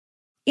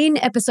In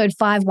episode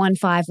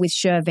 515 with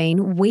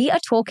Chervin, we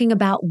are talking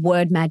about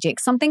word magic,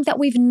 something that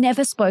we've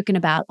never spoken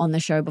about on the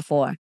show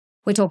before.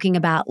 We're talking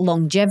about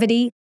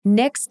longevity,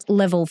 next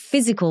level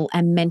physical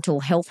and mental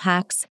health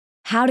hacks,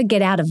 how to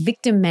get out of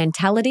victim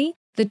mentality,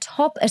 the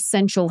top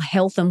essential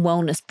health and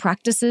wellness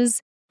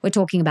practices. We're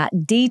talking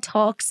about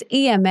detox,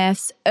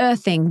 EMFs,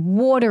 earthing,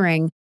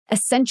 watering,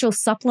 essential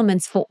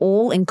supplements for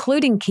all,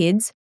 including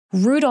kids,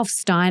 Rudolf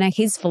Steiner,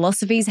 his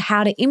philosophies,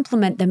 how to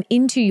implement them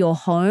into your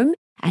home,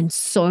 and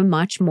so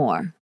much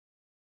more.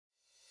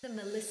 The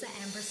Melissa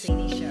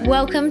Ambrosini Show.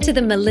 Welcome to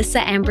the Melissa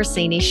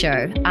Ambrosini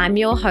Show. I'm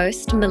your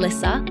host,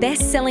 Melissa,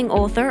 best-selling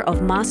author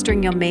of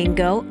Mastering Your Mean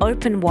Girl,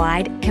 Open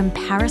Wide,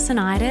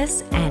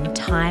 Comparisonitis, and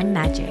Time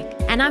Magic.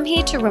 And I'm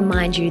here to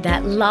remind you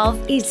that love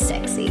is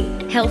sexy,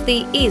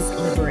 healthy is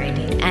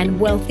liberating, and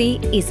wealthy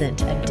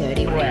isn't a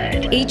dirty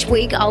word. Each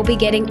week, I'll be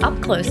getting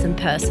up close and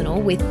personal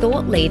with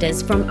thought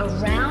leaders from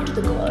around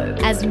the globe,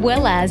 as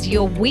well as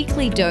your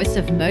weekly dose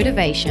of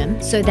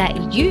motivation so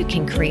that you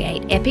can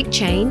create epic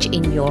change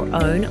in your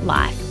own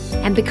life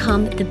and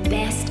become the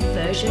best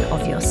version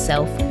of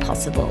yourself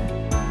possible.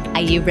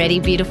 Are you ready,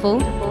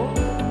 beautiful?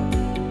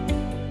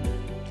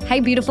 Hey,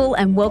 beautiful,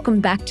 and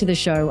welcome back to the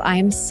show. I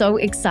am so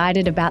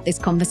excited about this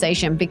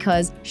conversation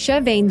because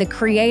Chervin, the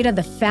creator,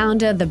 the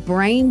founder, the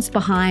brains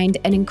behind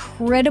an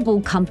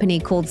incredible company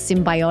called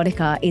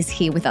Cymbiotika, is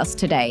here with us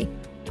today.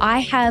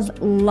 I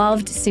have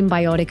loved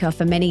Cymbiotika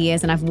for many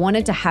years and I've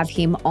wanted to have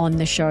him on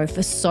the show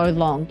for so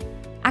long.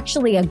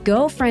 Actually, a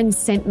girlfriend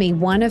sent me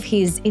one of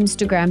his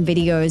Instagram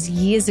videos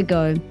years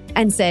ago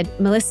and said,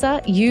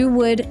 Melissa, you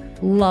would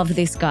love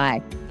this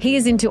guy. He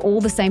is into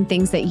all the same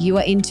things that you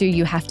are into.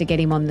 You have to get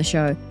him on the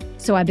show.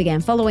 So I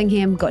began following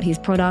him, got his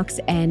products,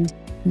 and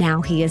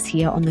now he is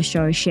here on the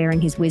show sharing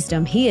his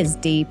wisdom. He is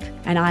deep,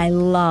 and I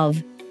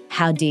love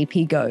how deep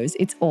he goes.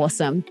 It's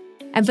awesome.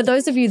 And for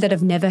those of you that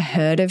have never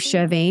heard of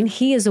Chervin,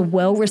 he is a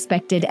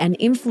well-respected and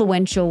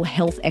influential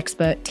health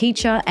expert,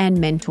 teacher, and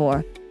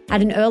mentor.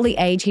 At an early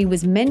age, he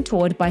was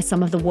mentored by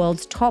some of the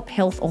world's top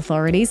health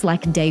authorities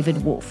like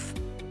David Wolfe.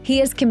 He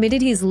has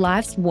committed his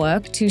life's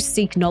work to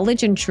seek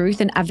knowledge and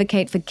truth and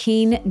advocate for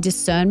keen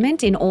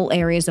discernment in all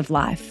areas of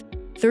life.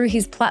 Through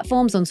his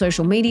platforms on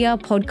social media,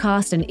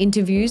 podcasts, and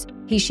interviews,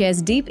 he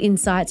shares deep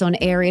insights on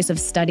areas of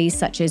studies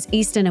such as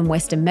Eastern and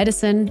Western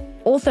medicine,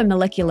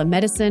 orthomolecular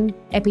medicine,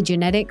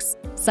 epigenetics,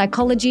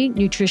 psychology,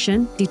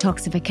 nutrition,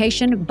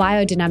 detoxification,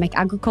 biodynamic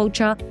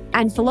agriculture,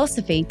 and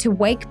philosophy to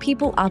wake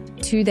people up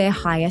to their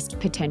highest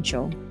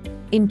potential.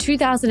 In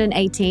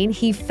 2018,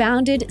 he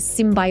founded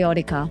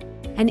Cymbiotika,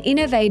 an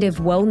innovative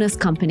wellness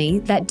company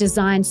that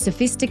designs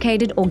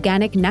sophisticated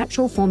organic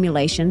natural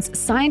formulations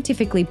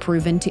scientifically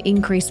proven to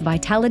increase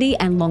vitality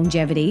and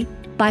longevity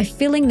by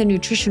filling the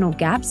nutritional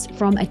gaps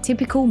from a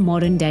typical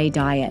modern-day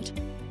diet.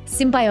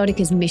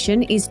 Cymbiotika's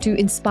mission is to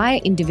inspire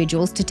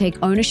individuals to take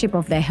ownership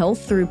of their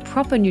health through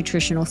proper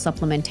nutritional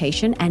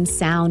supplementation and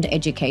sound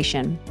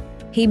education.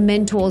 He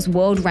mentors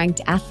world-ranked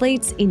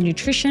athletes in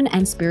nutrition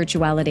and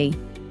spirituality.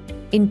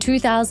 In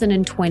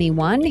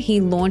 2021,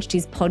 he launched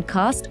his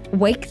podcast,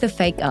 Wake the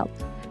Fake Up.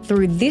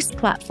 Through this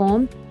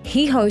platform,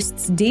 he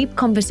hosts deep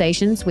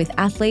conversations with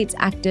athletes,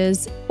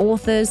 actors,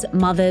 authors,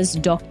 mothers,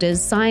 doctors,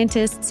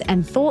 scientists,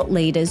 and thought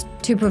leaders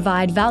to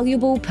provide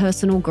valuable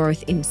personal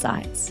growth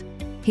insights.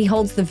 He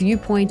holds the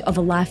viewpoint of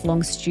a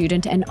lifelong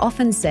student and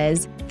often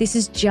says, this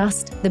is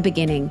just the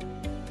beginning.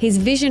 His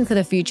vision for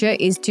the future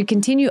is to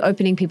continue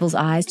opening people's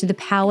eyes to the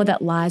power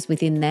that lies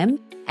within them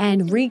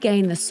and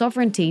regain the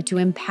sovereignty to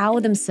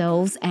empower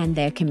themselves and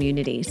their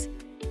communities.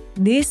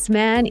 This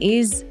man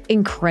is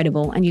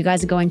incredible, and you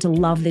guys are going to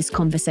love this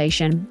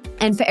conversation.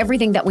 And for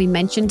everything that we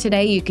mentioned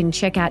today, you can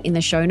check out in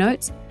the show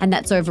notes, and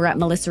that's over at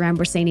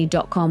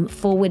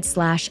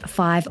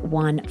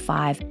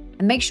melissaambrosini.com/515.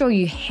 And make sure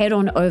you head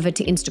on over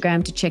to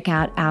Instagram to check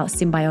out our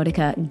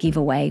Cymbiotika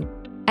giveaway.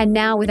 And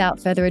now, without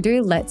further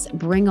ado, let's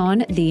bring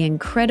on the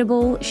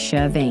incredible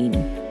Chervin.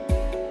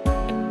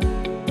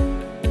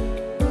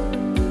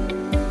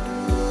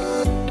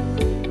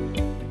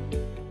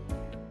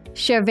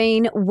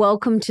 Chervin,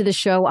 welcome to the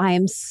show. I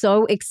am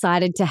so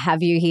excited to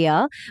have you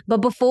here. But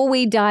before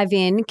we dive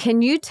in,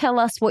 can you tell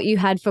us what you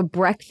had for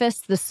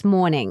breakfast this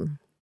morning?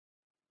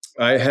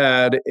 I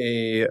had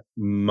a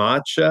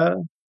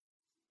matcha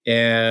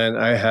and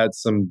I had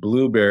some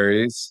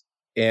blueberries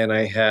and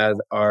I had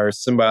our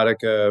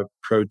Cymbiotika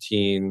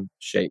protein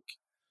shake.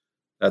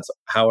 That's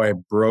how I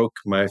broke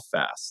my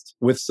fast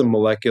with some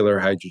molecular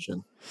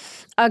hydrogen.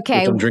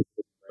 Okay. Which I'm drinking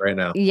right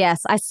now.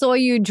 Yes, I saw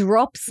you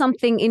drop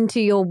something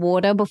into your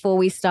water before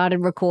we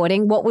started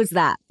recording. What was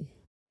that?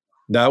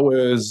 That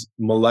was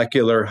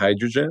molecular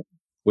hydrogen,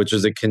 which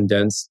is a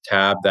condensed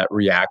tab that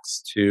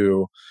reacts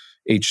to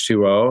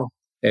H2O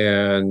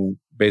and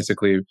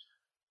basically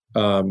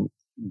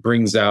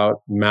brings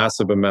out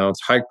massive amounts,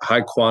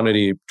 high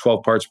quantity,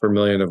 12 parts per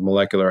million of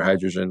molecular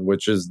hydrogen,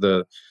 which is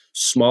the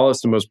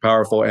smallest and most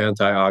powerful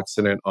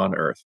antioxidant on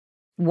Earth.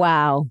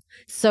 Wow.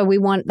 So we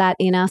want that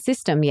in our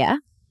system, yeah?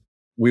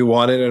 We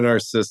want it in our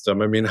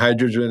system. I mean,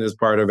 hydrogen is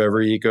part of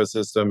every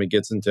ecosystem. It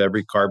gets into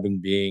every carbon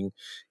being.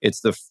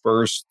 It's the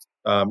first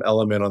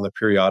element on the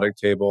periodic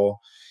table.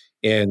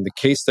 And the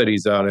case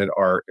studies on it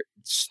are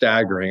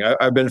staggering.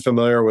 I've been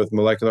familiar with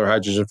molecular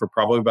hydrogen for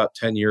probably about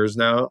 10 years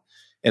now.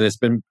 And it's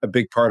been a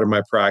big part of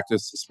my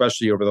practice,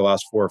 especially over the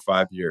last 4 or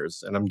 5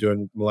 years. And I'm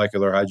doing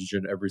molecular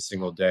hydrogen every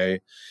single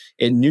day.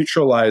 It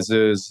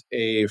neutralizes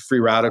a free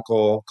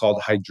radical called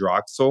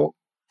hydroxyl,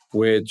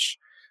 which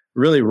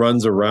really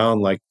runs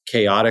around like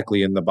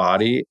chaotically in the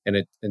body, and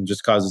it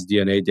just causes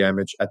DNA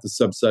damage at the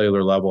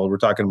subcellular level. We're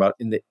talking about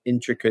in the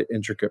intricate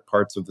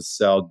parts of the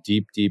cell,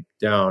 deep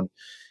down.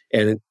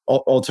 And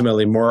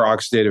ultimately, more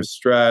oxidative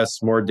stress,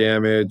 more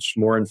damage,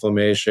 more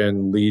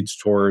inflammation leads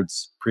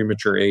towards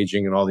premature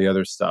aging and all the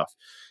other stuff.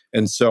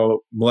 And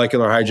so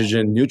molecular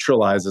hydrogen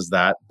neutralizes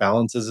that,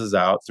 balances us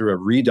out through a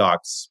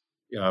redox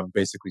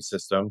basically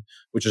system,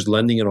 which is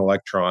lending an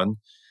electron.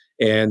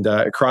 And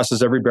it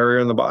crosses every barrier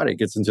in the body. It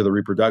gets into the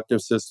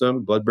reproductive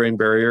system, blood-brain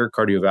barrier,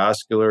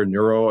 cardiovascular,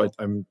 neuro.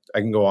 I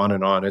can go on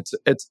and on.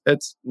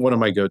 It's one of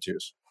my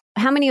go-tos.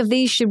 How many of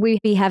these should we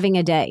be having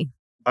a day?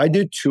 I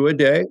do 2 a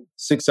day,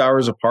 6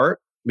 hours apart,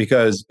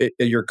 because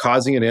you're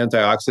causing an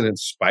antioxidant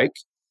spike.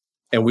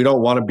 And we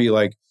don't want to be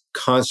like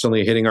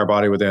constantly hitting our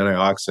body with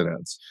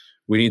antioxidants.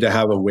 We need to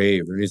have a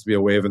wave. There needs to be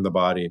a wave in the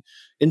body.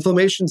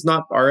 Inflammation's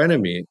not our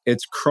enemy.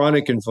 It's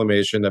chronic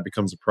inflammation that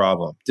becomes a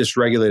problem.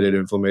 Dysregulated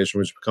inflammation,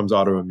 which becomes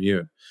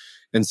autoimmune.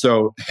 And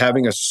so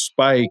having a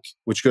spike,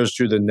 which goes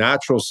through the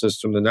natural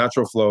system, the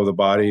natural flow of the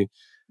body,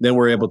 then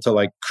we're able to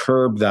like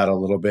curb that a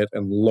little bit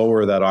and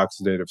lower that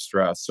oxidative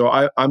stress. So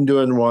I'm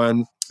doing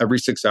one every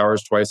 6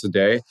 hours, twice a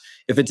day.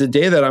 If it's a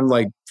day that I'm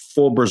like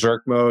full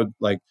berserk mode,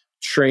 like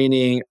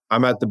training,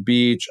 I'm at the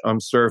beach, I'm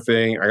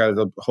surfing, I got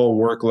the whole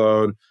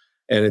workload,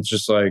 and it's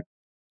just like,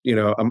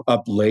 I'm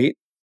up late,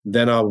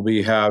 then I'll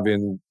be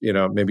having,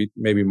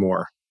 maybe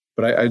more.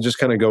 But I just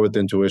kind of go with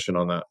intuition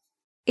on that.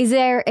 Is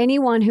there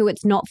anyone who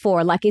it's not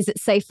for? Like, is it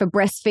safe for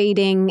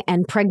breastfeeding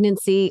and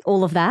pregnancy,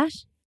 all of that?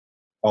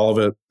 All of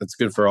it. It's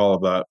good for all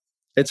of that.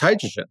 It's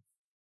hydrogen,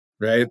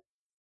 right?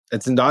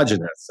 It's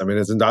endogenous. I mean,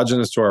 it's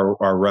endogenous to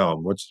our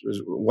realm, which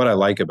is what I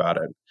like about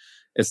it.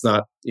 It's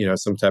not,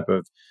 some type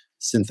of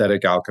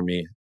synthetic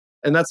alchemy.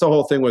 And that's the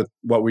whole thing with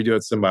what we do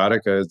at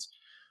Symbiotica is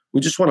we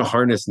just want to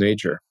harness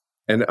nature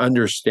and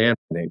understand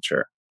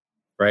nature,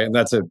 right? And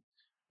that's a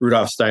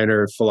Rudolf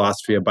Steiner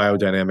philosophy, a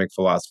biodynamic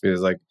philosophy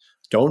is like,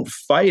 don't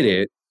fight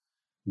it,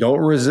 don't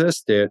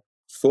resist it,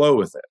 flow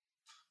with it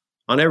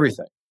on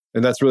everything.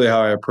 And that's really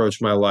how I approach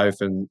my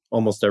life in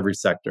almost every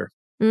sector.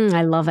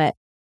 I love it.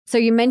 So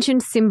you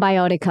mentioned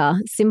Symbiotica.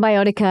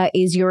 Symbiotica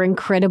is your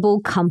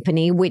incredible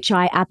company, which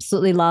I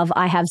absolutely love.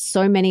 I have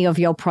so many of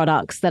your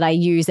products that I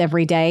use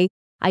every day.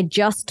 I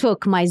just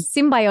took my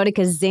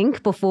Symbiotica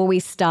Zinc before we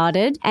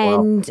started.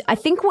 And wow. I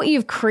think what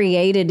you've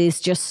created is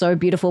just so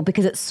beautiful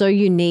because it's so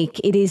unique.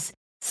 It is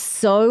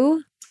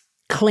so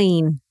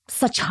clean,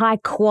 such high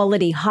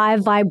quality, high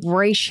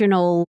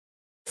vibrational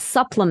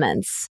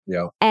supplements.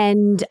 Yeah.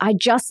 And I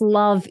just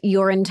love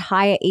your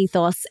entire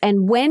ethos.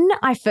 And when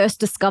I first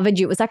discovered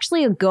you, it was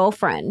actually a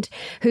girlfriend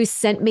who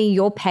sent me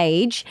your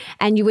page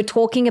and you were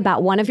talking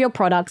about one of your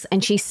products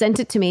and she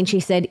sent it to me and she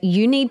said,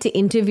 you need to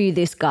interview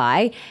this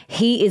guy.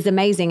 He is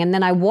amazing. And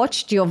then I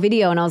watched your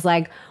video and I was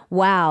like,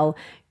 wow,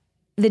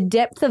 the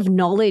depth of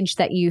knowledge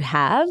that you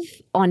have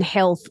on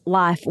health,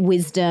 life,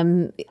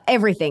 wisdom,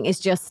 everything is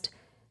just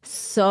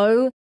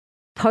so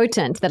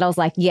potent that I was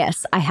like,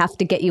 yes, I have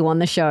to get you on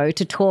the show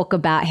to talk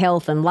about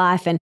health and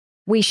life. And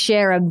we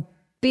share a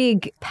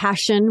big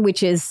passion,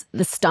 which is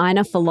the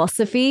Steiner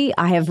philosophy.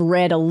 I have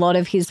read a lot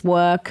of his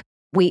work.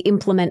 We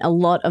implement a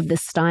lot of the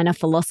Steiner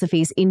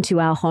philosophies into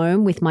our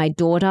home with my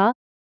daughter.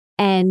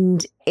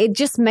 And it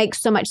just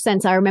makes so much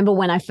sense. I remember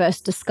when I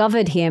first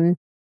discovered him,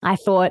 I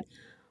thought,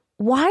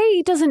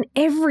 why doesn't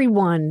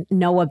everyone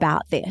know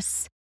about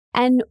this?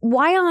 And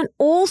why aren't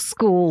all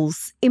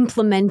schools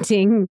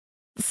implementing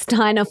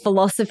Steiner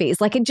philosophies?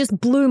 Like, it just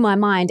blew my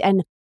mind.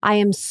 And I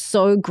am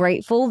so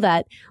grateful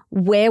that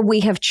where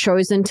we have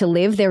chosen to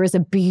live, there is a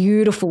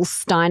beautiful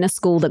Steiner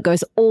school that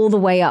goes all the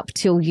way up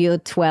till year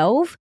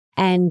 12.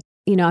 And,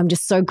 I'm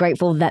just so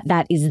grateful that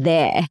that is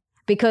there,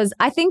 because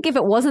I think if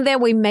it wasn't there,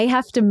 we may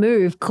have to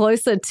move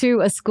closer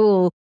to a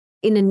school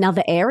in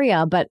another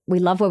area, but we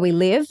love where we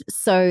live.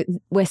 So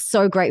we're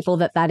so grateful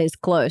that that is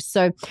close.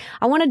 So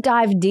I want to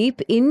dive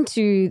deep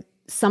into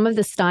some of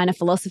the Steiner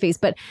philosophies,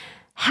 but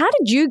how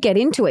did you get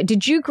into it?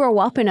 Did you grow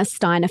up in a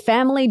Steiner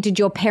family? Did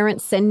your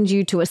parents send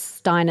you to a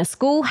Steiner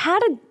school? How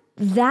did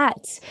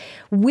that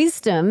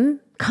wisdom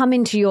come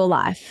into your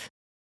life?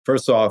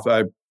 First off,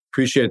 I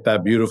appreciate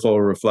that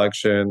beautiful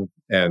reflection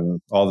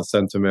and all the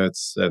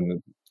sentiments,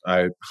 and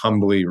I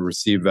humbly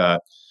receive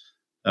that.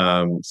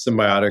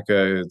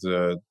 Symbiotica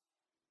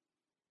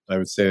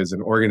is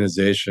an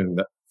organization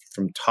that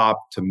from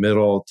top to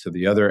middle to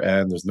the other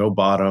end, there's no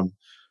bottom,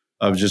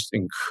 of just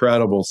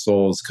incredible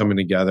souls coming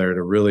together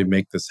to really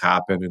make this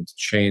happen and to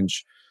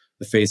change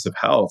the face of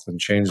health and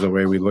change the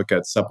way we look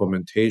at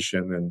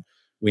supplementation. And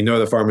we know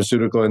the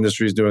pharmaceutical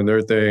industry is doing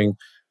their thing.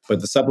 but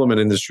the supplement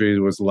industry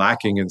was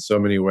lacking in so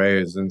many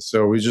ways. And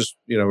so we just,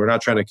 we're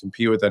not trying to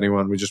compete with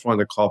anyone. We just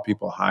wanted to call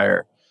people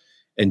higher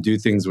and do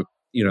things with,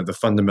 the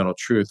fundamental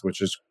truth,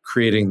 which is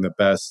creating the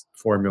best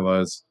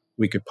formulas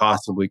we could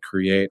possibly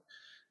create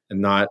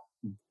and not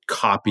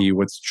copy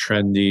what's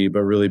trendy,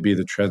 but really be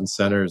the trend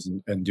centers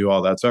and do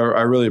all that. So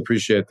I really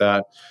appreciate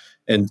that.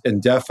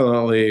 And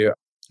definitely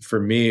for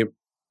me,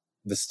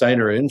 the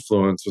Steiner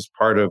influence was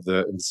part of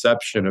the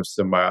inception of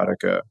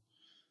Symbiotica,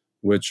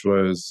 which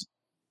was,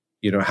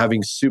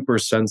 having super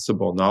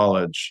sensible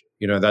knowledge.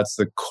 That's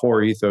the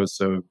core ethos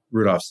of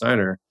Rudolf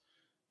Steiner,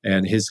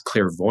 and his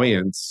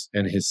clairvoyance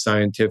and his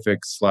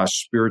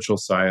scientific/spiritual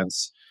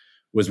science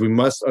was we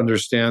must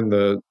understand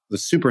the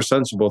super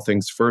sensible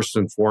things first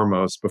and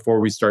foremost before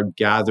we start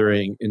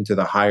gathering into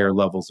the higher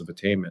levels of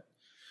attainment.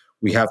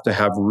 We have to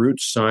have root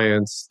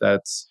science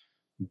that's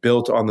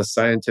built on the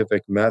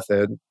scientific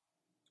method.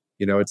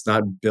 It's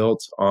not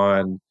built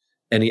on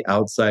any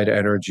outside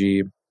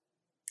energy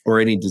or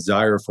any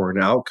desire for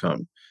an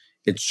outcome.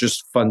 It's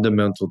just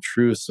fundamental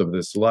truths of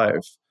this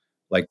life,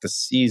 like the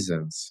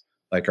seasons,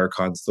 like our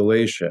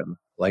constellation,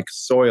 like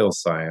soil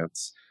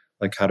science,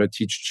 like how to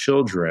teach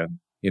children,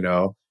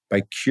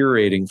 by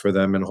curating for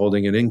them and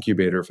holding an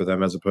incubator for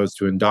them as opposed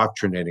to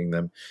indoctrinating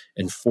them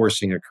and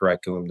forcing a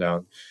curriculum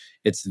down.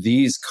 It's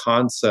these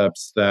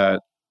concepts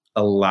that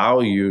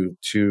allow you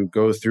to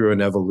go through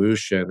an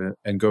evolution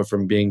and go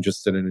from being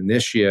just an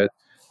initiate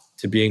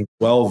to being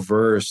well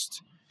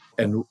versed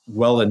and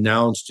well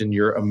announced in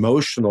your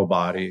emotional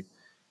body,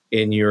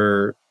 in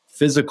your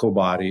physical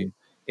body,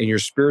 in your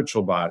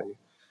spiritual body.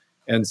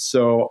 And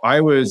so I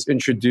was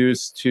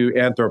introduced to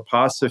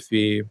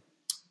anthroposophy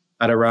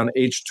at around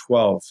age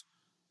 12.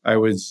 I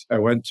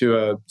went to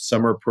a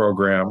summer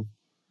program.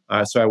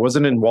 So I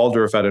wasn't in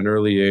Waldorf at an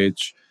early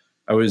age.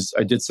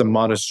 I did some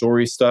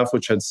Montessori stuff,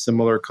 which had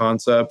similar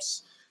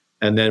concepts,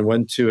 and then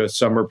went to a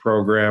summer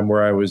program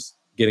where I was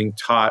getting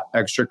taught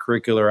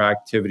extracurricular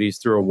activities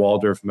through a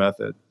Waldorf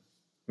method.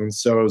 And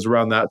so it was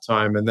around that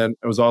time. And then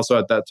it was also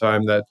at that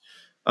time that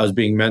I was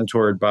being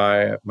mentored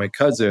by my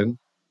cousin,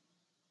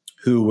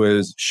 who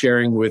was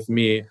sharing with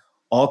me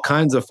all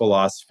kinds of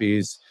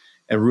philosophies,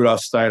 and Rudolf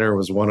Steiner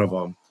was one of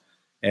them.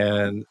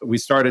 And we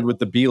started with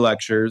the bee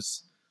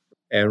lectures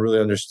and really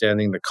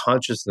understanding the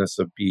consciousness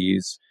of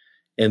bees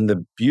and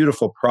the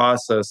beautiful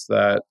process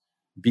that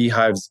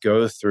beehives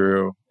go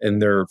through in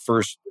their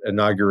first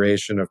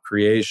inauguration of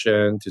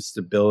creation to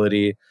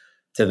stability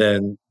to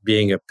then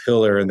being a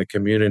pillar in the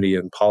community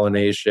and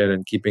pollination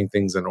and keeping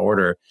things in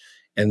order.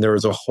 And there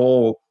was a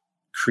whole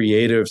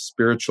creative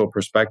spiritual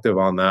perspective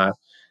on that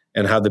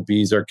and how the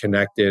bees are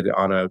connected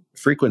on a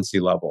frequency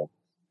level.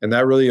 And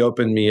that really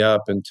opened me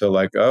up into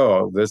like,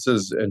 oh, this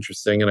is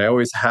interesting. And I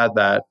always had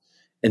that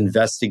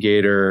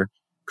investigator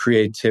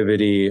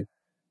creativity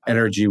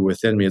energy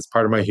within me. It's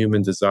part of my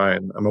human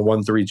design. I'm a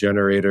 1-3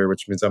 generator,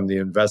 which means I'm the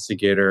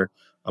investigator.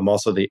 I'm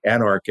also the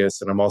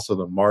anarchist, and I'm also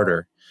the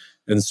martyr.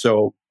 And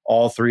so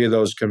all three of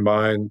those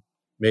combined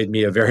made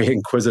me a very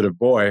inquisitive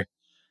boy.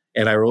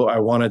 And I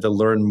wanted to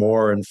learn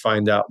more and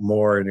find out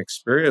more and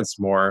experience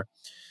more.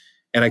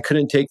 And I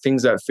couldn't take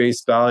things at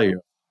face value.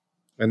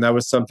 And that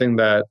was something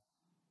that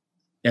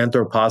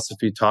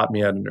anthroposophy taught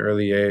me at an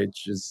early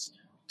age, is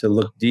to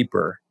look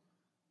deeper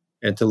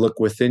and to look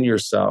within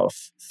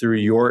yourself through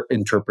your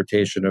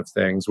interpretation of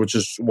things, which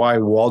is why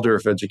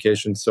Waldorf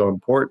education is so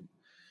important.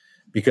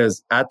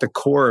 Because at the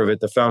core of it,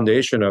 the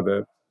foundation of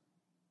it,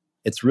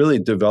 it's really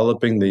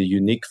developing the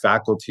unique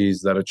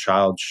faculties that a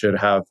child should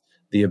have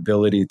the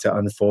ability to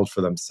unfold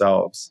for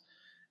themselves.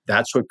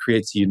 That's what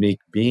creates unique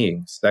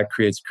beings. That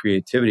creates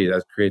creativity.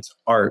 That creates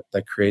art.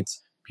 That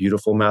creates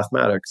beautiful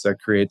mathematics.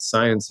 That creates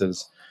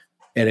sciences.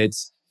 And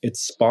it's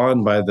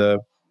spawned by the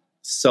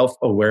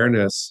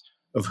self-awareness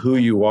of who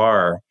you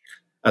are,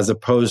 as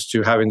opposed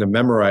to having to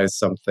memorize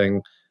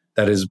something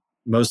that is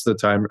most of the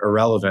time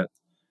irrelevant.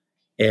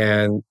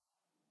 And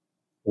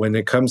when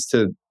it comes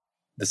to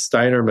the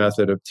Steiner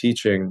method of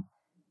teaching,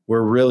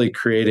 we're really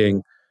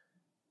creating,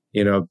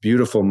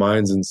 beautiful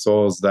minds and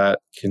souls that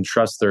can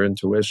trust their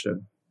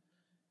intuition.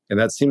 And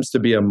that seems to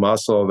be a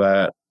muscle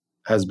that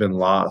has been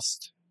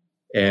lost.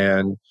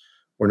 And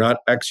we're not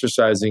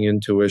exercising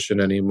intuition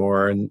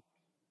anymore. And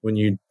when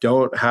you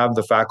don't have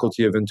the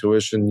faculty of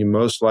intuition, you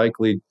most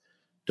likely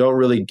don't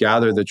really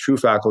gather the true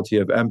faculty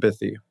of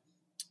empathy.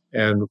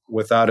 And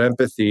without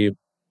empathy,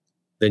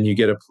 then you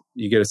get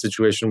a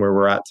situation where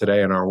we're at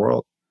today in our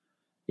world,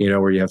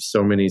 where you have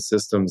so many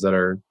systems that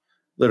are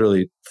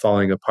literally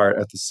falling apart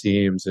at the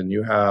seams, and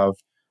you have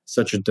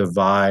such a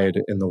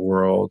divide in the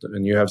world,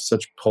 and you have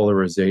such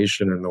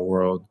polarization in the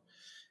world.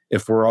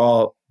 If we're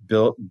all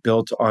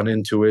built on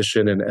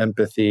intuition and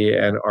empathy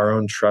and our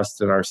own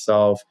trust in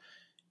ourselves,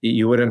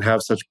 you wouldn't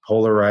have such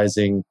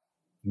polarizing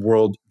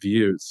world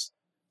views.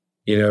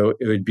 It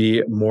would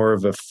be more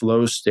of a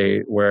flow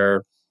state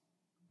where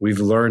we've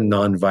learned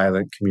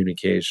nonviolent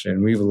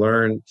communication. We've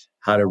learned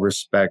how to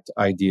respect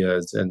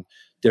ideas and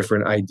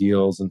different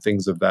ideals and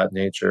things of that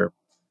nature.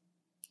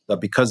 But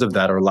because of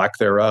that, or lack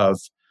thereof,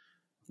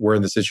 we're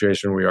in the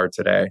situation we are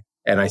today.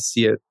 And I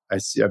see it. I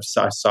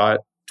saw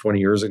it 20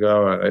 years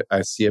ago. And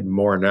I see it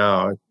more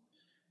now.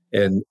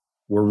 And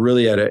we're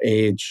really at an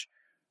age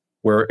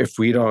where if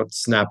we don't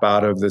snap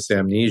out of this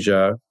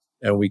amnesia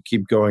and we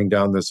keep going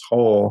down this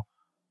hole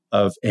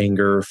of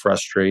anger,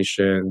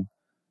 frustration,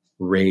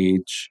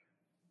 rage,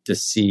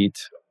 deceit,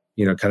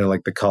 kind of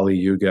like the Kali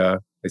Yuga,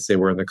 they say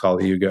we're in the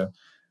Kali Yuga,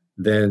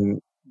 then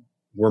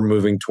we're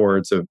moving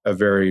towards a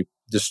very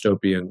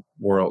dystopian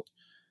world.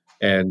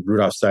 And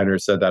Rudolf Steiner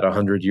said that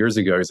 100 years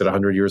ago. He said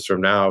 100 years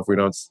from now, if we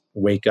don't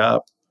wake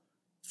up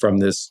from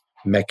this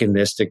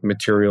mechanistic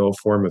material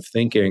form of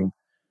thinking,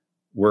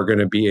 we're going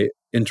to be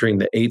entering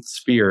the eighth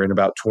sphere in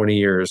about 20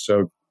 years.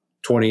 So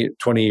 20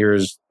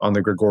 years on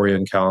the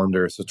Gregorian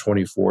calendar, so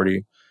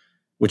 2040,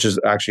 which is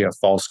actually a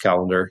false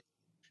calendar.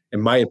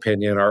 In my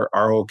opinion, our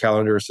whole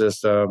calendar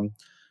system,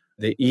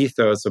 the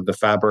ethos of the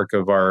fabric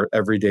of our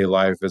everyday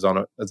life is on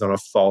a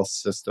false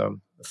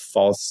system, a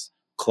false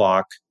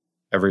clock,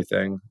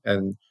 everything.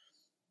 And,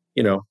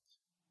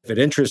 if it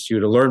interests you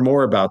to learn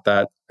more about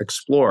that,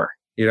 explore.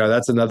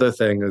 That's another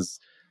thing is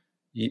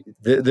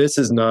this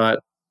is not,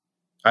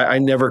 I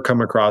never come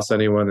across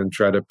anyone and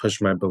try to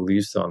push my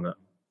beliefs on them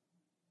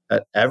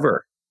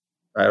ever.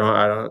 I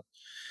don't,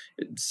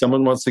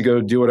 someone wants to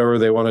go do whatever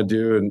they want to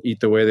do and eat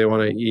the way they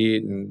want to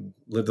eat and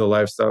live the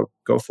lifestyle,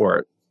 go for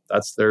it.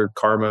 That's their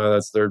karma.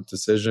 That's their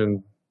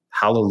decision.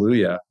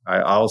 Hallelujah.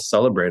 I'll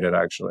celebrate it,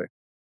 actually.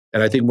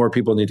 And I think more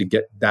people need to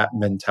get that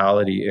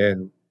mentality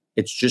in.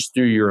 It's just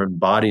through your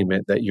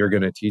embodiment that you're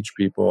going to teach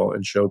people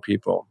and show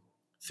people,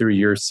 through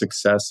your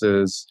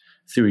successes,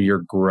 through your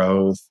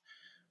growth.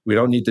 We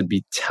don't need to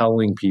be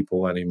telling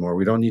people anymore.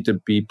 We don't need to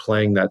be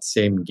playing that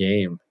same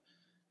game.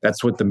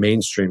 That's what the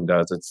mainstream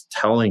does. It's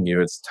telling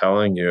you, it's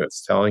telling you,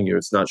 it's telling you,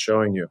 it's not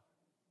showing you.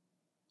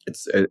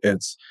 It's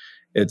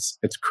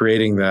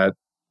creating that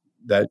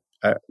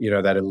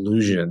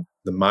illusion,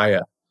 the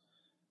Maya.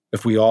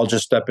 If we all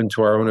just step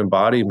into our own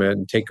embodiment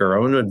and take our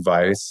own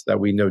advice that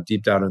we know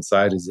deep down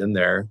inside is in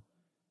there,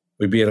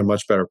 we'd be in a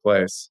much better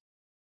place.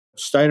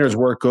 Steiner's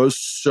work goes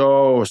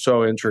so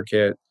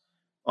intricate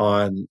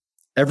on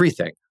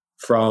everything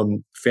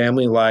from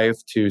family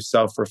life to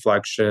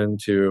self-reflection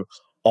to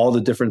all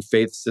the different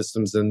faith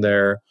systems in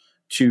there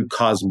to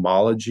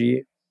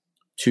cosmology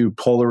to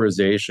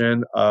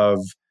polarization of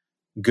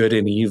good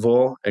and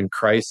evil and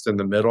Christ in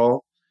the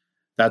middle.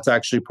 That's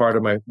actually part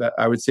of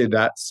I would say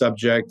that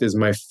subject is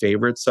my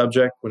favorite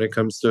subject when it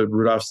comes to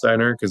Rudolf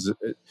Steiner, because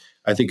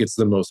I think it's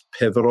the most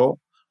pivotal.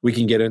 We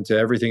can get into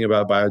everything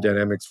about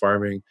biodynamics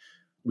farming.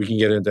 We can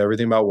get into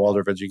everything about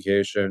Waldorf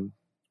education.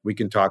 We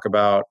can talk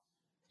about,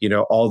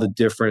 all the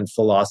different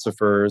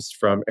philosophers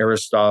from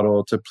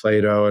Aristotle to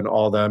Plato and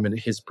all them and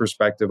his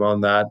perspective on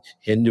that,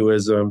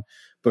 Hinduism.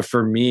 But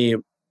for me,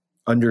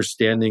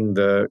 understanding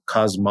the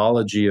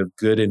cosmology of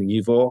good and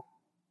evil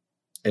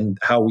and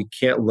how we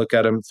can't look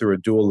at them through a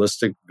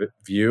dualistic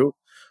view.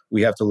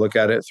 We have to look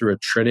at it through a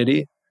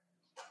trinity,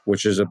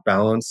 which is a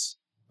balance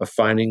of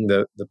finding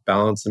the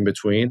balance in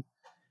between.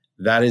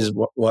 That is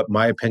what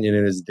my opinion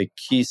is the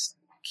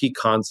key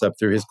concept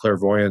through his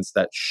clairvoyance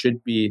that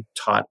should be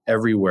taught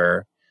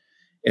everywhere.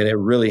 And it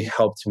really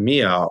helped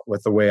me out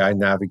with the way I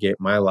navigate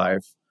my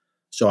life.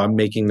 So I'm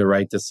making the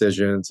right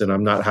decisions and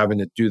I'm not having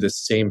to do the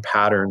same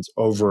patterns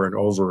over and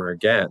over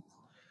again.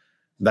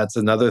 That's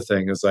another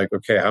thing is like,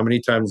 okay, how many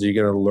times are you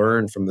going to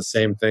learn from the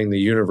same thing the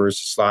universe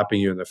is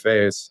slapping you in the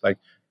face? Like,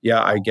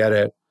 yeah, I get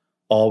it.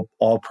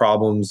 All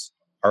problems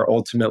are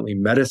ultimately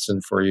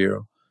medicine for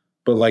you.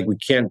 But like, we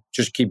can't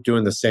just keep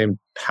doing the same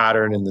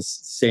pattern and the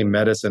same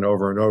medicine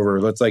over and over.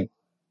 Let's like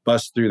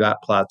bust through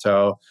that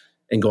plateau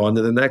and go on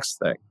to the next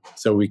thing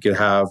so we could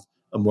have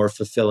a more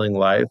fulfilling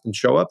life and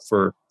show up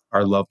for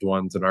our loved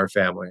ones and our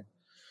family.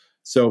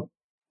 So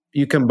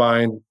you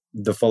combine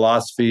the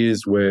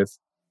philosophies with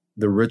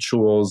the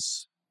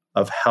rituals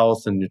of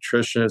health and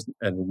nutrition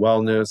and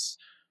wellness,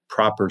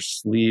 proper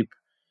sleep,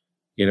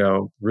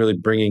 really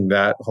bringing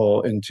that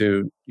whole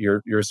into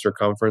your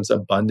circumference,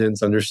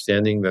 abundance,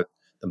 understanding that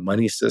the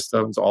money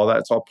systems, all that,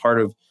 it's all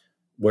part of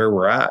where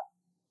we're at.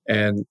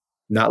 And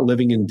not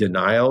living in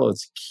denial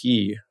is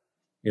key.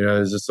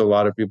 There's just a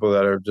lot of people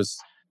that are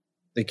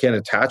they can't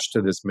attach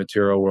to this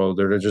material world.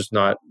 They're just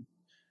not,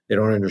 they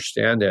don't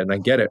understand it. And I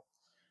get it,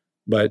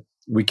 but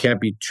we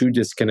can't be too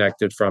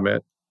disconnected from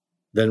it.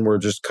 Then we're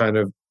just kind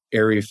of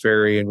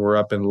airy-fairy and we're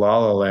up in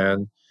la-la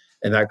land.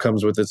 And that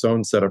comes with its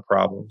own set of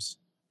problems.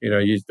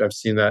 I've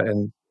seen that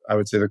in, I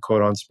would say, the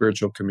quote on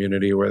spiritual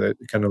community where they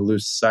kind of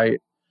lose sight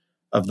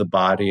of the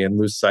body and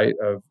lose sight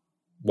of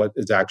what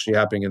is actually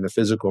happening in the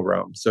physical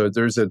realm. So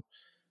there's a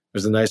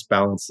nice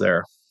balance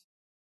there.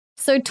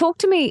 So talk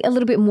to me a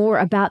little bit more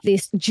about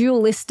this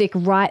dualistic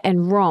right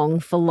and wrong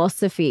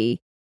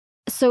philosophy.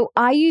 So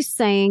are you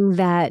saying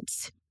that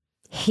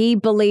he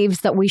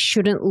believes that we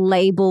shouldn't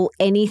label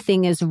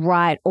anything as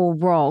right or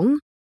wrong?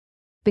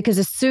 Because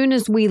as soon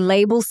as we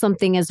label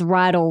something as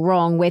right or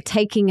wrong, we're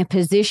taking a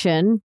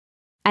position,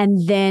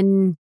 and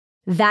then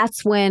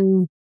that's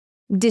when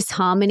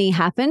disharmony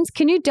happens.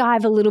 Can you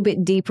dive a little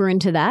bit deeper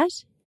into that?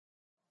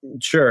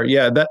 Sure.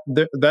 Yeah,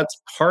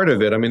 that's part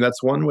of it. I mean,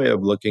 that's one way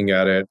of looking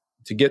at it.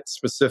 To get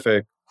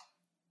specific,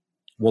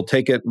 we'll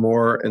take it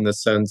more in the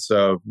sense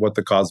of what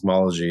the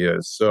cosmology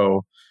is.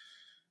 So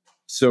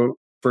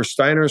for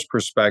Steiner's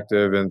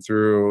perspective and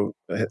through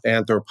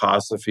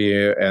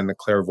anthroposophy and the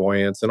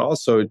clairvoyance, and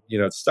also,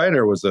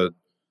 Steiner was a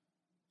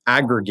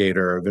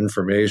aggregator of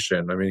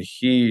information. I mean,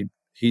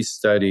 he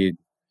studied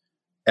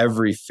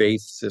every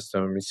faith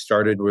system. He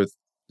started with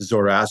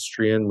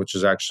Zoroastrian, which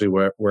is actually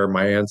where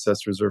my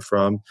ancestors are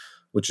from,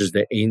 which is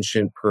the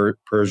ancient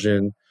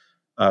Persian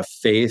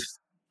faith,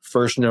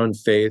 first known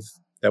faith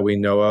that we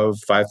know of,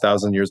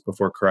 5,000 years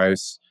before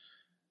Christ,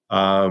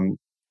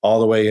 all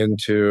the way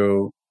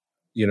into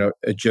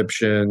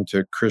Egyptian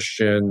to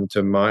Christian to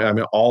I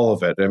mean, all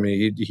of it. I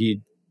mean,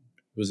 he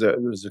was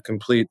a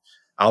complete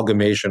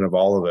amalgamation of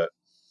all of it.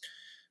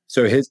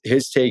 So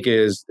his take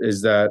is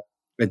that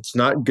it's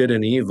not good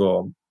and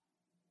evil.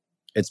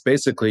 It's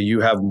basically you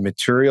have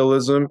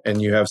materialism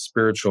and you have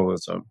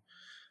spiritualism,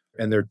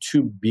 and they're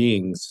two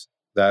beings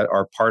that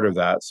are part of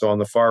that. So on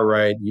the far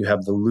right, you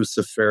have the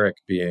Luciferic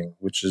being,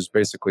 which is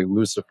basically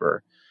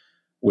Lucifer,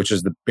 which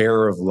is the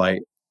bearer of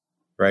light,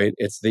 right?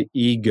 It's the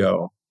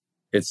ego,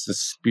 it's the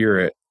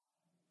spirit,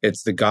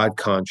 it's the God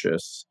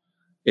conscious.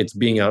 It's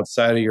being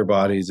outside of your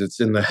bodies. It's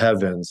in the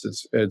heavens.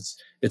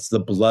 It's the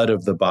blood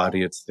of the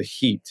body. It's the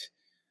heat.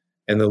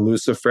 And the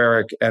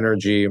Luciferic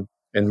energy,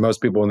 and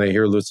most people, when they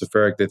hear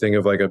Luciferic, they think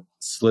of like a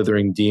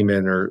slithering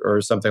demon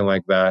or something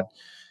like that.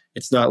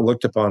 It's not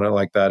looked upon it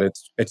like that.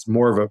 It's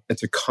more of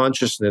it's a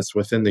consciousness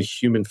within the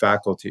human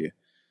faculty.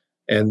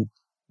 And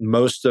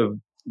most of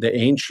the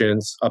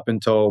ancients, up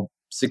until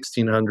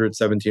 1600s,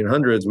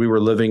 1700s, we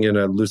were living in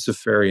a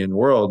Luciferian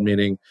world,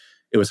 meaning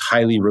it was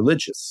highly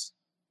religious.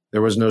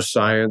 There was no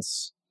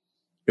science.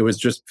 It was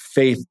just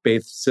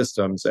faith-based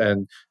systems,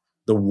 and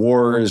the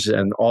wars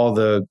and all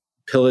the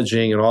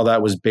pillaging and all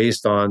that was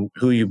based on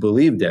who you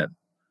believed in,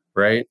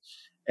 right?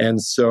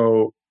 And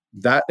so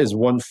that is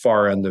one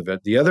far end of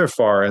it. The other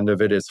far end of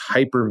it is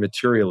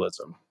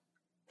hyper-materialism.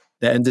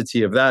 The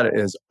entity of that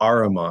is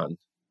Ahriman.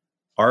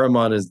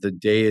 Ahriman is the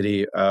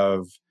deity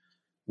of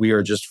we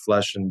are just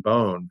flesh and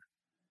bone.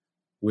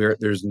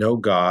 There's no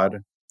God.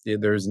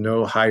 There's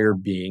no higher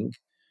being.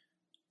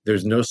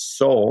 There's no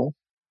soul.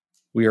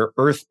 We are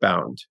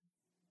earthbound.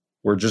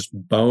 We're just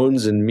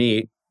bones and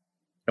meat,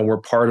 and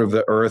we're part of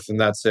the earth, and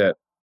that's it.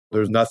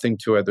 There's nothing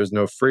to it. There's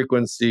no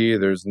frequency.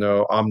 There's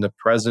no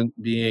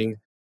omnipresent being,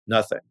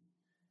 nothing.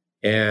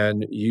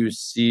 And you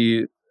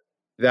see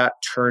that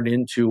turn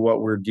into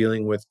what we're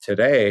dealing with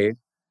today,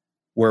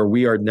 where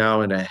we are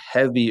now in a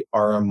heavy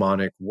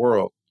Ahrimanic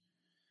world.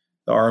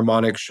 The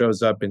Ahrimanic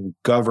shows up in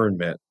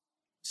government,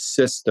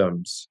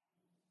 systems,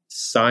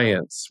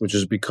 science, which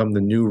has become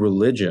the new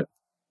religion.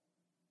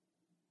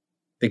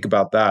 Think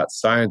about that.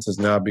 Science has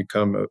now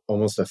become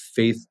almost a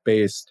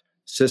faith-based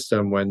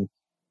system when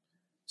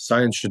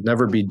science should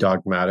never be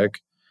dogmatic.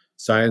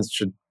 Science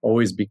should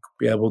always be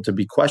able to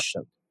be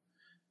questioned.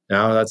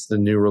 Now that's the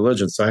new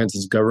religion. Science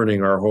is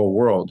governing our whole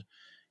world.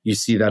 You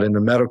see that in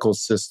the medical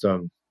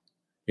system.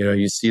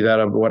 You see that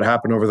of what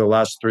happened over the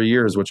last 3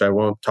 years, which I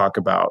won't talk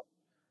about,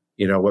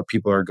 what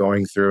people are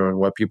going through and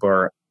what people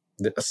are,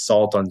 the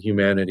assault on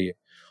humanity.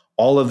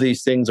 All of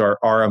these things are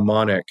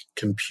Ahrimanic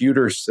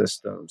computer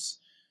systems,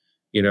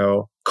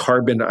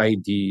 carbon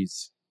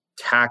IDs,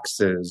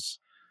 taxes,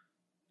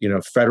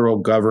 federal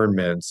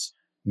governments,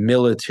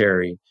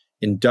 military,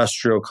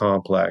 industrial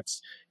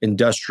complex,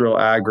 industrial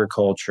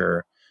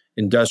agriculture,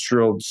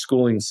 industrial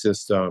schooling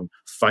system,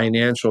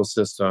 financial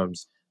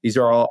systems. These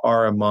are all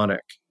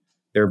Ahrimanic.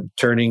 They're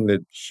turning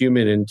the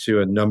human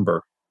into a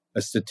number,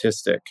 a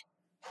statistic.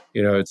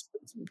 It's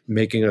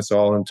making us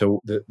all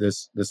into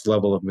this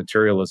level of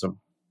materialism.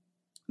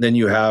 Then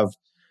you have,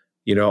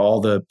 all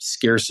the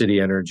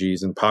scarcity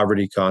energies and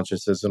poverty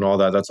consciousness and all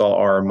that. That's all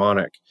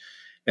Ahrimanic.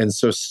 And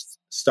so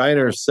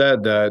Steiner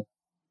said that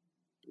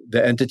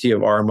the entity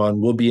of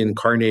Ahriman will be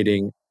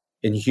incarnating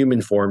in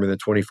human form in the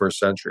 21st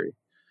century.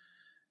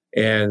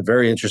 And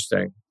very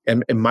interesting.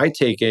 And my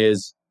take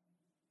is,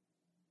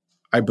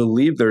 I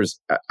believe there's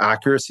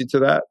accuracy to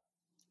that,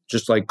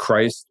 just like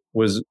Christ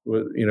was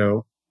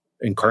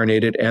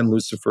incarnated and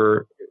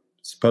Lucifer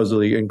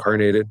supposedly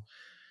incarnated.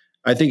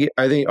 I think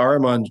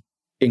Ahriman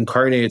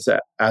incarnates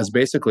as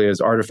basically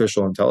as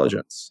artificial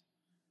intelligence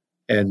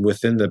and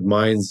within the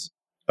minds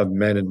of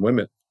men and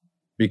women,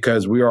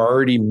 because we are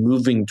already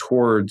moving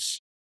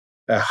towards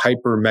a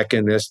hyper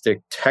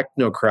mechanistic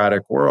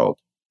technocratic world.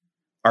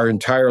 Our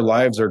entire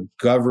lives are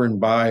governed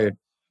by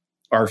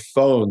our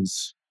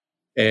phones,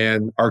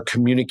 and our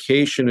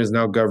communication is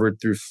now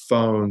governed through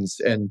phones,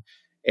 and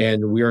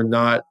we are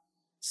not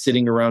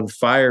sitting around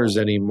fires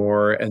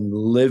anymore and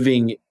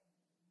living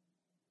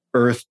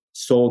earth,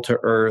 soul to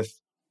earth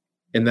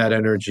in that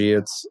energy.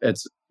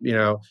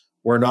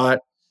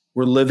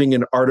 We're living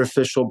in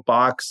artificial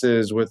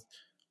boxes with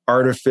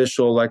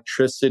artificial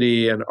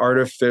electricity and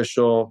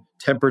artificial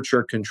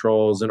temperature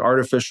controls and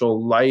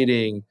artificial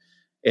lighting.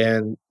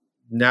 And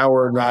now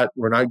we're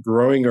not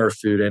growing our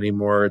food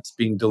anymore. It's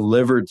being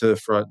delivered to the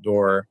front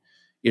door.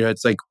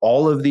 It's like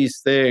all of these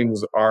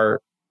things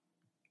are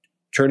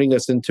turning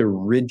us into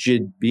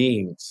rigid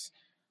beings,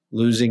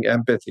 losing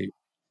empathy.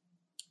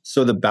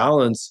 So the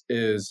balance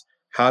is,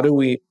 how do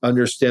we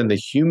understand the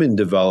human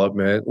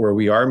development where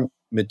we are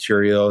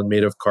material and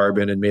made of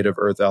carbon and made of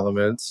earth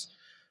elements,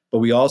 but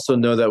we also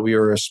know that we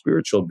are a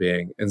spiritual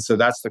being. And so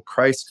that's the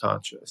Christ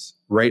conscious,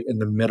 right in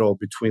the middle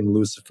between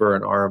Lucifer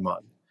and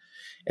Ahriman.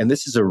 And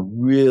this is a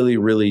really,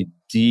 really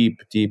deep,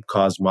 deep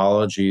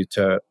cosmology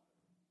to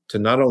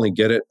not only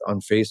get it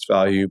on face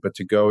value, but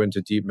to go into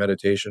deep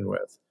meditation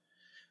with.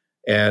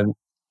 And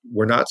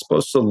we're not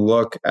supposed to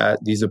look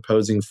at these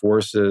opposing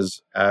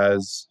forces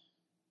as,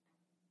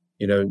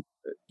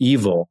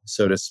 evil,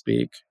 so to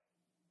speak,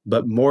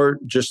 but more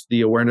just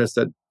the awareness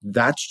that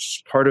that's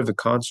just part of the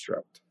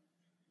construct.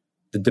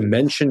 The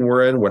dimension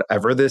we're in,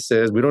 whatever this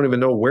is, we don't even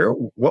know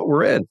what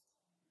we're in.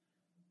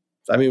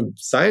 I mean,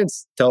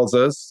 science tells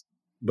us,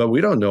 but we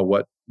don't know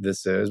what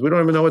this is. We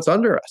don't even know what's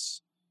under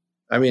us.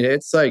 I mean,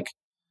 it's like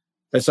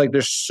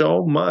there's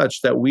so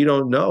much that we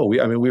don't know.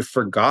 We've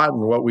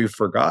forgotten what we've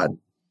forgotten.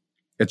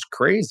 It's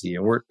crazy,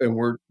 and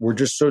we're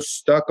just so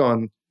stuck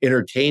on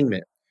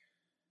entertainment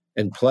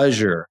and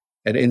pleasure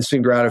and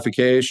instant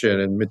gratification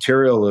and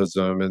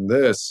materialism and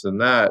this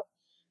and that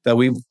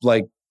we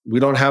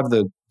don't have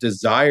the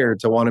desire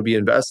to want to be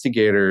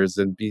investigators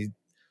and be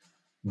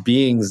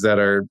beings that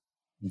are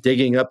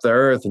digging up the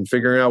earth and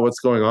figuring out what's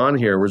going on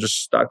here. We're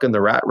just stuck in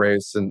the rat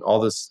race and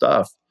all this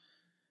stuff.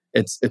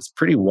 It's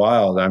pretty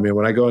wild. I mean,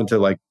 when I go into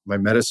like my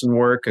medicine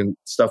work and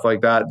stuff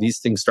like that, these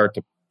things start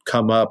to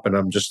come up, and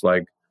I'm just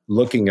like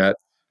looking at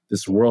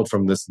this world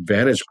from this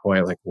vantage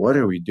point, like, what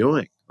are we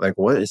doing? Like,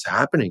 what is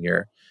happening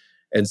here?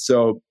 And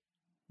so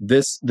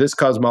this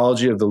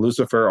cosmology of the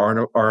Lucifer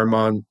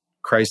Ahriman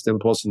Christ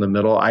impulse in the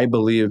middle, I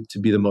believe to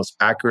be the most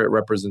accurate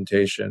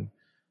representation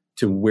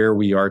to where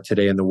we are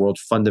today in the world,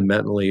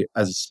 fundamentally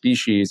as a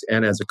species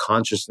and as a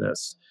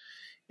consciousness.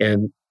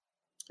 And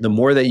the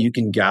more that you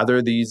can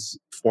gather these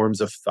forms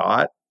of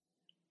thought,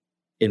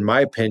 in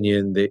my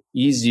opinion, the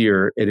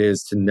easier it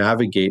is to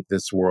navigate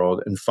this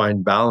world and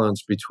find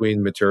balance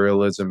between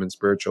materialism and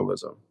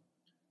spiritualism.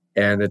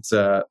 And it's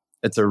a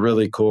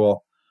really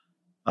cool,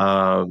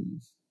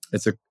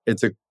 it's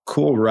a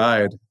cool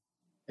ride,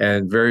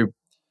 and very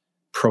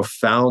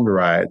profound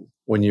ride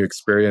when you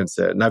experience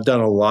it. And I've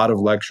done a lot of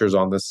lectures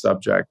on this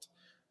subject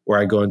where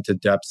I go into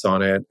depths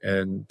on it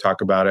and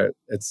talk about it.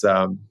 It's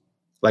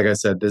like I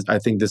said, I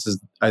think this is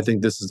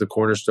the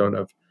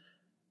cornerstone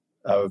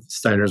of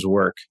Steiner's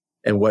work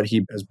and what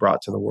he has brought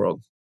to the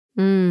world.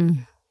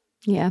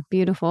 Yeah,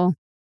 beautiful.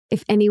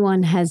 If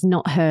anyone has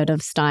not heard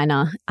of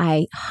Steiner,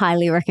 I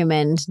highly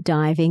recommend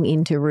diving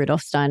into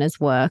Rudolf Steiner's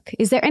work.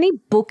 Is there any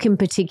book in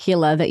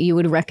particular that you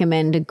would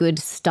recommend a good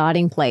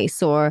starting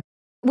place, or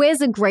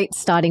where's a great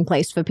starting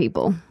place for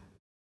people?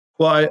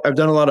 Well, I've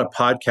done a lot of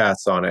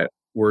podcasts on it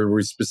where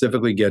we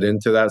specifically get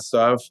into that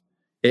stuff.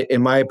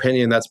 In my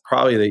opinion, that's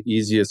probably the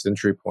easiest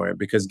entry point,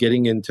 because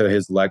getting into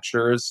his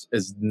lectures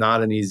is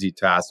not an easy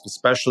task,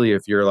 especially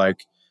if you're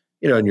like,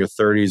 in your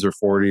 30s or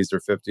 40s or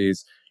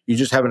 50s. You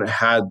just haven't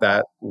had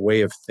that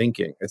way of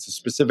thinking. It's a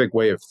specific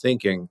way of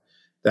thinking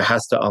that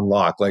has to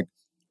unlock. Like,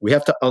 we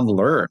have to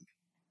unlearn,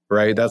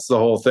 right? That's the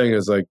whole thing,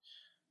 is like,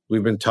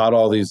 we've been taught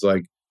all these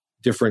like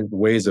different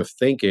ways of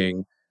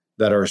thinking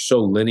that are so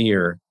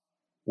linear,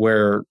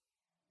 where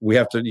you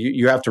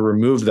have to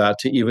remove that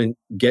to even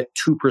get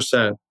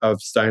 2%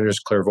 of Steiner's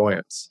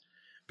clairvoyance,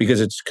 because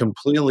it's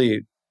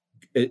completely,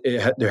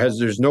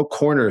 there's no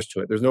corners to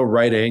it. There's no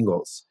right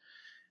angles.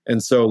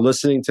 And so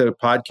listening to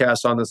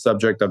podcasts on the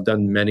subject, I've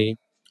done many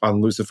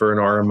on Lucifer and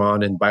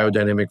Ahriman and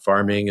biodynamic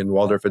farming and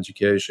Waldorf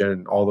education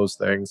and all those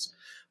things.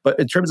 But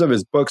in terms of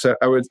his books, I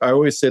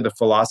always say The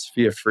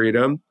Philosophy of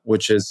Freedom,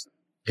 which is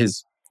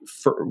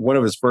one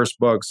of his first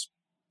books,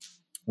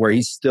 where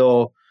he's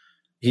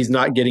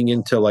not getting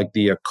into like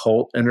the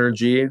occult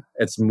energy.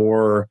 It's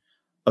more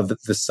of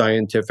the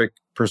scientific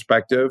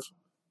perspective.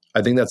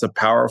 I think that's a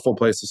powerful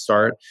place to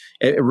start.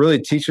 It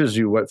really teaches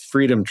you what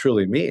freedom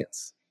truly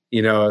means.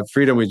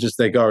 Freedom, we just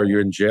think, oh, are you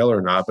in jail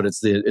or not? But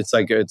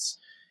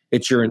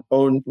it's your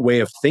own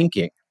way of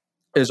thinking.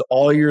 Is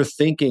all your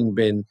thinking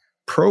been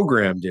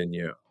programmed in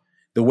you?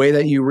 The way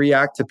that you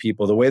react to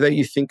people, the way that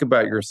you think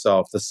about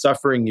yourself, the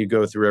suffering you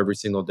go through every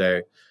single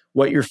day,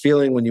 what you're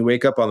feeling when you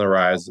wake up on the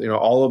rise,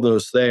 all of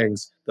those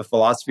things. The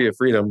Philosophy of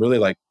Freedom really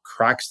like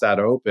cracks that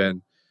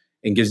open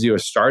and gives you a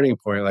starting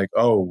point. Like,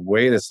 oh,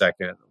 wait a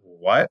second,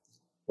 what?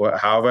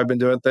 How have I been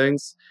doing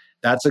things?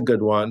 That's a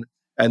good one.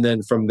 And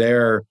then from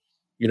there,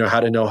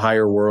 how to know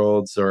higher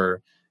worlds, or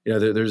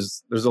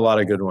there's a lot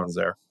of good ones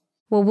there.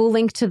 Well, we'll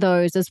link to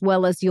those as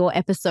well as your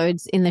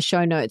episodes in the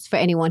show notes for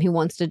anyone who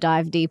wants to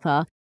dive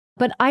deeper.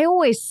 But I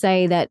always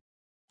say that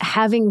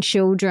having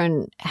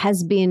children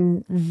has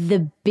been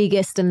the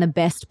biggest and the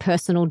best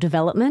personal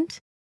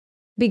development,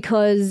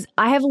 because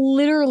I have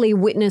literally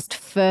witnessed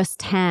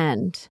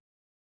firsthand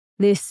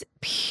this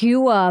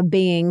pure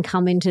being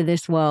come into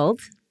this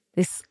world.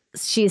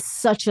 She is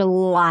such a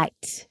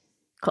light.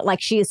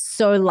 Like, she is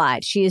so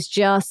light. She is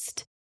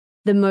just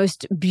the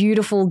most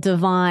beautiful,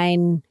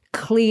 divine,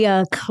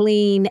 clear,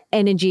 clean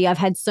energy. I've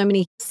had so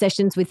many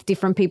sessions with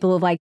different people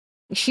of like,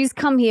 she's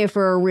come here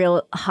for a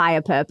real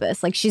higher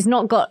purpose. Like she's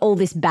not got all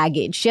this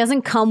baggage. She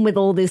hasn't come with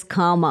all this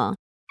karma.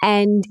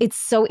 And it's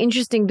so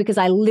interesting because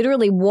I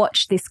literally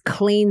watched this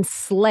clean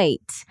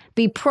slate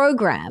be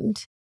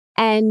programmed.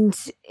 And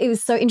it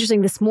was so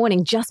interesting this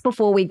morning, just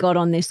before we got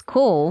on this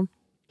call,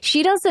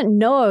 she doesn't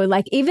know,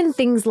 like even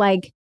things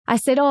like, I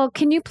said, oh,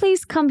 can you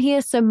please come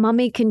here so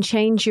mummy can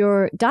change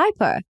your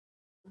diaper?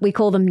 We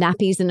call them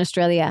nappies in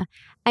Australia.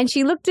 And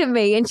she looked at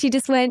me and she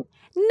just went,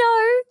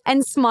 no,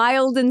 and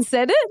smiled and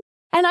said it.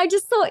 And I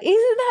just thought,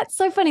 isn't that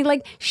so funny?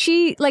 Like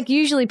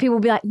usually people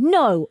will be like,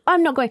 no,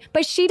 I'm not going.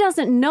 But she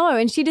doesn't know.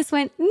 And she just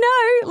went,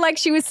 no, like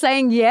she was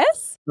saying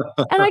yes.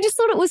 And I just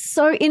thought it was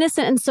so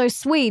innocent and so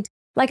sweet,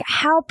 like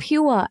how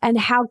pure and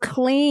how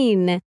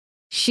clean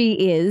she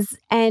is.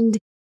 And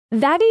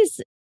that is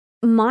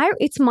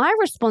it's my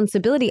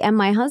responsibility and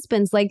my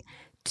husband's, like,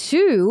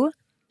 to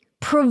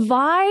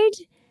provide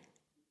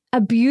a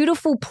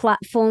beautiful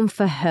platform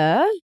for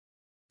her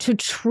to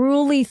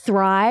truly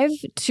thrive,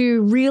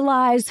 to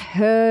realize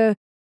her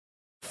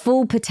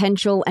full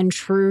potential and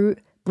true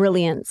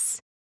brilliance.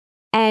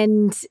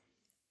 And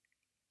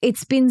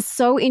it's been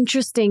so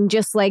interesting,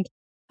 just like,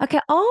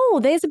 okay, oh,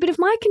 there's a bit of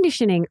my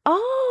conditioning.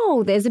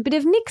 Oh, there's a bit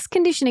of Nick's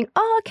conditioning.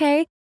 Oh,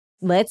 okay,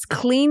 let's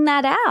clean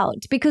that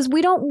out because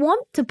we don't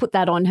want to put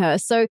that on her.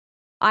 So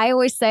I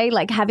always say,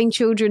 like, having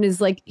children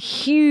is like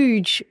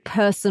huge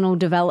personal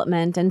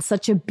development and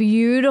such a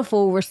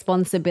beautiful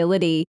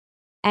responsibility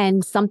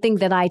and something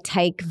that I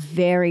take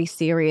very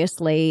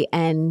seriously.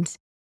 And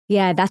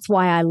yeah, that's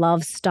why I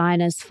love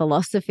Steiner's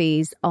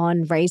philosophies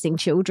on raising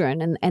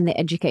children and the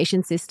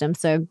education system.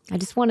 So I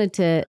just wanted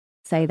to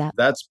say that.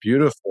 That's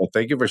beautiful.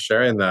 Thank you for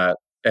sharing that.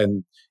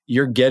 And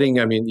you're getting,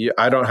 I mean,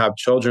 I don't have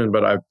children,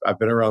 but I've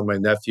been around my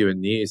nephew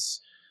and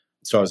niece.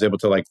 So I was able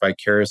to like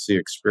vicariously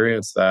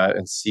experience that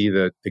and see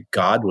the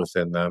God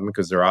within them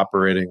because they're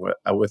operating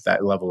with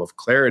that level of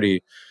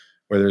clarity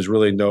where there's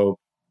really no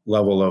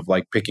level of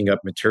like picking up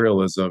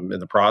materialism in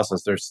the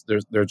process.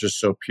 They're just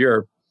so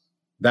pure.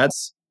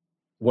 That's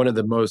one of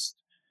the most,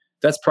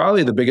 that's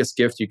probably the biggest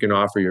gift you can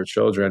offer your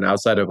children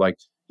outside of like,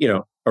 you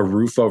know, a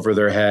roof over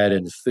their head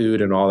and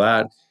food and all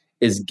that,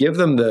 is give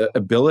them the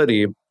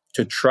ability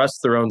to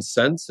trust their own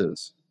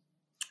senses,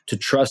 to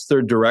trust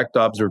their direct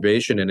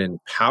observation and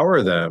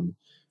empower them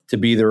to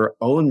be their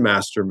own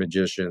master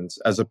magicians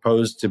as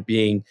opposed to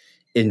being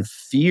in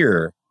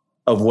fear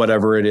of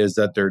whatever it is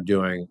that they're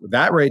doing.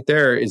 That right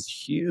there is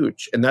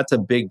huge. And that's a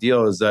big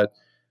deal, is that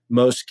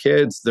most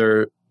kids,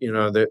 they've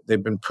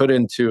been put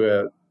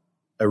into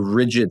a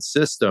rigid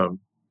system,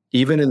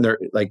 even in their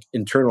like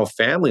internal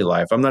family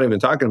life. I'm not even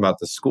talking about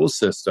the school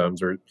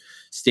systems or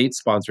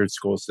state-sponsored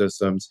school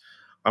systems.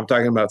 I'm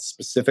talking about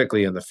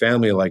specifically in the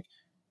family, like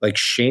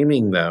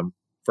shaming them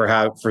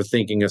for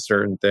thinking a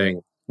certain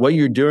thing. What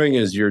you're doing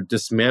is you're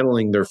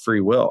dismantling their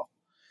free will.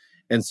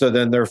 And so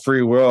then their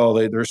free will,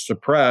 they're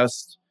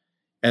suppressed,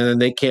 and then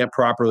they can't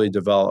properly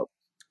develop.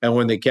 And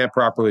when they can't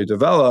properly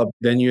develop,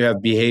 then you have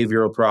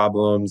behavioral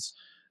problems.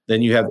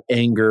 Then you have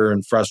anger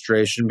and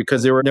frustration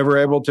because they were never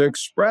able to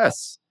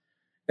express.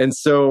 And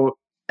so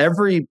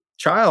every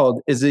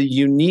child is a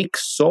unique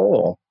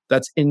soul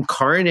that's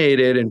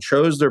incarnated and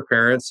chose their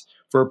parents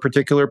for a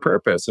particular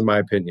purpose, in my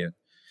opinion.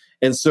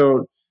 And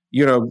so,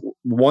 you know,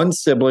 one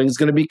sibling is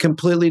going to be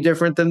completely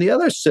different than the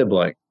other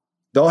sibling.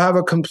 They'll have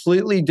a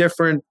completely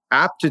different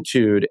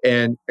aptitude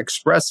and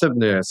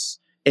expressiveness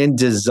and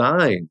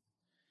design.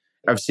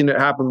 I've seen it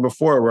happen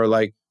before where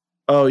like,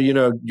 oh, you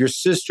know, your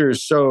sister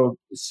is so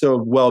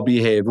well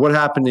behaved. What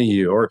happened to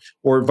you?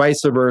 Or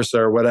vice versa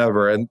or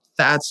whatever. And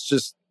that's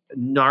just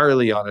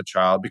gnarly on a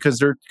child because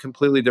they're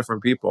completely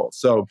different people.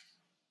 So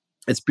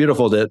it's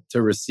beautiful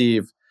to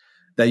receive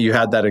that you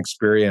had that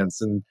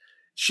experience. And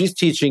she's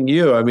teaching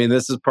you. I mean,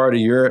 this is part of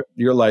your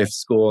life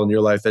school and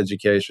your life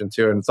education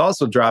too. And it's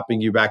also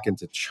dropping you back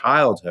into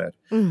childhood,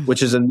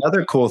 which is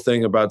another cool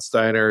thing about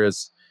Steiner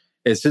is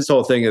his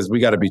whole thing is we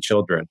got to be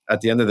children.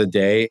 At the end of the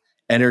day,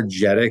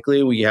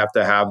 energetically, we have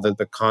to have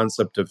the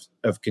concept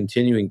of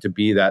continuing to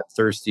be that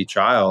thirsty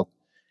child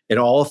in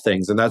all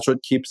things. And that's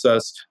what keeps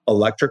us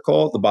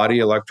electrical, the body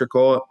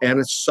electrical, and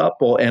it's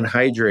supple and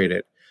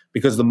hydrated.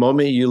 Because the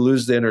moment you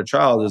lose the inner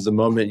child is the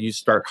moment you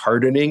start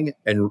hardening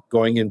and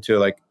going into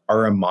like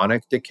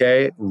harmonic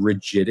decay,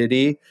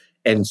 rigidity,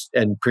 and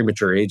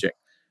premature aging.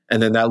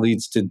 And then that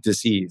leads to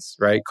disease,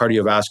 right?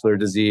 Cardiovascular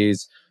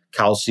disease,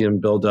 calcium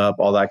buildup,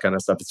 all that kind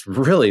of stuff. It's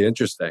really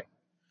interesting.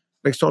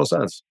 Makes total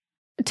sense.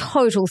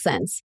 Total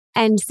sense.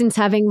 And since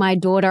having my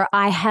daughter,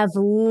 I have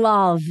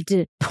loved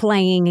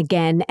playing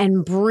again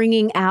and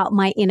bringing out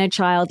my inner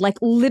child. Like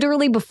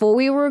literally before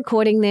we were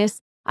recording this,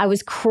 I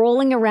was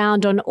crawling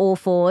around on all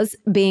fours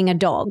being a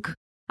dog.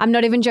 I'm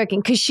not even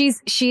joking because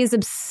she is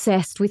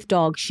obsessed with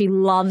dogs. She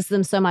loves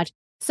them so much.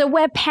 So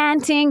we're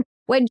panting,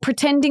 we're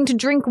pretending to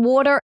drink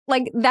water.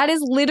 Like that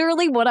is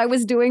literally what I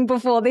was doing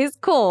before this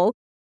call.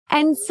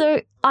 And so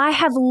I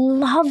have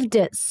loved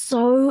it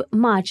so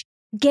much.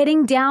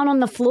 getting down on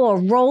the floor,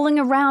 rolling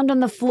around on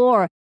the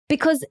floor,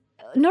 because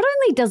not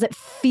only does it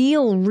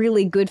feel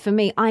really good for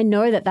me, I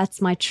know that that's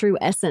my true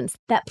essence.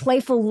 That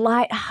playful,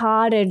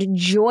 lighthearted,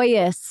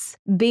 joyous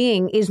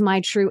being is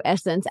my true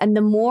essence. And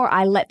the more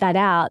I let that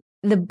out,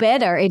 the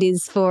better it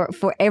is for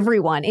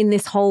everyone in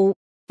this whole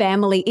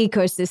family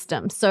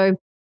ecosystem. So,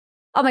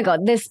 oh my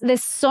God,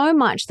 there's so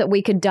much that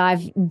we could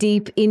dive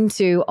deep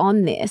into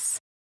on this.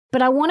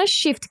 But I want to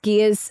shift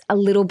gears a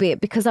little bit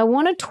because I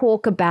want to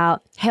talk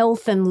about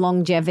health and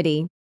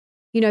longevity.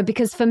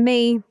 Because for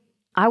me,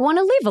 I want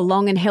to live a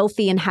long and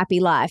healthy and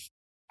happy life.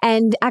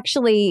 And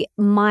actually,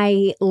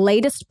 my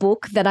latest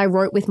book that I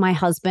wrote with my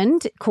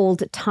husband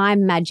called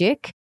Time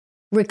Magic,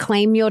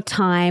 Reclaim Your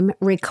Time,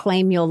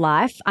 Reclaim Your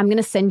Life. I'm going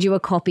to send you a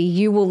copy.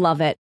 You will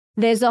love it.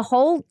 There's a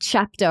whole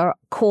chapter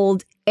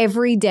called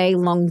Everyday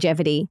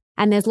Longevity,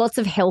 and there's lots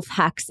of health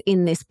hacks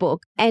in this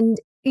book. And,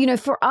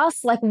 for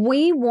us,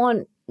 we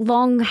want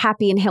long,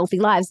 happy, and healthy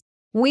lives.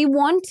 We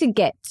want to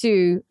get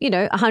to,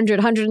 100,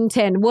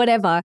 110,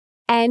 whatever,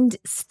 and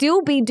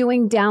still be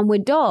doing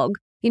downward dog.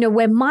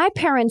 Where my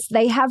parents,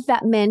 they have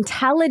that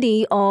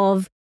mentality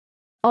of,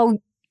 oh,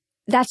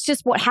 that's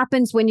just what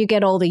happens when you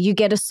get older. You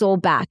get a sore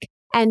back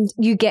and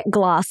you get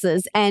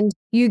glasses and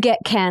you get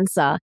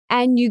cancer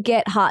and you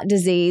get heart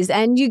disease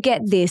and you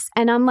get this.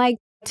 And I'm like,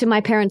 to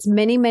my parents,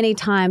 many, many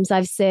times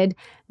I've said,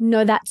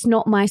 no, that's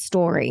not my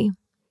story.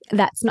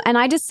 That's not, and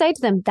I just say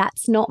to them,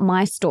 that's not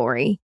my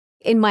story.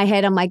 In my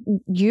head, I'm like,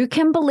 you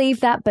can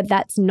believe that, but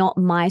that's not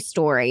my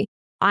story.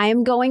 I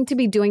am going to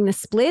be doing the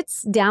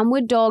splits,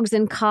 downward dogs,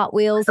 and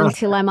cartwheels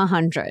until I'm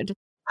 100.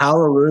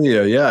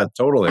 Hallelujah. Yeah,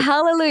 totally.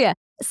 Hallelujah.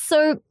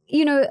 So,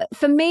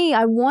 for me,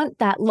 I want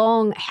that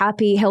long,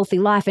 happy, healthy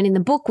life. And in the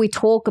book, we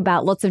talk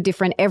about lots of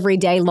different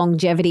everyday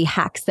longevity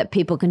hacks that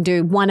people can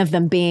do. One of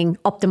them being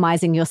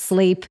optimizing your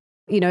sleep.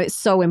 It's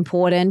so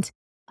important.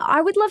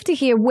 I would love to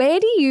hear, where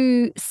do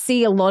you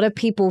see a lot of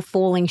people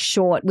falling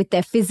short with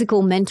their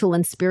physical, mental,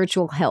 and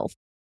spiritual health?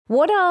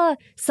 What are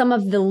some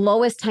of the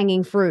lowest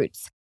hanging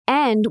fruits?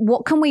 And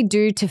what can we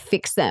do to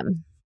fix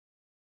them?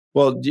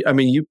 Well, I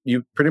mean,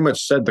 you pretty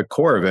much said the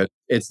core of it.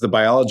 It's the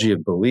biology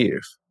of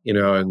belief,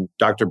 and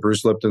Dr.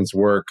 Bruce Lipton's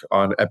work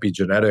on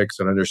epigenetics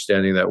and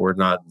understanding that we're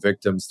not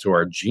victims to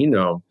our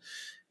genome.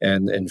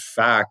 And in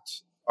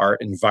fact, our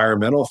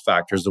environmental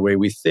factors, the way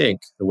we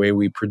think, the way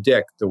we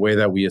predict, the way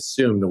that we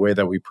assume, the way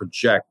that we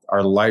project,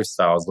 our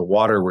lifestyles, the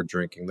water we're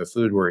drinking, the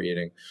food we're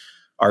eating,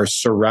 our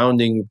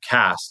surrounding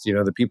cast,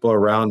 the people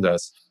around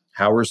us,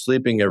 how we're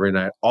sleeping every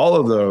night, all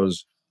of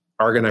those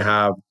are going to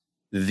have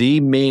the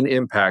main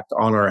impact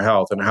on our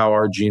health and how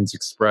our genes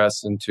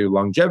express into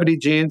longevity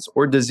genes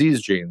or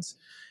disease genes.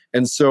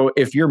 And so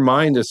if your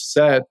mind is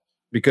set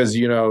because,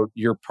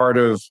 you're part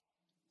of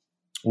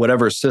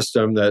whatever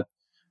system that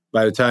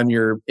by the time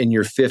you're in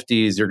your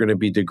 50s, you're going to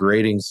be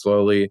degrading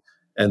slowly.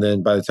 And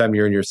then by the time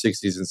you're in your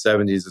 60s and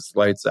 70s, it's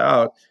lights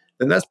out,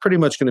 then that's pretty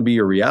much going to be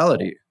your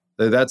reality.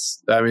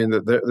 There's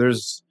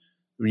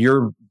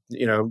your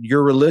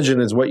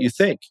religion is what you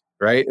think,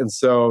 right? And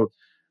so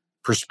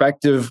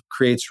perspective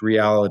creates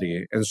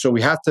reality. And so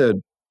we have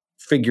to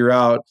figure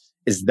out,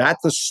 is that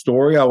the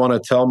story I want to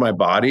tell my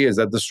body? Is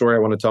that the story I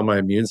want to tell my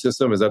immune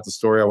system? Is that the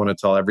story I want to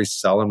tell every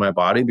cell in my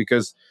body?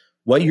 Because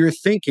what you're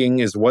thinking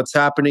is what's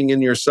happening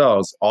in your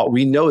cells.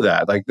 We know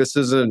that. This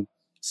isn't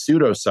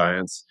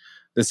pseudoscience.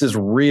 This is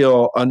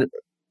real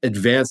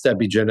advanced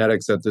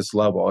epigenetics at this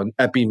level. And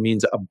epi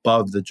means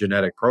above the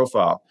genetic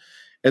profile.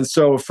 And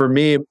so for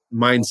me,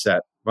 mindset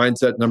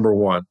number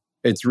one,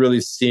 it's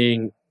really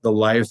seeing the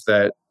life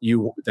that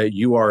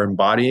you are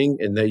embodying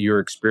and that you're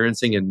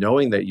experiencing, and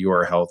knowing that you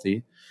are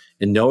healthy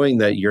and knowing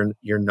that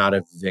you're not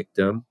a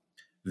victim.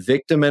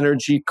 Victim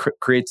energy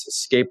creates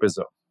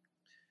escapism.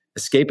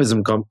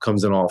 Escapism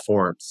comes in all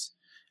forms.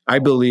 I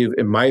believe,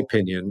 in my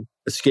opinion,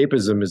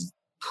 escapism is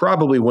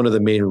probably one of the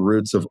main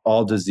roots of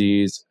all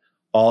disease,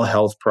 all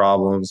health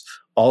problems,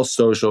 all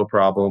social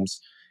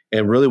problems.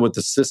 And really what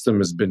the system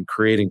has been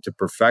creating to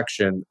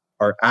perfection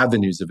are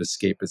avenues of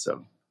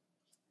escapism.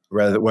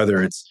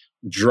 Whether it's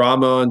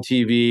drama on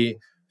TV,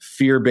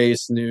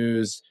 fear-based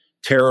news,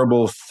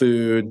 terrible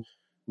food,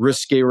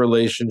 risque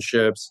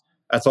relationships,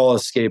 that's all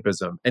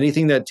escapism.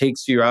 Anything that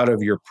takes you out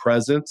of your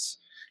presence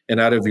and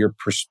out of your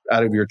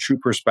true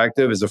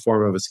perspective is a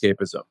form of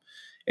escapism.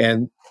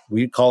 And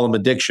we call them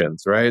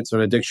addictions, right? So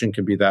an addiction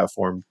can be that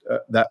form,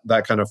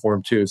 that kind of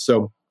form too.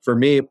 So for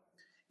me,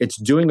 it's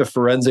doing a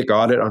forensic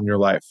audit on your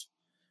life,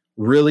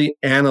 really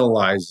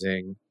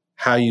analyzing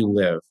how you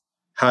live,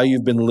 how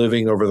you've been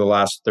living over the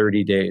last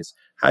 30 days,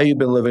 how you've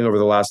been living over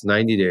the last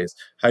 90 days,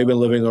 how you've been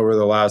living over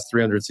the last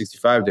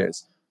 365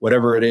 days,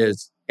 whatever it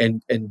is,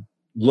 and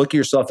look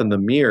yourself in the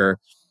mirror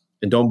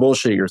and don't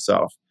bullshit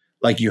yourself.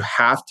 You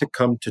have to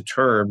come to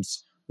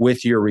terms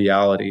with your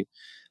reality.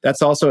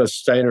 That's also a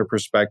Steiner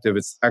perspective.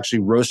 It's actually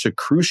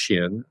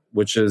Rosicrucian,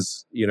 which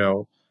is,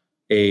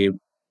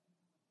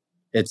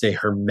 it's a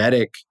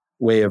hermetic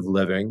way of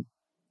living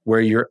where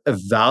you're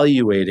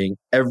evaluating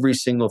every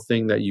single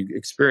thing that you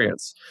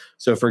experience.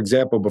 So for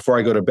example, before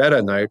I go to bed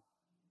at night,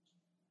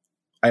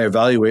 I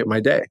evaluate my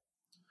day.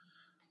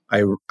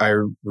 I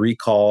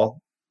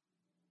recall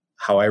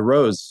how I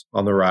rose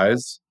on the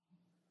rise,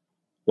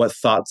 what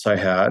thoughts I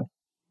had,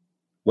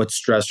 what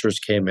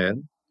stressors came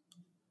in,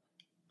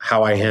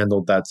 how I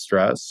handled that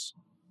stress,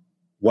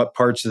 what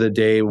parts of the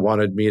day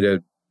wanted me to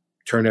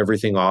turn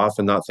everything off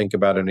and not think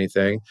about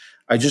anything.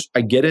 I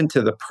get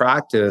into the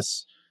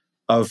practice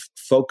of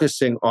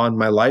focusing on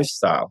my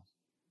lifestyle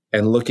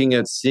and looking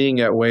at seeing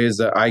at ways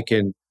that I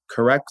can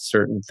correct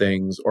certain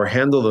things or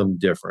handle them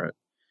different.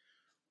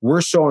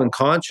 We're so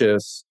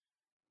unconscious,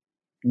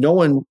 no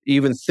one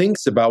even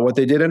thinks about what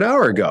they did an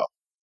hour ago.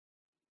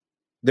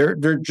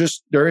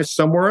 They're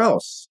somewhere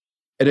else.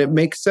 And it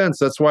makes sense.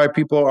 That's why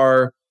people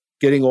are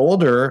getting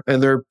older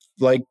and they're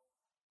like,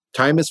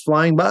 time is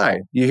flying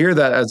by. You hear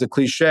that as a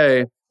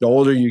cliche. The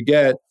older you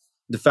get,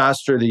 the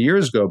faster the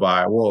years go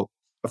by. Well,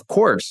 of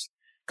course,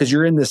 because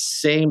you're in the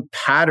same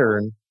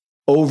pattern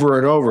over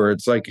and over.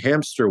 It's like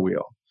hamster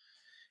wheel.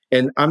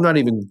 And I'm not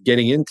even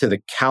getting into the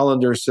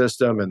calendar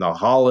system and the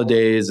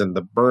holidays and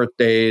the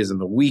birthdays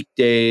and the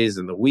weekdays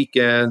and the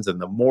weekends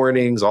and the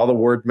mornings, all the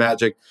word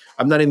magic.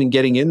 I'm not even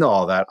getting into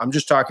all that. I'm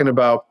just talking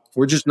about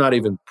we're just not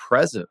even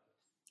present.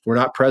 We're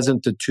not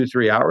present to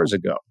 2-3 hours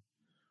ago.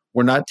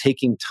 We're not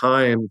taking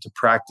time to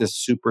practice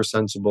super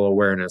sensible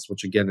awareness,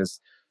 which again is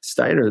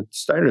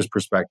Steiner's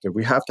perspective.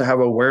 We have to have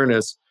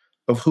awareness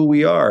of who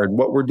we are and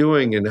what we're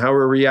doing and how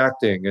we're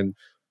reacting. And,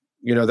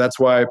 that's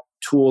why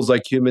tools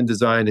like human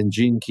design and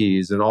gene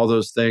keys and all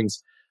those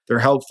things, they're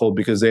helpful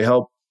because they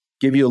help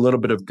give you a little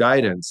bit of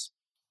guidance.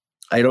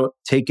 I don't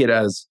take it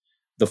as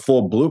the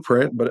full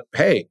blueprint, but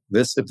hey,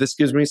 if this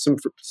gives me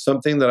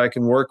something that I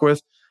can work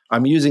with,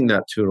 I'm using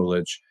that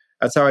tutelage.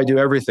 That's how I do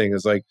everything.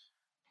 Is like,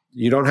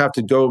 you don't have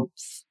to go.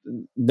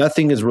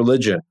 Nothing is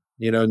religion.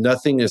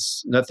 Nothing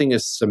is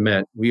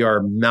cement. We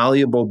are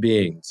malleable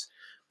beings,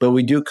 but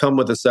we do come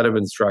with a set of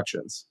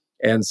instructions.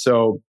 And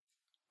so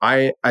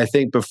I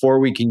think before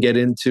we can get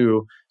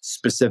into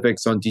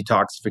specifics on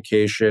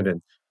detoxification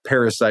and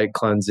parasite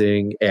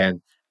cleansing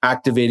and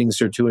activating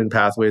sirtuin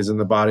pathways in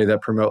the body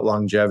that promote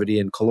longevity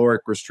and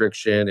caloric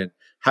restriction and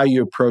how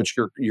you approach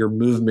your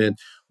movement,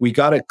 we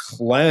got to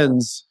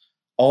cleanse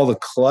all the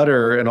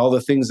clutter and all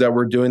the things that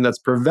we're doing that's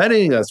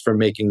preventing us from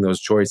making those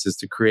choices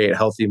to create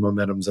healthy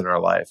momentums in our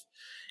life.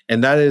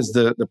 And that is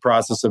the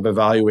process of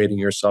evaluating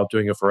yourself,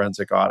 doing a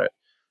forensic audit.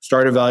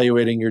 Start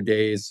evaluating your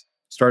days,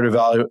 start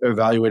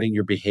evaluating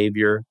your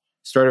behavior,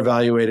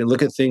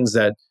 look at things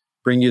that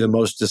bring you the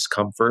most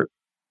discomfort,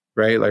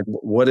 right? Like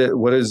what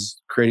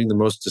is creating the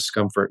most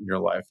discomfort in your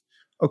life?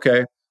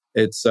 Okay,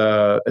 it's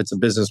a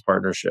business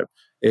partnership.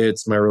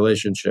 It's my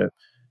relationship.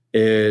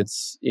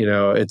 It's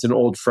an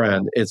old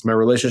friend. It's my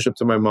relationship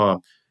to my mom.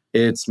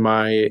 It's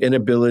my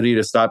inability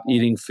to stop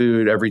eating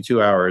food every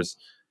 2 hours.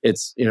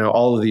 It's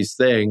all of these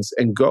things,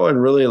 and go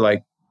and really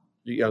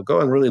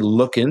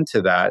look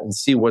into that and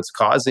see what's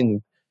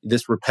causing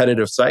this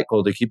repetitive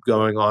cycle to keep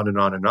going on and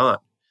on and on.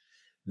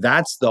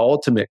 That's the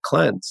ultimate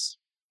cleanse.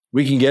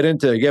 We can get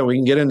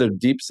into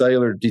deep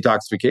cellular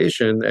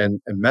detoxification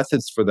and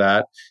methods for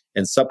that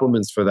and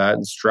supplements for that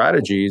and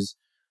strategies.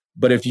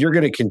 But if you're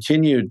going to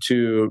continue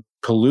to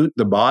pollute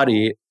the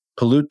body,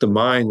 pollute the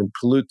mind, and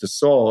pollute the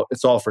soul,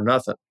 it's all for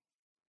nothing.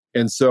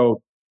 And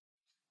so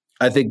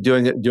I think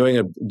doing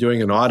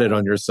an audit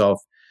on yourself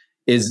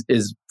is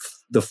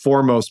the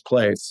foremost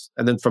place.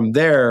 And then from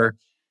there,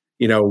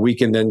 we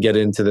can then get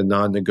into the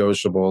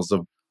non-negotiables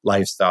of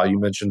lifestyle. You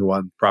mentioned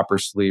one, proper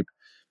sleep.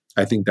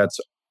 I think that's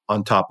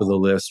on top of the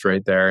list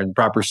right there. And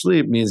proper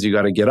sleep means you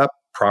got to get up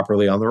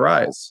properly on the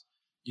rise.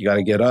 You got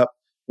to get up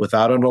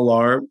without an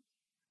alarm,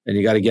 and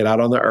you got to get out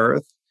on the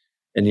earth,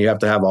 and you have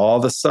to have all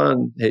the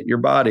sun hit your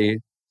body.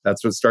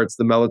 That's what starts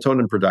the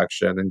melatonin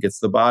production and gets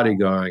the body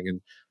going,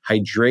 and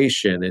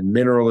hydration and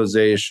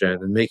mineralization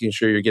and making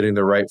sure you're getting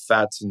the right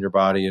fats in your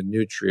body and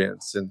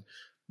nutrients and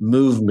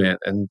movement.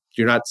 And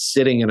you're not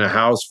sitting in a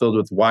house filled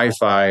with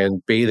Wi-Fi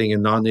and bathing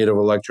in non-native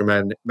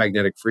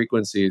electromagnetic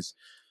frequencies,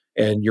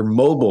 and you're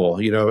mobile,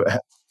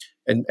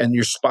 and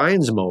your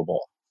spine's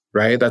mobile,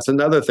 right? That's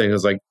another thing,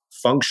 is like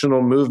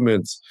functional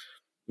movements.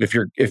 If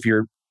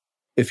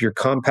you're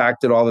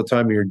compacted all the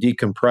time and you're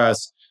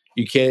decompressed,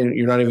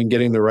 you're not even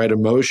getting the right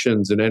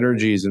emotions and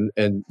energies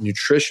and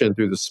nutrition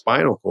through the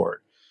spinal cord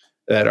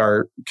that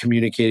are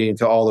communicating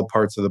to all the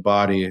parts of the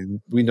body. And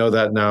we know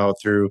that now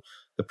through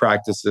the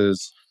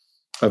practices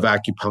of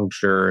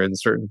acupuncture and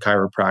certain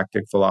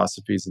chiropractic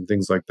philosophies and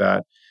things like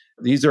that.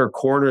 These are a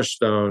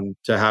cornerstone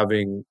to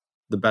having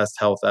the best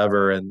health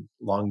ever and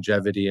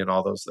longevity and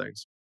all those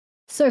things.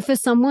 So for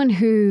someone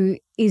who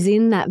is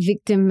in that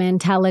victim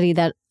mentality,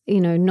 that,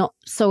 not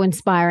so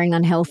inspiring,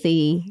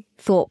 unhealthy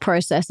thought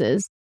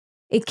processes,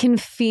 it can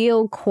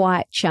feel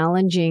quite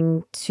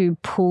challenging to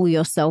pull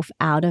yourself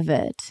out of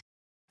it.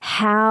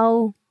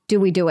 How do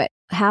we do it?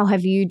 How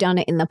have you done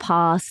it in the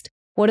past?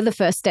 What are the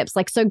first steps?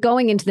 So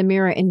going into the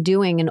mirror and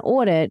doing an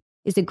audit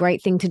is a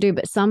great thing to do,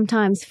 but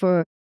sometimes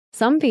for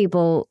some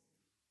people,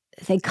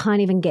 they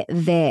can't even get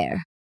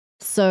there.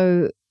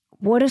 So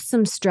what are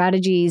some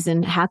strategies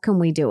and how can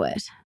we do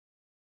it?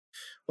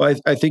 Well,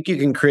 I think you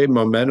can create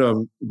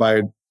momentum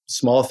by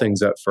small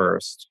things at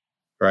first,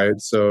 right?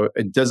 So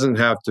it doesn't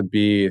have to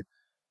be,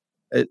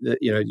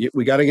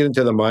 we got to get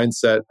into the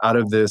mindset out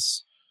of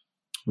this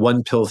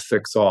one pill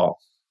fix all.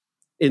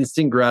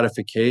 Instant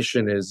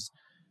gratification is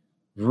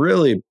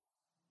really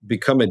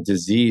become a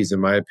disease, in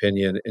my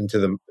opinion, into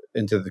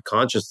the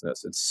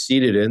consciousness. It's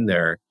seated in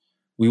there.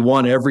 We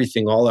want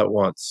everything all at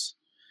once,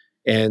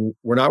 and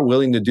we're not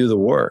willing to do the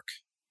work.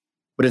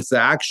 But it's the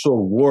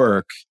actual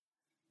work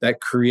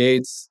that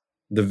creates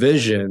the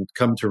vision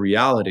come to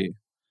reality.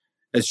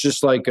 It's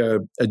just like a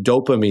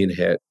dopamine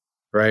hit,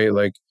 right?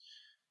 Like,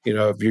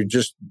 if you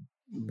just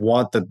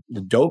want the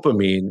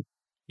dopamine,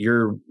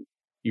 you're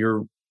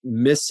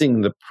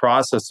missing the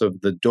process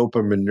of the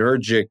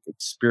dopaminergic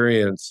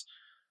experience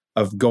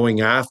of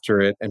going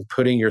after it and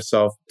putting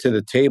yourself to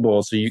the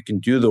table so you can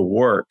do the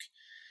work.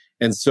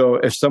 And so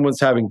if someone's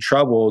having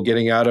trouble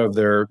getting out of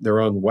their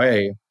own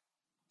way,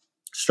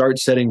 start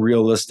setting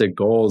realistic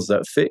goals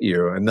that fit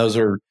you. And those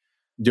are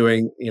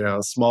doing,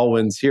 small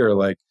wins here.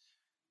 Like,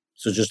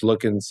 so just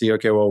look and see,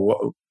 okay,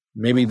 well,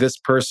 maybe this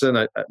person,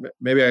 I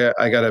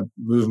got to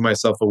move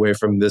myself away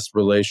from this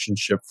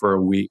relationship for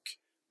a week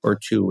or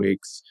 2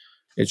 weeks.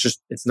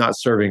 It's not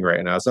serving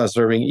right now. It's not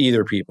serving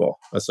either people.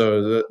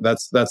 So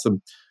that's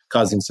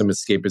causing some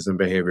escapism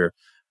behavior.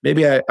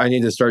 Maybe I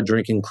need to start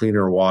drinking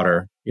cleaner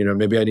water.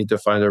 Maybe I need to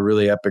find a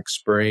really epic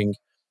spring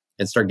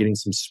and start getting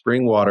some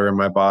spring water in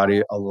my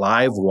body,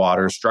 alive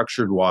water,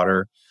 structured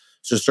water.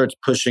 So it starts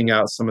pushing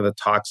out some of the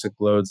toxic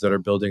loads that are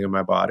building in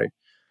my body.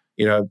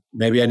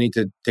 Maybe I need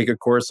to take a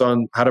course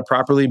on how to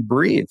properly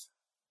breathe,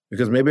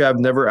 because maybe I've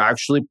never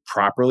actually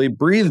properly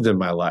breathed in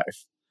my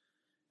life.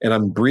 And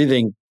I'm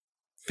breathing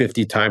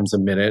 50 times a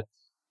minute,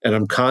 and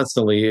I'm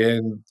constantly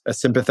in a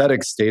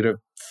sympathetic state of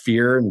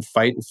fear and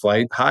fight and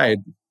flight, hide.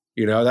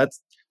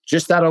 That's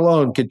just that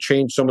alone could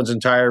change someone's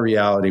entire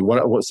reality.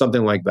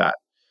 Something like that.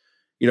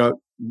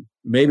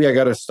 Maybe I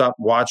got to stop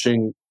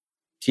watching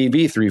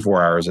TV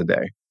 3-4 hours a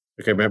day.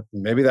 Okay,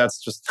 maybe that's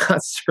just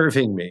not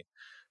serving me.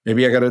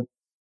 Maybe I got to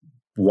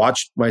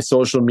watch my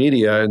social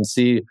media and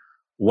see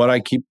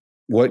what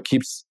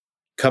keeps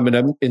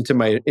coming into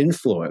my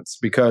influence,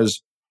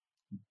 because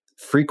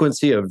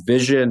frequency of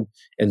vision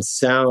and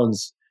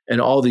sounds and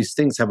all these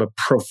things have a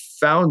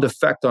profound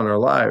effect on our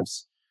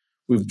lives.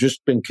 We've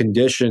just been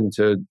conditioned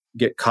to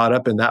get caught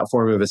up in that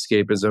form of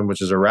escapism,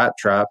 which is a rat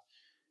trap.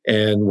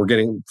 And we're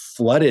getting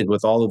flooded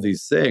with all of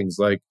these things.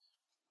 Like,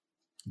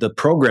 the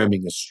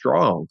programming is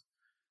strong.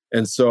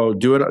 And so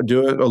do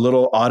a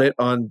little audit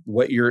on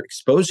what you're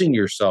exposing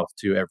yourself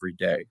to every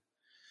day.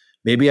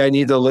 Maybe I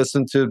need to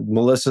listen to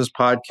Melissa's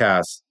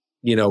podcast,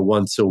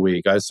 once a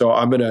week. So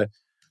I'm going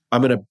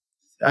to,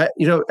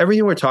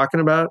 everything we're talking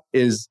about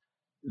is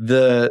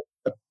the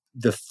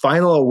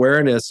final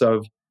awareness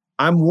of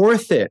I'm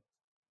worth it.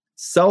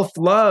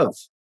 Self-love.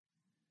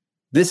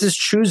 This is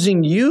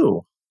choosing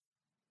you.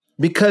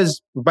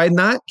 Because by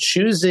not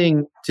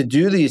choosing to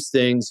do these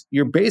things,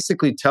 you're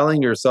basically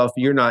telling yourself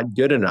you're not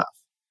good enough.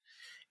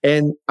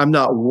 And I'm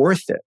not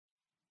worth it.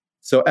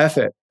 So F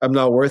it. I'm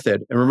not worth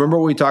it. And remember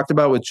what we talked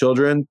about with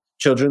children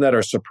that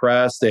are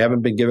suppressed. They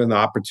haven't been given the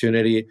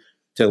opportunity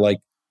to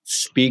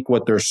speak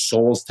what their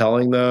soul's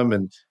telling them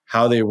and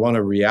how they want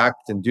to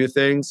react and do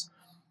things.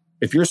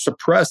 If you're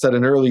suppressed at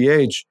an early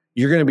age,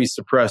 you're going to be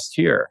suppressed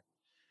here.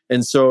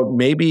 And so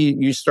maybe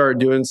you start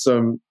doing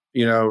some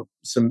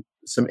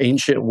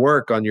ancient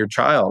work on your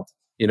child,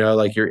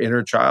 like your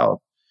inner child,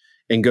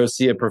 and go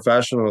see a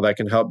professional that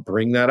can help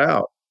bring that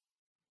out.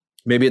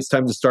 Maybe it's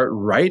time to start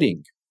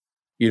writing.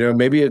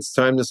 Maybe it's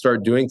time to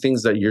start doing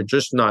things that you're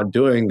just not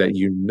doing that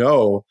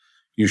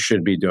you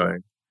should be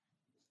doing.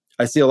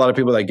 I see a lot of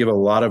people that give a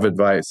lot of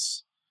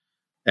advice,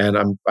 and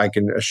I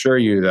can assure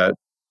you that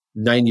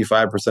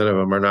 95% of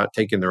them are not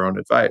taking their own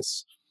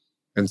advice.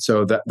 And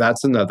so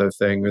that's another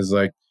thing is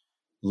like,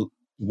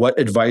 what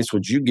advice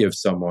would you give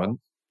someone?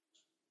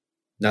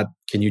 Not,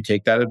 can you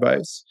take that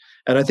advice?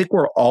 And I think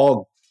we're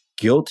all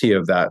guilty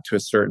of that to a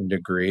certain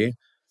degree.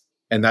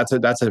 And that's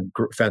a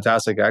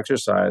fantastic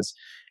exercise.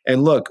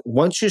 And look,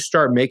 once you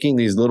start making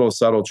these little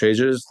subtle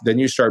changes, then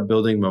you start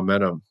building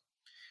momentum.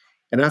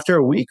 And after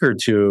a week or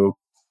two,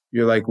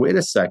 you're like, wait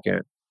a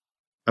second,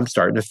 I'm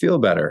starting to feel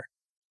better.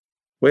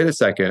 Wait a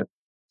second,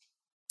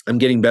 I'm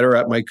getting better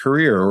at my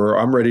career, or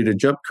I'm ready to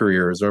jump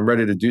careers, or I'm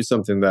ready to do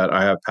something that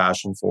I have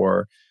passion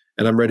for,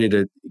 and I'm ready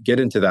to get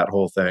into that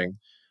whole thing.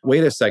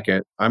 Wait a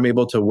second, I'm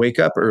able to wake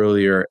up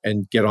earlier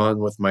and get on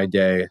with my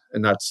day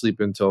and not sleep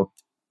until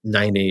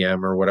 9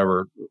 a.m. or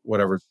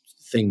whatever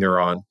thing they're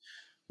on.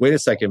 Wait a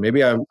second,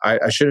 maybe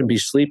I shouldn't be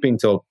sleeping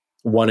till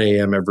 1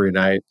 a.m. every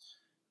night,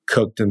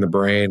 cooked in the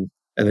brain,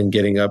 and then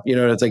getting up.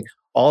 It's like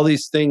all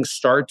these things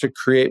start to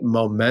create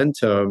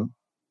momentum.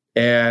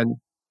 And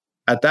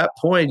at that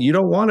point, you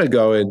don't want to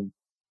go and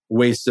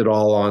waste it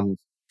all on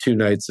 2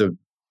 nights of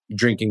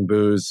drinking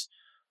booze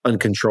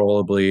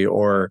uncontrollably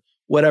or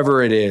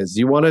whatever it is.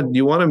 You want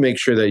to make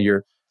sure that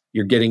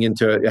you're getting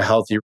into a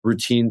healthy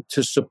routine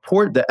to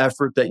support the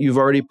effort that you've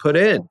already put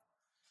in.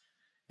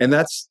 And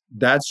that's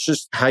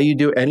just how you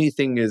do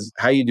anything is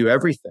how you do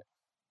everything,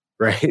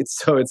 right?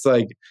 So it's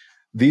like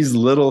these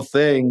little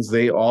things,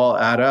 they all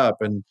add up.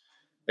 And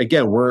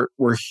again,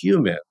 we're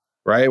human,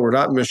 right? We're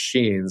not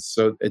machines.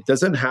 So it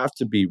doesn't have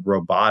to be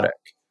robotic.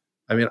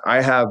 I mean,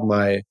 I have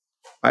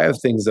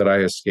things that I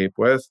escape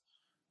with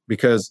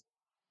because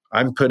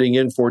I'm putting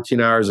in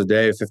 14 hours a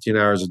day, 15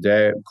 hours a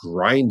day,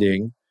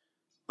 grinding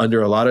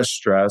under a lot of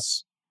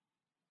stress.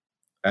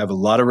 I have a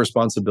lot of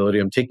responsibility.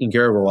 I'm taking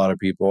care of a lot of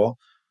people.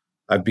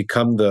 I've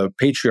become the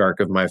patriarch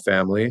of my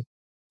family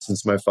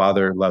since my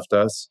father left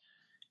us.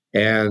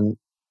 And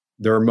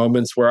there are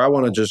moments where I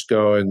want to just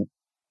go and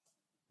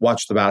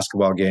watch the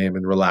basketball game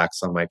and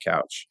relax on my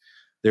couch.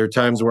 There are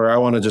times where I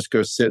want to just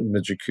go sit in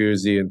the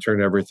jacuzzi and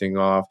turn everything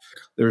off.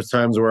 There's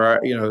times where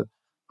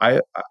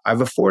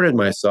I've afforded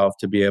myself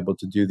to be able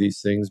to do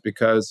these things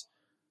because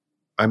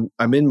I'm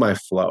in my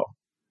flow.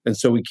 And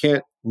so we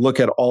can't look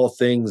at all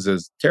things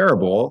as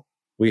terrible.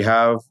 We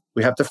have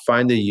to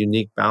find a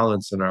unique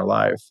balance in our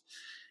life.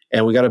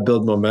 And we got to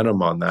build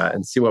momentum on that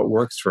and see what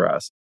works for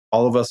us.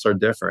 All of us are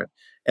different.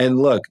 And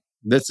look,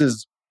 this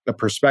is a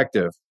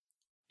perspective.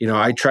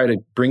 I try to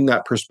bring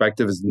that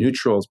perspective as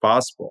neutral as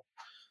possible.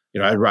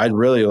 I'd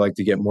really like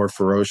to get more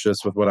ferocious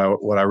with what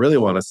I really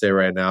want to say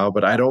right now,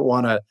 but I don't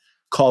want to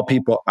call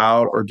people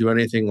out or do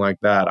anything like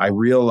that. I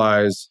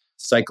realize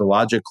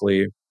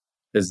psychologically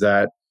is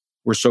that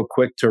we're so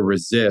quick to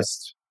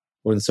resist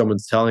when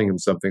someone's telling them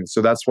something.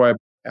 So that's why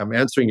I'm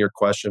answering your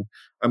question.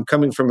 I'm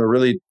coming from a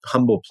really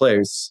humble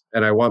place,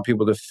 and I want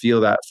people to feel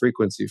that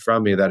frequency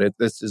from me, that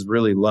this is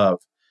really love.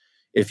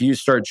 If you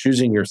start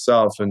choosing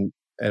yourself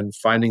and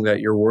finding that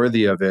you're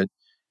worthy of it,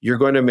 you're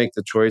going to make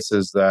the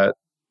choices that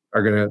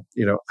are going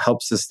to,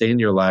 help sustain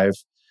your life.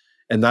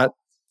 And that,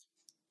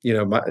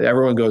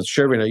 everyone goes,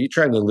 Chervin, are you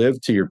trying to live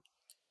to your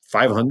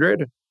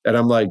 500? And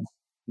I'm like,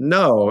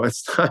 no,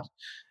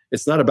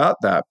 it's not about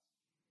that.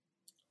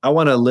 I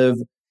want to live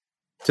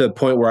to the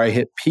point where I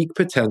hit peak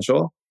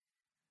potential.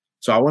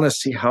 So I want to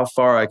see how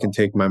far I can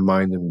take my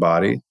mind and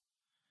body.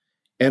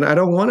 And I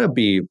don't want to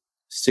be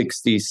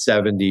 60,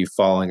 70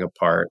 falling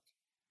apart.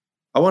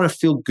 I want to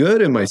feel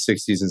good in my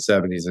 60s and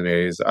 70s and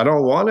 80s. I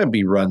don't want to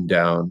be run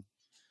down.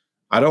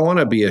 I don't want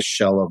to be a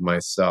shell of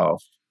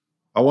myself.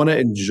 I want to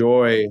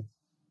enjoy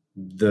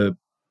the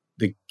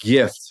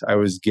gift I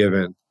was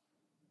given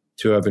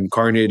to have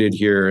incarnated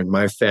here in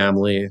my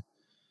family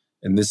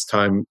and this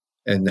time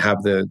and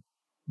have the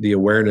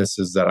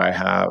awarenesses that I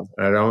have.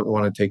 And I don't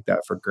want to take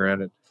that for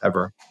granted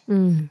ever.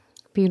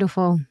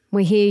 Beautiful.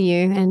 We hear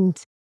you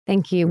and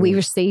thank you. We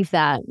receive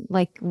that.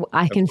 Like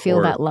I can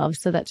feel that love.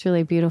 So that's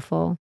really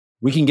beautiful.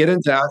 We can get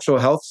into actual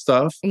health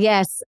stuff.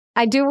 Yes,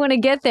 I do want to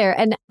get there.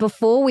 And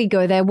before we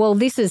go there, well,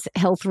 this is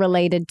health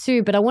related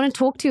too, but I want to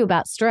talk to you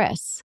about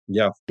stress.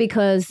 Yeah.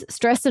 Because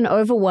stress and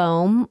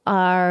overwhelm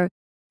are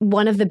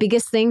one of the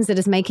biggest things that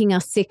is making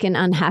us sick and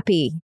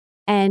unhappy.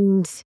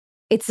 And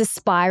it's a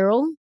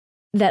spiral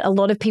that a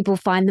lot of people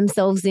find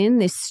themselves in,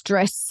 this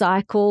stress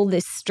cycle,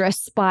 this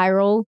stress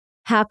spiral.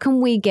 How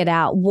can we get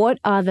out? What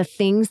are the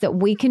things that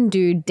we can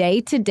do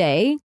day to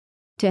day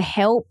to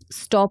help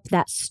stop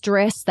that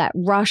stress, that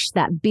rush,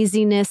 that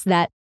busyness,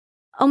 that,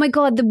 oh my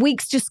God, the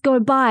weeks just go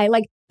by.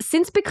 Like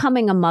since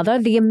becoming a mother,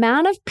 the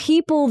amount of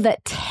people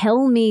that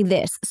tell me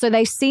this, so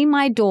they see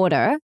my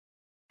daughter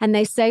and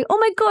they say, oh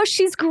my gosh,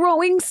 she's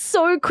growing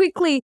so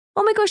quickly.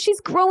 Oh my gosh,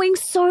 she's growing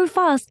so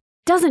fast.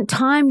 Doesn't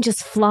time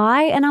just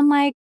fly? And I'm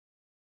like,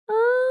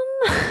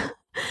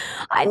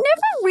 I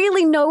never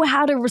really know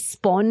how to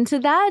respond to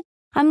that.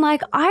 I'm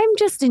like, I'm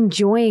just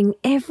enjoying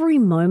every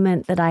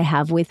moment that I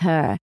have with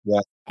her. Yeah.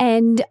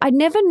 And I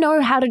never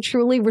know how to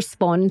truly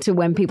respond to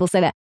when people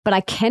say that. But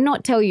I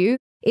cannot tell you,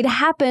 it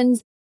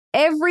happens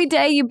every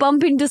day you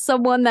bump into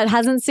someone that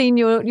hasn't seen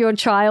your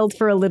child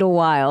for a little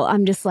while.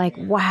 I'm just like,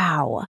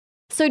 wow.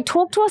 So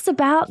talk to us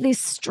about this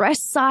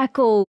stress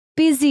cycle,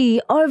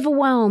 busy,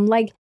 overwhelmed.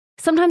 Like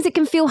sometimes it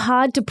can feel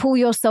hard to pull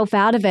yourself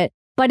out of it,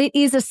 but it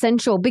is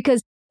essential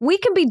because we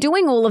can be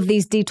doing all of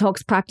these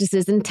detox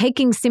practices and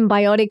taking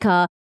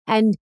Symbiotica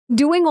and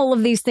doing all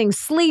of these things,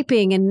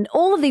 sleeping and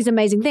all of these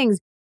amazing things.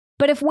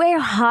 But if we're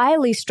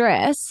highly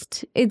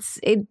stressed,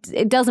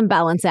 it doesn't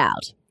balance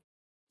out.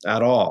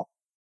 At all.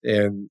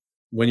 And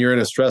when you're in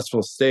a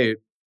stressful state,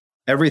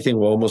 everything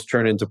will almost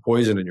turn into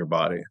poison in your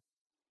body.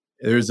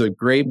 There's a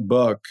great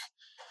book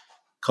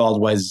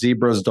called Why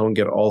Zebras Don't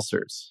Get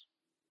Ulcers.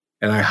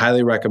 And I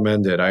highly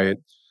recommend it. I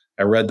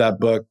read that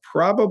book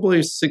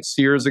probably 6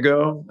 years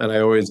ago, and I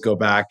always go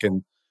back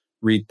and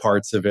read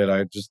parts of it.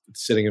 It's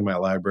sitting in my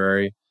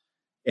library.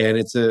 And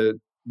it's a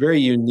very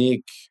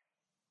unique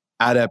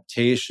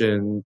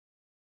adaptation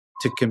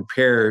to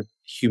compare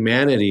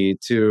humanity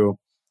to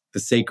the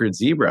sacred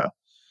zebra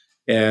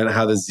and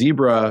how the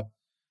zebra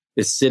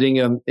is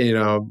sitting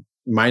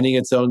minding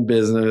its own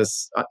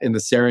business in the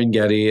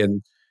Serengeti.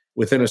 And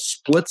within a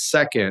split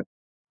second,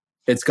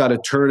 it's got to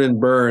turn and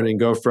burn and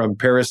go from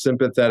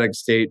parasympathetic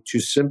state to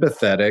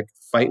sympathetic,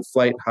 fight,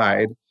 flight,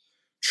 hide,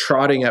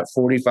 trotting at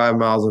 45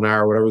 miles an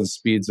hour, whatever the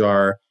speeds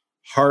are,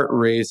 heart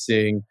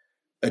racing,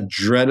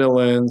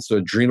 adrenaline, so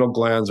adrenal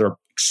glands are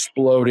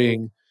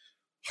exploding,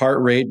 heart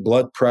rate,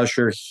 blood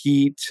pressure,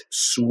 heat,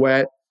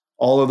 sweat,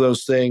 all of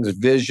those things,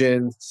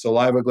 vision,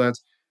 saliva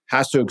glands,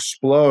 has to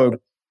explode,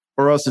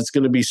 or else it's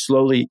going to be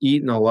slowly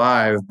eaten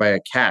alive by a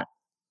cat,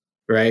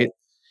 right?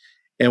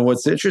 And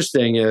what's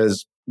interesting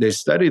is they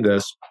study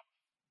this.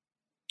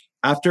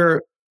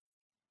 After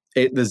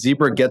the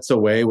zebra gets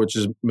away, which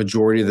is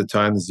majority of the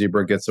time the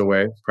zebra gets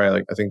away, probably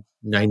like I think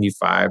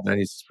 95,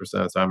 96%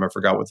 of the time, I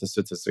forgot what the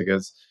statistic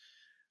is.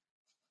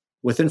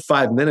 Within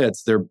 5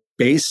 minutes, their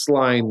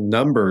baseline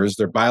numbers,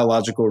 their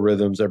biological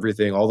rhythms,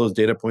 everything, all those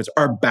data points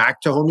are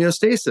back to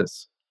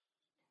homeostasis.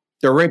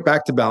 They're right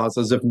back to balance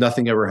as if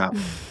nothing ever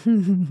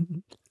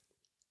happened.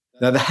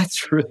 Now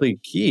that's really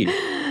key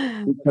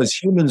because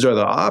humans are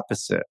the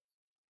opposite.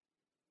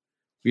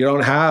 We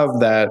don't have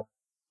that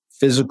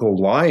physical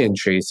lion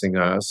chasing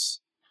us.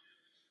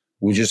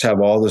 We just have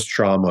all this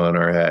trauma in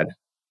our head.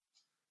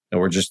 And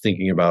we're just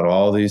thinking about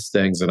all these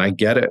things. And I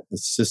get it. The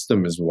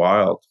system is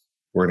wild.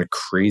 We're in a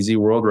crazy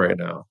world right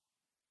now.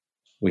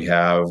 We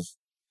have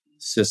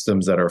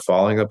systems that are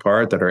falling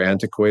apart, that are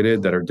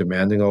antiquated, that are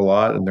demanding a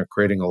lot, and they're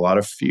creating a lot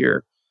of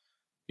fear.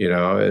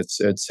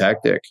 It's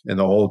hectic. And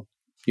the whole,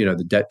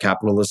 the debt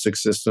capitalistic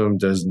system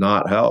does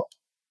not help.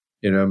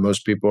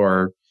 Most people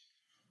are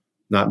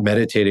not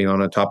meditating on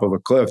the top of a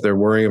cliff. They're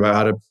worrying about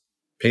how to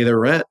pay their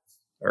rent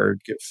or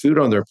get food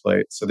on their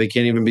plate. So they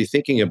can't even be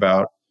thinking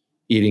about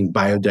eating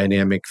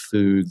biodynamic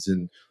foods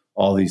and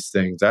all these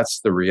things. That's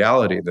the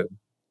reality. That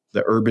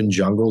the urban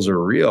jungles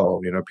are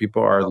real.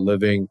 People are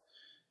living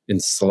in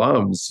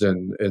slums,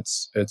 and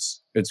it's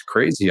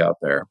crazy out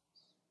there.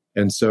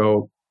 And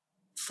so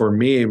for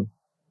me,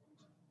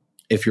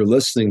 if you're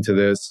listening to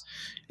this,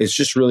 it's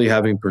just really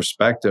having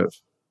perspective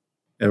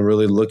and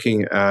really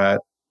looking at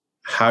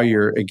how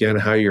you're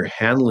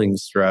handling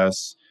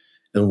stress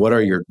and what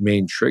are your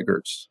main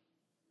triggers.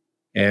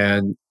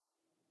 And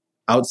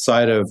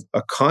outside of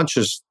a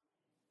conscious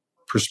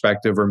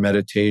perspective or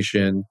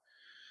meditation,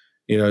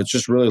 it's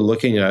just really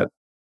looking at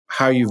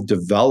how you've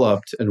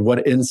developed and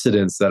what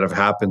incidents that have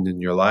happened in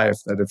your life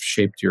that have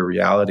shaped your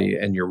reality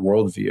and your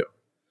worldview.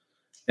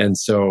 And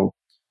so,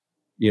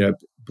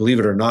 believe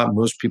it or not,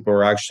 most people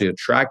are actually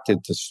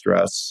attracted to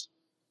stress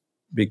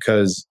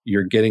because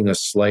you're getting a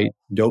slight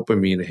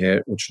dopamine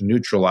hit, which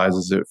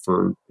neutralizes it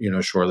for,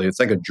 shortly. It's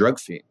like a drug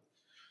fiend,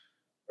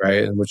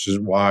 right? And which is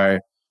why,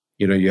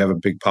 you have a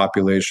big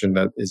population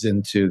that is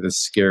into the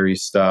scary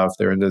stuff.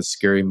 They're into the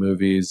scary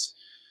movies.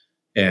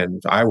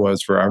 And I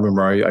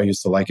remember I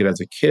used to like it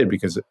as a kid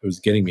because it was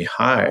getting me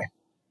high.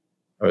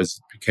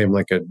 Became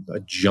like a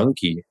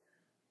junkie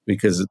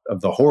because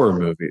of the horror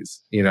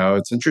movies.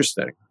 It's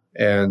interesting.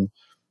 And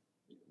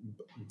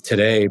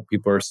today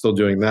people are still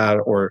doing that,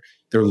 or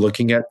they're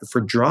looking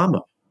for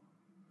drama.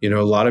 A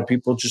lot of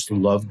people just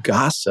love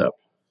gossip.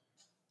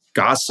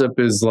 Gossip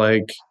is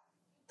like,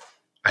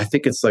 I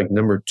think it's like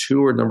number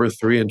 2 or number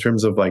 3 in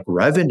terms of like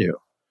revenue.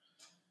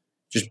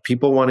 Just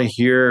people want to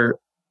hear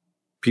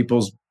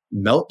people's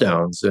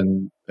meltdowns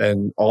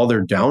and all their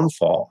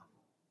downfall.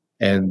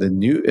 And the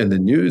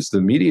news,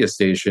 the media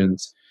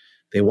stations,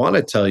 they want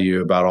to tell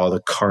you about all the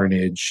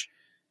carnage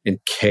and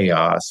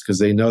chaos because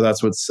they know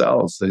that's what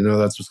sells. They know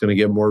that's what's going to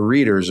get more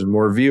readers and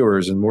more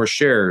viewers and more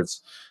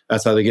shares.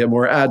 That's how they get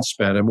more ad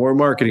spend and more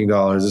marketing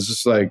dollars. It's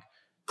just like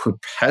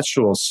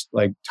perpetual,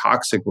 like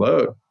toxic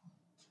load.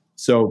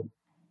 So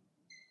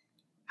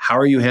how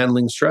are you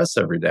handling stress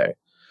every day?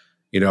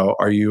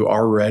 Are you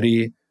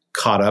already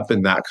caught up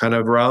in that kind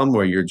of realm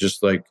where you're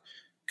just like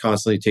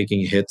constantly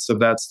taking hits of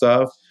that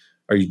stuff?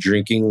 Are you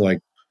drinking like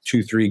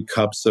 2-3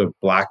 cups of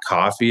black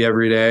coffee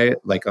every day,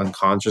 like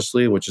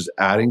unconsciously, which is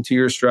adding to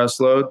your stress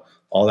load,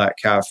 all that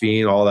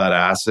caffeine, all that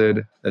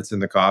acid that's in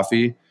the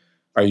coffee?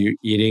 Are you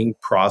eating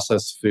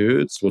processed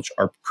foods, which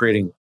are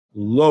creating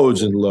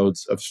loads and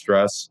loads of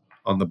stress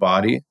on the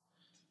body?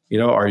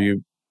 Are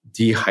you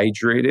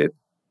dehydrated,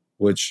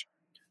 which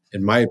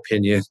in my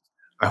opinion,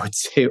 I would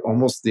say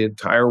almost the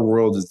entire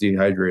world is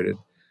dehydrated,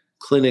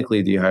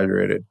 clinically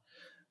dehydrated.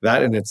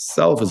 That in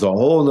itself is a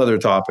whole nother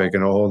topic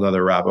and a whole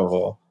nother rabbit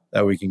hole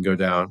that we can go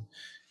down.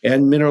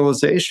 And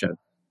mineralization,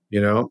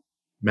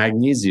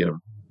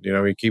 magnesium.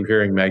 We keep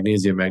hearing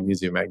magnesium.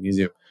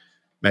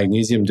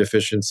 Magnesium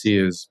deficiency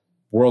is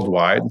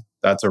worldwide.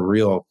 That's a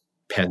real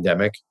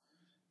pandemic.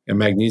 And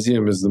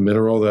magnesium is the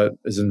mineral that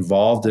is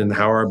involved in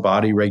how our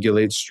body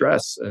regulates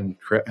stress and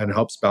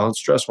helps balance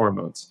stress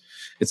hormones.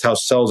 It's how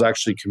cells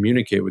actually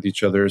communicate with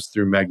each other is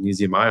through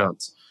magnesium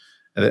ions.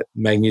 And that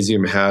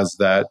magnesium has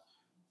that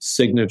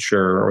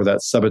signature or that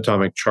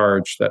subatomic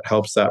charge that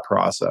helps that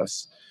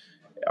process.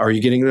 Are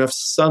you getting enough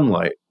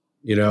sunlight?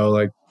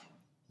 Like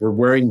we're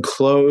wearing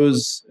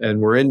clothes and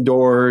we're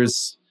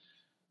indoors.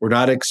 We're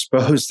not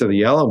exposed to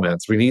the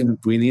elements. We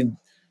need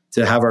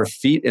to have our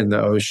feet in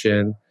the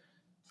ocean,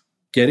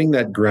 getting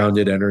that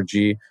grounded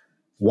energy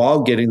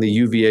while getting the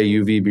UVA,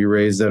 UVB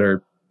rays that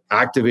are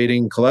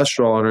activating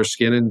cholesterol on our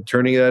skin and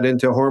turning that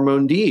into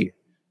hormone D.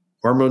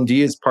 Hormone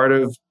D is part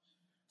of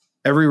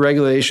every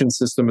regulation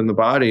system in the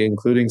body,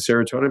 including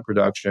serotonin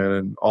production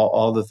and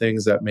all the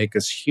things that make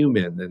us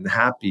human and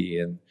happy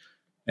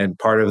and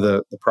part of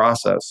the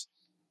process.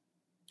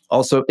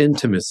 Also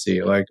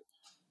intimacy, like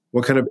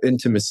What kind of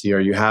intimacy are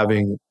you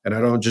having? And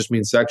I don't just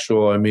mean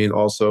sexual, I mean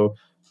also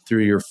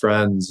through your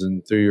friends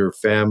and through your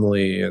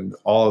family and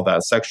all of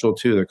that. Sexual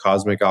too, the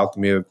cosmic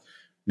alchemy of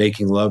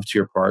making love to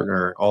your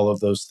partner. All of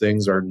those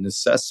things are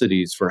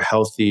necessities for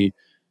healthy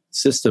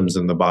systems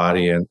in the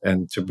body,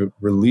 and to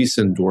release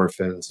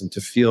endorphins and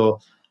to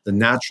feel the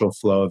natural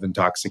flow of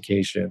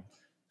intoxication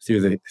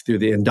through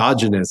the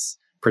endogenous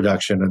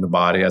production in the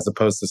body, as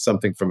opposed to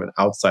something from an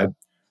outside,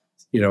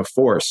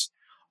 force.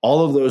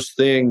 All of those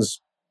things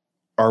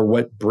are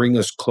what bring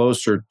us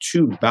closer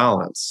to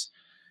balance.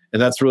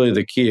 And that's really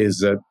the key, is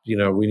that,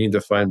 we need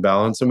to find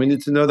balance, and we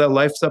need to know that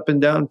life's up and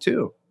down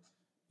too.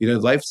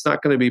 Life's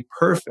not going to be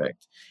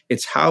perfect.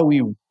 It's how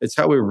we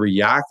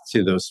react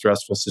to those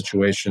stressful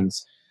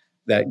situations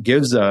that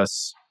gives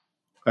us,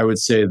 I would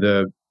say,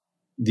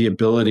 the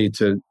ability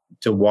to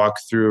walk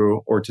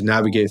through or to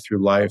navigate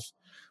through life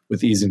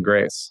with ease and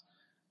grace.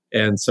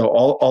 And so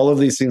all of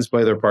these things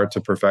play their part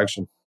to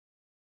perfection.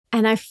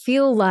 And I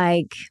feel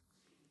like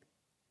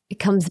it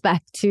comes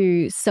back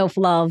to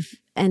self-love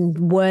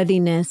and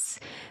worthiness,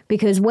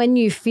 because when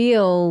you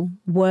feel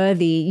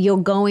worthy, you're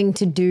going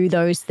to do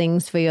those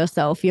things for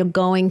yourself. You're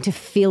going to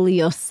fill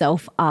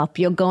yourself up.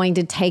 You're going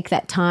to take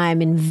that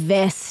time,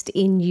 invest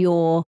in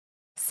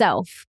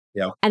yourself.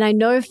 Yeah. And I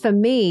know for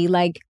me,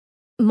 like,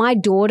 my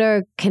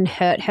daughter can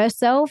hurt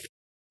herself,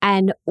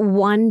 and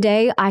one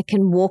day I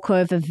can walk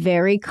over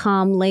very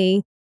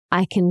calmly.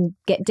 I can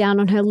get down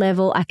on her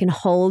level. I can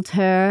hold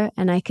her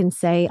and I can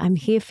say, "I'm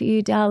here for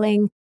you,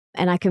 darling."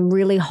 And I can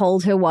really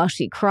hold her while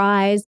she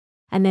cries.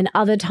 And then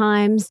other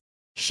times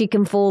she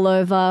can fall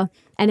over.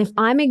 And if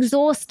I'm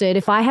exhausted,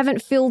 if I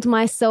haven't filled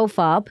myself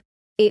up,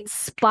 it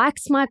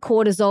spikes my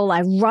cortisol.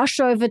 I rush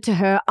over to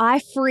her.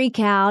 I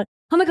freak out.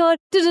 Oh my God.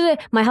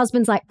 My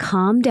husband's like,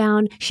 "Calm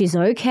down. She's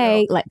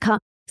okay." Yeah. Like, calm.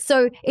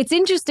 So it's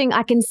interesting.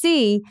 I can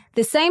see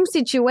the same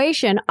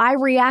situation. I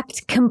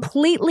react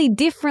completely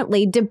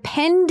differently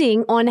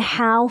depending on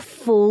how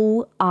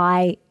full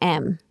I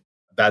am.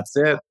 That's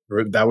it.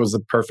 That was a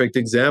perfect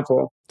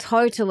example.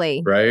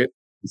 Totally. Right?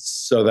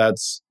 So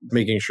that's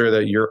making sure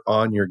that you're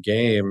on your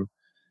game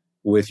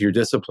with your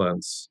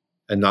disciplines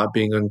and not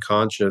being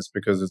unconscious,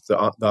 because it's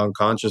the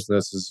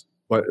unconsciousness is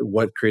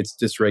what creates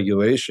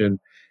dysregulation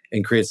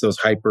and creates those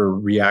hyper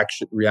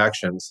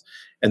reactions.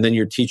 And then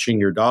you're teaching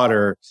your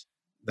daughter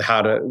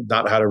how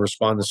to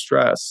respond to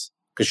stress,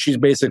 because she's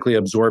basically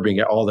absorbing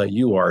all that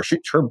you are.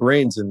 Her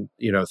brain's in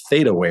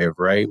theta wave,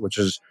 right, which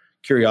is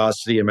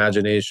curiosity,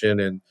 imagination,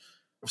 and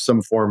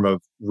some form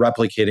of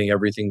replicating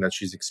everything that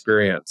she's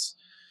experienced.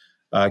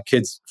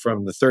 Kids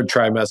from the third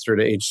trimester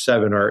to age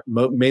 7 are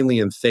mainly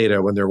in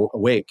theta when they're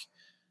awake.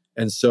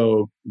 And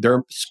so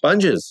they're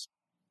sponges.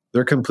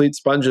 They're complete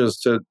sponges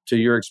to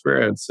your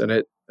experience. And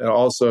it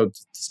also,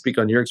 to speak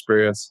on your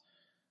experience,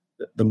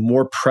 the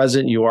more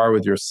present you are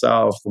with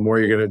yourself, the more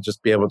you're going to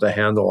just be able to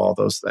handle all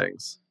those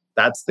things.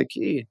 That's the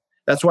key.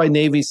 That's why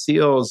Navy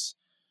SEALs,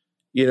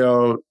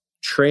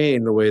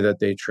 train the way that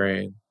they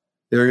train.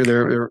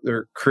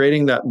 They're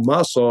creating that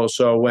muscle,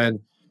 so when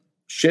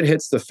shit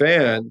hits the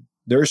fan,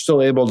 they're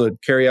still able to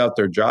carry out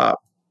their job,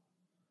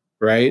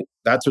 right?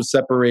 That's what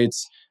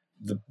separates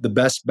the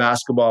best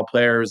basketball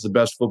players, the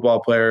best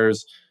football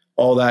players.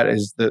 All that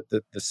is the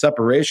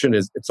separation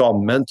is, it's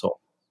all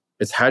mental.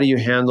 It's how do you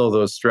handle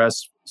those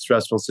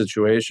stressful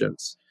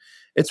situations.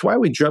 It's why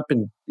we jump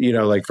in,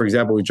 like, for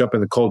example, we jump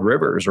in the cold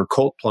rivers or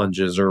cold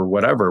plunges or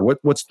whatever.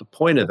 What's the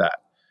point of that?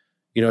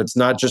 It's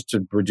not just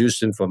to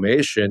reduce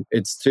inflammation.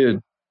 It's to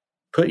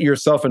put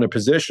yourself in a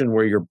position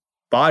where your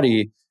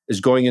body is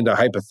going into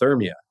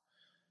hypothermia.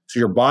 So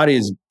your body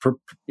is,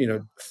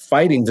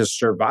 fighting to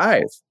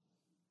survive.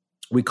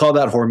 We call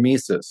that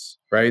hormesis,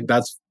 right?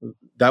 That's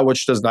that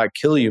which does not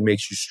kill you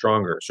makes you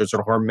stronger. So it's a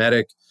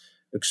hormetic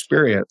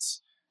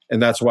experience.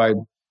 And that's why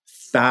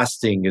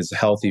fasting is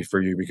healthy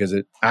for you, because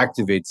it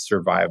activates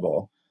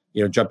survival.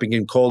 Jumping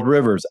in cold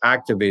rivers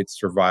activates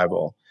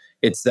survival.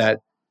 It's that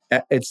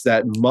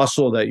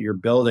muscle that you're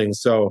building.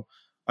 So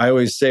I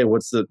always say,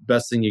 what's the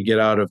best thing you get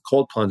out of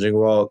cold plunging?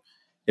 Well,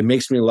 it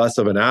makes me less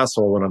of an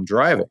asshole when I'm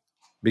driving,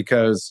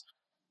 because,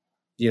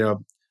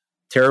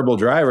 terrible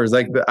drivers,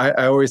 like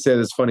I always say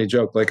this funny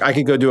joke, like I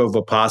could go do a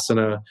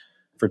Vipassana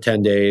for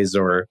 10 days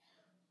or,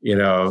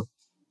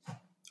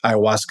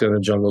 ayahuasca in the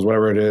jungles,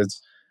 whatever it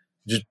is.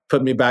 Just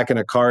put me back in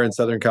a car in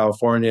Southern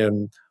California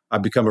and I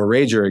become a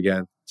rager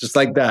again, just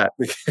like that.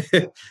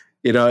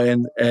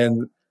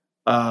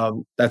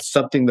 And that's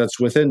something that's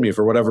within me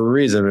for whatever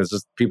reason. It's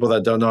just people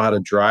that don't know how to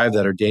drive,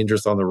 that are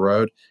dangerous on the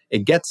road.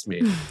 It gets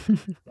me.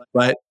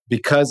 But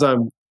because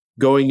I'm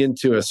going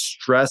into a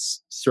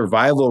stress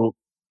survival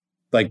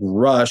like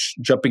rush,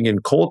 jumping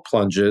in cold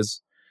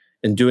plunges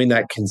and doing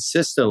that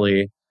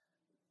consistently,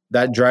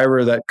 that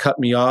driver that cut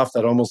me off,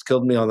 that almost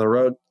killed me on the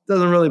road,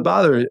 doesn't really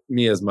bother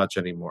me as much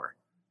anymore.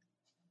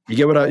 You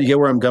get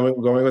where I'm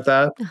going with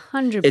that?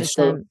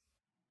 100%.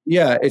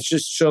 It's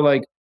just so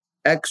like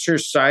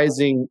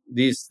exercising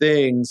these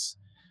things.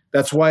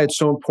 That's why it's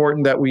so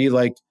important that we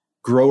like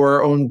grow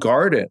our own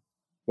garden.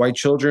 Why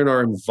children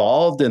are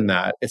involved in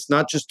that. It's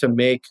not just to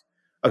make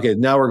Okay,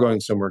 now we're going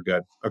somewhere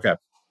good. Okay,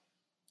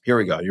 here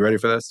we go. You ready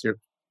for this?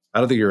 I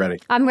don't think you're ready.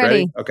 I'm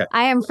ready. Okay.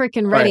 I am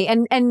freaking ready.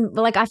 Right. And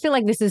like, I feel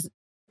like this has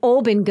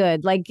all been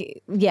good.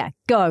 Like, yeah,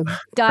 go,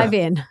 dive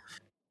in.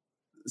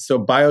 So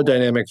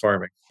biodynamic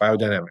farming,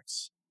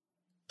 biodynamics,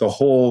 the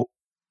whole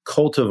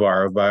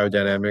cultivar of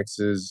biodynamics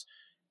is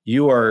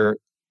you are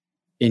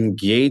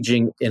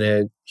engaging in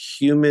a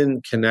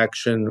human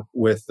connection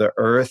with the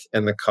earth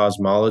and the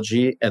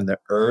cosmology and the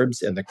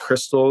herbs and the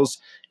crystals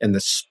and the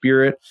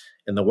spirit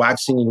and the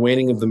waxing and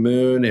waning of the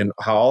moon and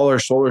how all our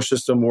solar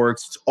system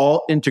works. It's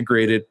all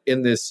integrated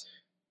in this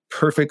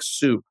perfect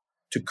soup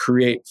to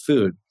create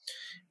food.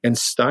 And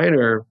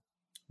Steiner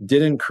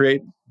didn't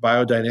create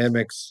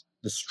biodynamics,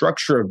 the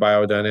structure of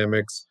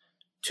biodynamics,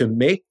 to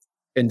make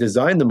and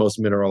design the most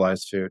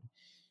mineralized food.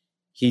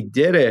 He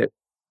did it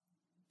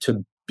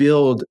to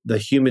build the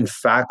human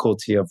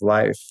faculty of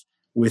life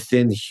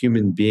within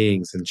human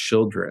beings and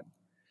children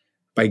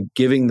by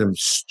giving them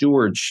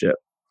stewardship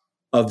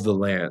of the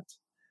land.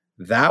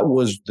 That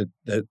was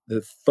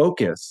the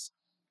focus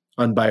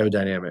on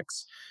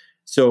biodynamics.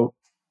 So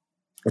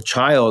a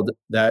child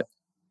that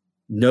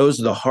knows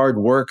the hard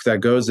work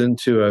that goes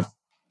into a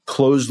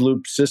closed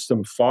loop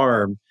system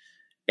farm,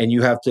 and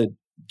you have to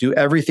do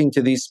everything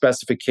to these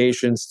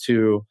specifications,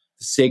 to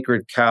the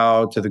sacred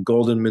cow, to the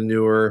golden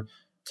manure,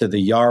 to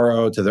the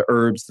yarrow, to the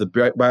herbs, the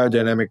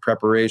biodynamic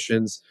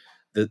preparations,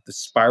 the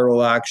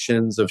spiral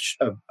actions of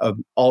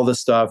all this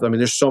stuff. I mean,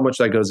 there's so much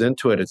that goes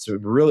into it. It's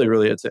really,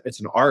 really, it's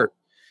an art.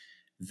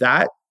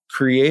 That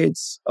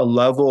creates a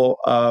level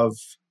of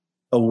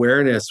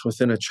awareness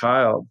within a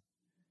child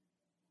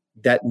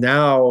that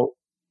now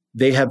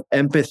they have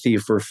empathy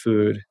for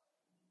food,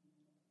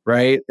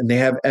 right? And they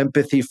have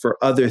empathy for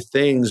other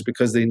things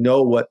because they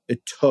know what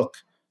it took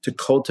to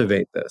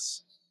cultivate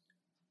this.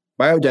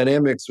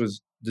 Biodynamics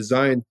was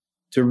designed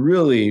to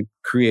really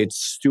create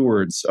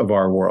stewards of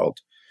our world.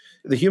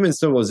 The human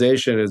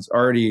civilization has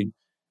already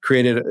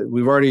created,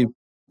 we've already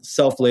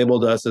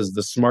self-labeled us as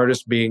the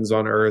smartest beings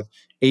on earth,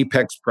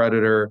 apex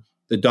predator,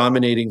 the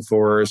dominating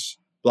force,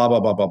 blah, blah,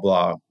 blah, blah,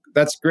 blah.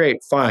 That's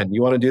great, fine.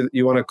 You want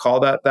to call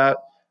that?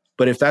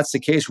 But if that's the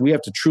case, we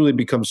have to truly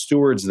become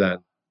stewards then.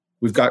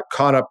 We've got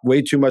caught up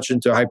way too much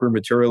into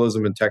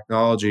hyper-materialism and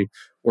technology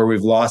where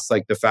we've lost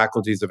like the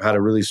faculties of how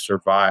to really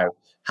survive,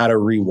 how to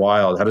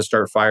rewild, how to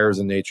start fires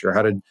in nature,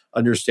 how to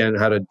understand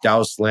how to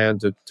douse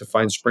land to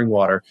find spring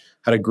water,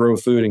 how to grow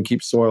food and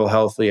keep soil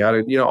healthy, how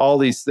to, all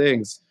these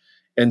things.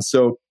 And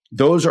so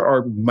those are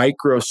our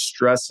micro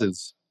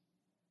stresses.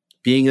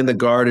 Being in the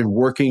garden,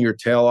 working your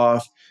tail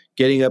off,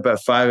 getting up at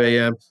 5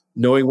 a.m.,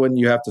 knowing when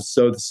you have to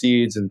sow the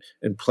seeds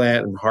and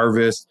plant and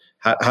harvest,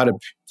 how to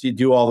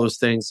do all those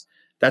things.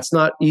 That's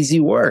not easy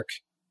work.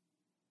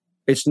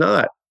 It's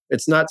not.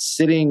 It's not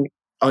sitting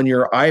on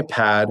your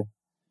iPad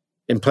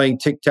and playing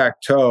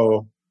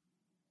tic-tac-toe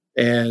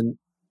and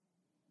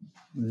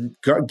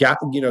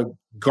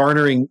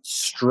garnering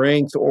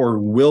strength or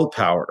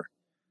willpower.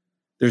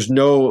 There's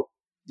no,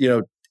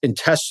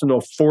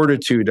 intestinal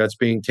fortitude that's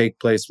being take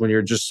place when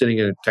you're just sitting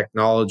in a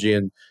technology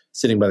and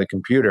sitting by the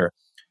computer.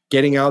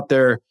 Getting out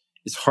there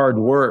is hard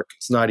work.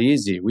 It's not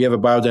easy. We have a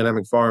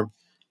biodynamic farm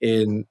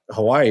in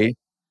Hawaii,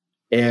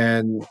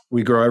 and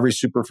we grow every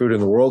superfood in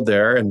the world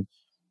there. And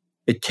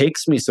it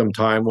takes me some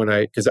time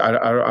because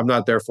I'm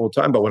not there full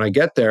time, but when I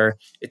get there,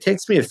 it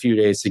takes me a few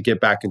days to get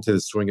back into the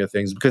swing of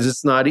things because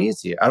it's not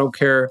easy. I don't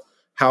care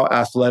how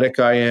athletic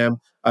I am.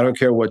 I don't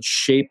care what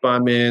shape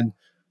I'm in.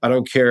 I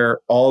don't care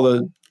all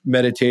the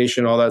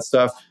meditation, all that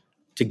stuff.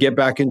 To get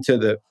back into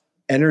the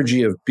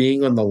energy of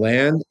being on the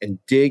land and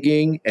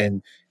digging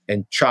and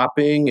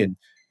chopping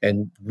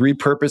and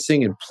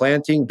repurposing and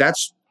planting,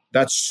 that's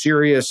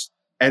serious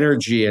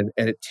energy, and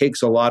it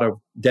takes a lot of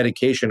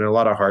dedication and a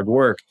lot of hard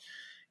work.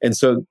 And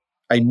so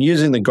I'm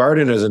using the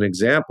garden as an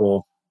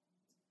example.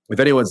 If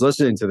anyone's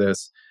listening to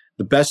this,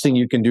 the best thing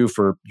you can do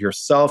for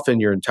yourself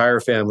and your entire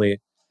family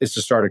is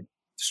to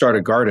start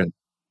a garden.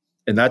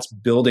 And that's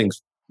building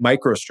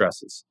micro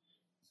stresses.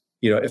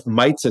 If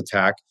mites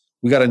attack,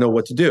 we got to know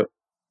what to do.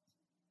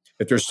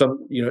 If there's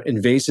some,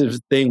 invasive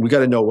thing, we got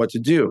to know what to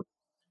do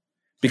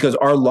because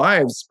our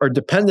lives are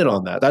dependent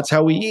on that. That's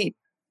how we eat.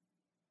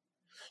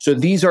 So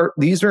these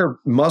are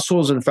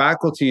muscles and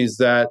faculties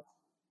that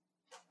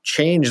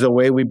change the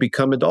way we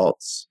become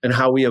adults and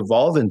how we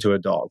evolve into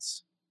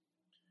adults.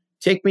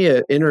 Take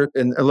me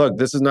and look,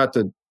 this is not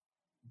to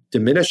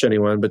diminish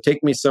anyone, but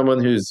take me someone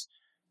who's,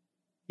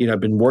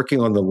 been working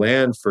on the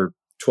land for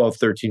 12,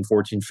 13,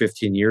 14,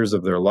 15 years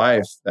of their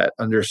life that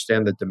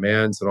understand the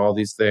demands and all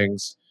these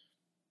things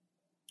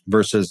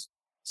versus,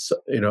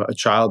 a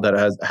child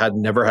that had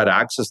never had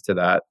access to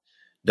that,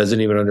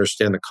 doesn't even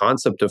understand the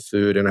concept of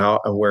food and how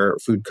and where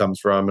food comes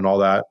from and all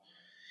that.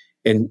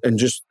 And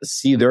just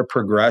see their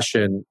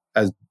progression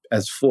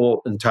as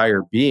full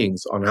entire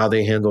beings on how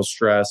they handle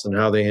stress and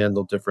how they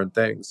handle different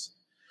things.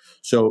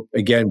 So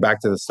again,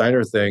 back to the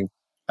Steiner thing,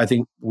 I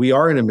think we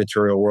are in a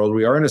material world.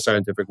 We are in a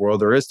scientific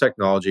world. There is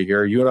technology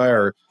here. You and I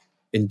are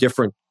in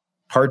different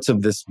parts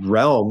of this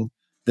realm,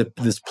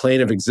 this plane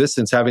of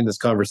existence, having this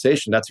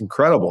conversation. That's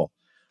incredible.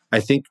 I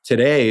think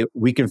today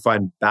we can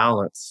find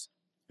balance,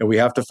 and we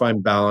have to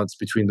find balance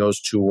between those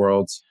two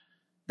worlds.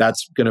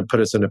 That's going to put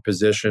us in a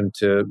position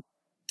to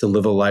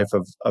live a life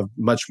of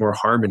much more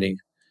harmony.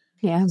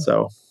 Yeah.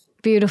 So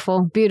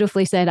beautiful,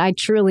 beautifully said. I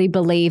truly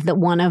believe that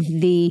one of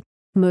the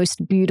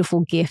most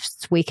beautiful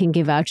gifts we can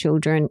give our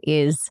children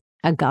is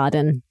a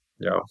garden.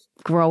 Yeah.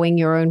 Growing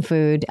your own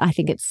food. I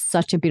think it's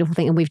such a beautiful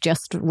thing. And we've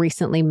just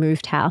recently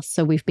moved house,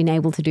 so we've been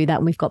able to do that.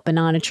 And we've got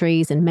banana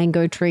trees and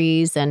mango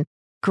trees and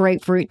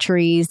grapefruit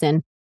trees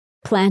and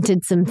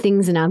planted some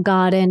things in our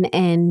garden.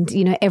 And,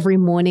 every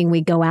morning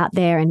we go out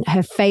there, and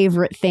her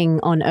favorite thing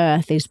on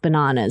earth is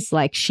bananas.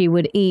 Like, she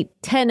would eat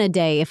 10 a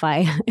day if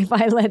I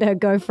let her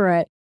go for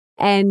it.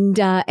 And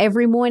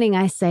every morning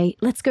I say,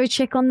 let's go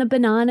check on the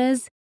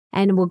bananas.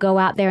 And we'll go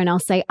out there and I'll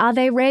say, are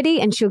they ready?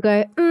 And she'll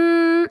go,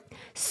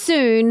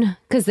 soon,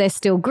 because they're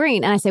still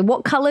green. And I say,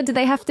 what color do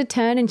they have to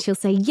turn? And she'll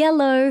say,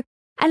 yellow.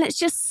 And it's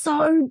just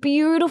so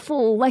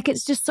beautiful. Like,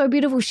 it's just so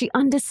beautiful. She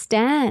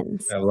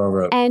understands. I love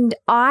it. And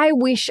I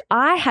wish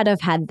I had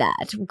have had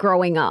that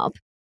growing up.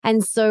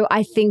 And so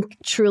I think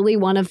truly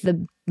one of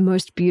the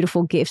most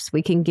beautiful gifts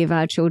we can give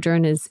our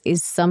children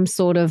is some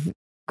sort of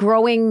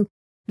growing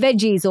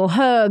veggies or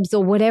herbs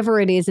or whatever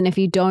it is. And if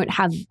you don't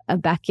have a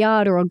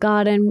backyard or a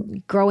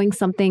garden, growing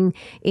something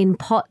in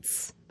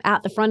pots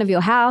out the front of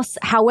your house,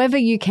 however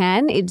you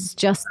can, it's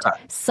just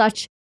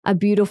such a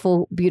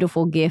beautiful,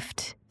 beautiful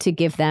gift to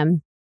give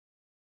them.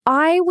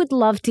 I would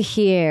love to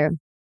hear,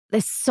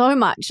 there's so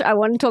much I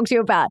want to talk to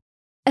you about,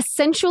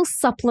 essential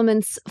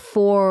supplements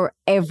for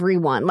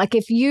everyone. Like,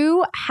 if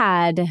you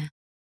had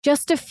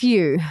just a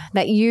few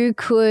that you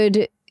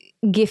could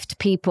gift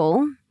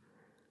people,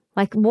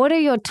 like, what are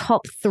your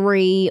top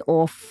 3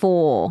 or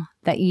 4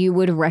 that you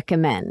would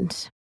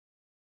recommend?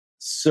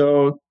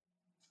 So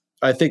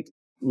I think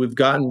we've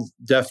gotten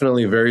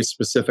definitely very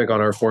specific on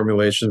our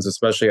formulations,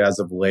 especially as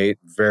of late.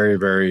 Very,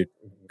 very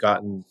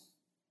gotten,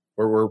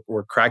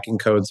 we're cracking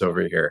codes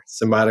over here.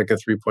 Symbiotica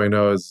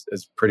 3.0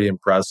 is pretty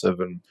impressive,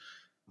 and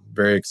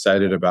very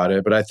excited about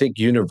it. But I think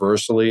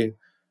universally,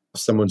 if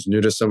someone's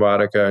new to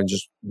Symbiotica and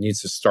just needs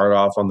to start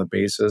off on the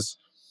basis,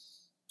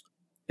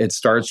 it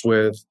starts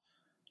with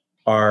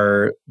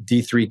our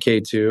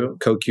D3K2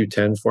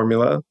 CoQ10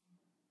 formula.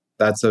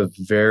 That's a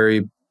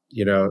very,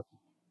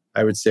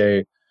 I would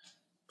say,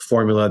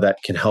 formula that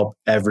can help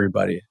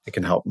everybody. It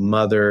can help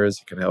mothers,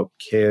 it can help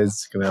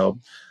kids, it can help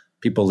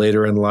people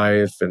later in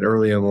life and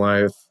early in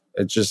life.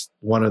 It's just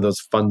one of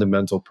those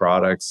fundamental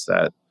products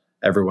that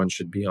everyone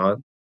should be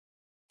on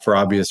for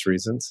obvious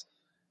reasons.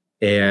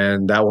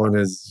 And that one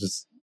is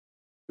just,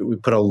 we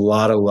put a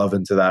lot of love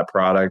into that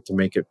product to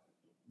make it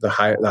the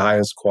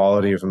highest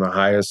quality from the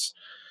highest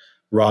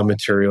raw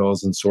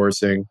materials and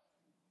sourcing.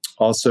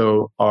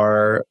 Also,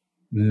 our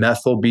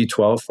methyl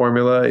B12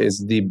 formula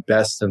is the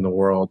best in the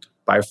world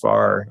by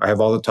far. I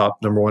have all the top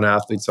number 1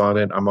 athletes on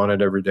it. I'm on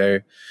it every day.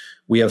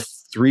 We have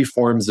 3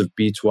 forms of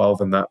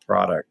B12 in that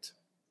product.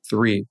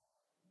 3.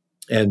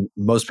 And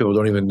most people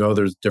don't even know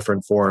there's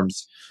different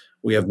forms.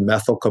 We have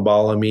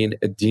methylcobalamin,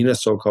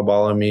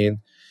 adenosylcobalamin,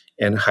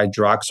 and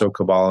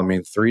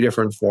hydroxycobalamin, 3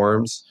 different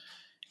forms.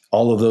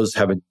 All of those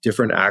have a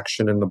different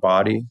action in the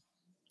body.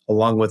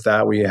 Along with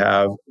that, we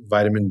have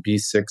vitamin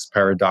B6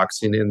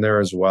 pyridoxine in there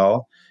as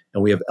well.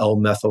 And we have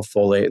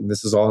L-methylfolate, and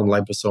this is all in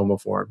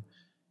liposomal form.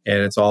 And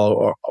it's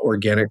all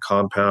organic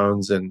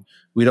compounds, and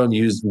we don't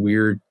use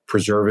weird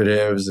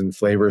preservatives and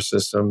flavor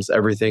systems.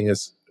 Everything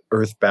is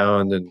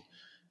earthbound, and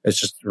it's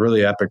just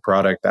really epic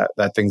product.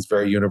 That thing's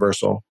very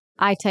universal.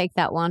 I take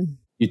that one.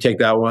 You take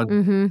that one?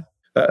 Mm-hmm.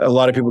 A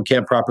lot of people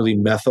can't properly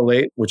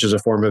methylate, which is a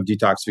form of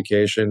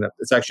detoxification.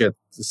 It's actually at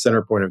the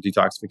center point of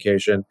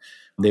detoxification.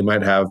 They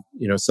might have,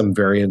 some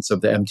variants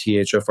of the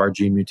MTHFR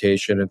gene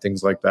mutation and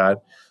things like that.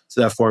 So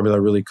that formula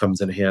really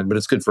comes in hand, but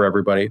it's good for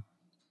everybody.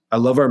 I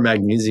love our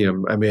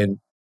magnesium. I mean,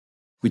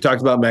 we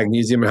talked about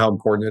magnesium and how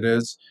important it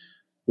is.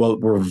 Well,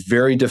 we're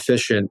very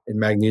deficient in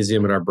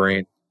magnesium in our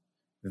brain.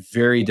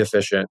 Very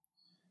deficient.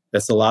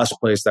 That's the last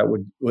place that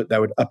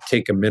would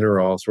uptake a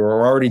mineral. So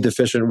we're already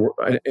deficient,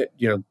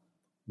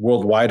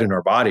 worldwide in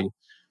our body,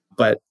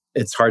 but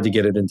it's hard to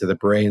get it into the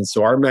brain.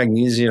 So our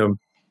magnesium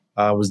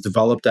was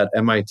developed at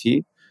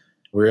MIT.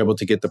 We were able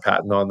to get the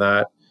patent on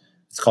that.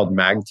 It's called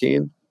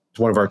Magtine. It's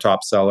one of our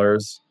top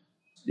sellers.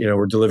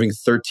 We're delivering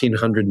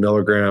 1,300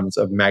 milligrams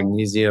of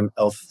magnesium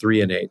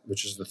L-threonate,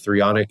 which is the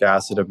threonic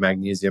acid of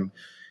magnesium.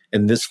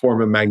 And this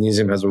form of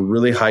magnesium has a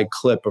really high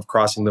clip of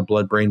crossing the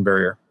blood-brain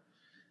barrier.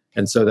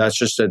 And so that's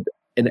just an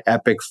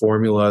epic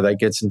formula that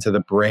gets into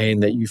the brain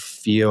that you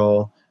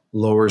feel,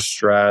 lowers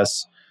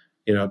stress,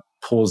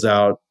 pulls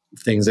out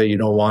things that you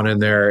don't want in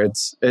there.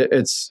 It's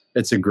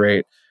a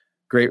great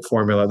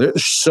formula.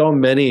 There's so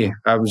many.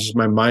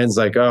 My mind's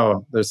like,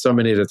 oh, there's so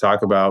many to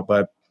talk about.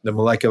 But the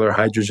molecular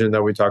hydrogen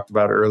that we talked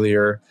about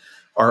earlier,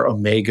 our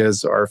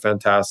omegas are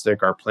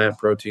fantastic. Our plant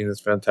protein is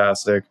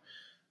fantastic.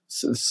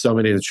 So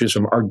many to choose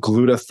from. Our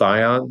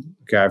glutathione,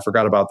 okay, I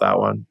forgot about that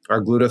one.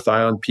 Our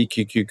glutathione,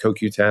 PQQ,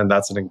 CoQ10,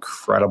 that's an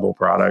incredible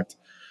product.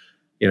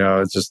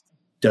 It just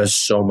does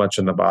so much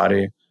in the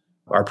body.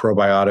 Our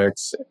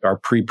probiotics, our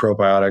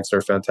pre-probiotics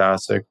are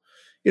fantastic.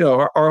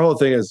 Our whole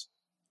thing is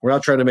we're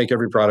not trying to make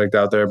every product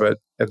out there, but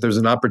if there's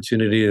an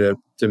opportunity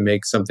to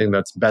make something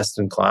that's best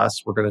in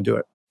class, we're going to do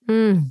it.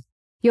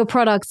 Your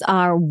products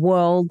are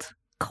world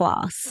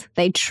class.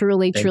 They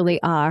truly, Thank truly you.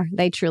 are.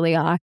 They truly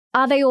are.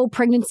 Are they all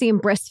pregnancy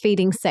and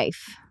breastfeeding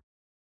safe?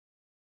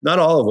 Not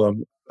all of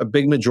them. A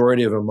big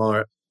majority of them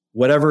are.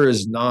 Whatever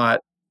is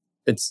not,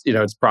 it's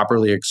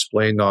properly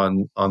explained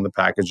on the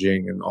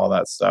packaging and all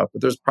that stuff.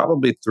 But there's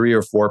probably 3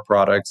 or 4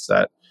 products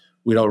that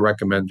we don't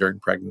recommend during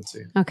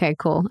pregnancy. Okay,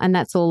 cool. And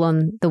that's all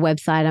on the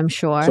website, I'm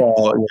sure.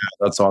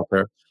 That's all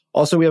there.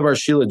 Also, we have our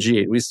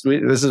Shilajit.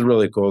 This is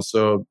really cool.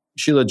 So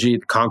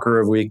Shilajit, conqueror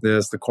of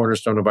weakness, the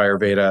cornerstone of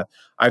Ayurveda.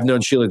 I've known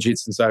Shilajit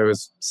since I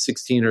was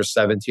 16 or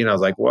 17. I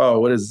was like, whoa,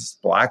 what is this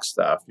black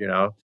stuff?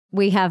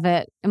 We have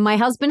it. And my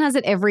husband has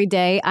it every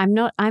day. I'm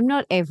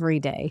not every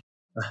day.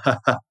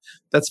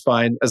 That's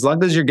fine. As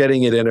long as you're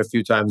getting it in a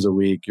few times a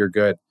week, you're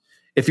good.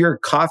 If you're a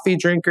coffee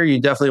drinker,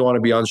 you definitely want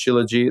to be on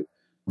Shilajit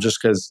just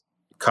because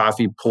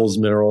coffee pulls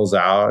minerals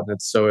out and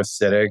it's so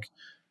acidic.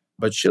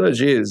 But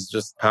Shilajit is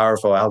just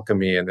powerful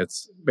alchemy, and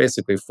it's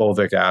basically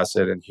fulvic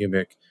acid and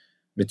humic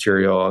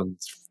material, and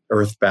it's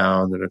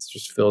earthbound, and it's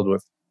just filled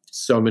with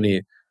so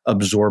many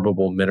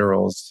absorbable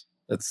minerals.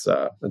 It's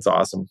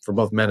awesome for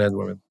both men and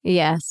women.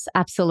 Yes,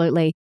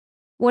 absolutely.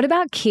 What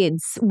about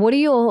kids? What are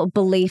your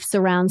beliefs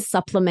around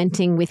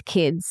supplementing with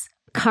kids?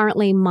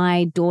 Currently,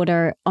 my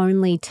daughter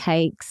only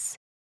takes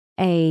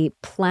a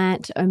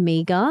plant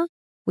omega.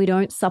 We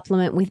don't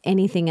supplement with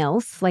anything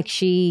else. Like,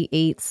 she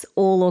eats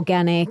all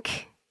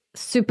organic,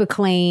 super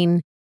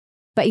clean.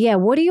 But yeah,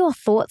 what are your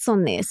thoughts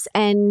on this?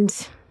 And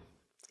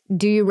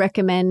do you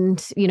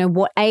recommend,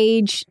 what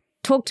age?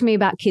 Talk to me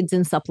about kids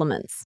and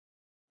supplements.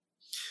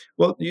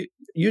 Well,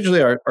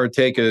 usually our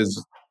take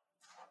is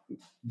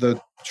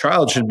the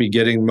child should be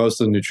getting most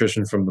of the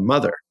nutrition from the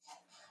mother,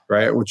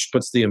 right? Which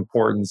puts the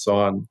importance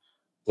on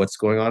what's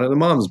going on in the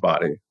mom's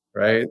body,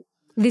 right?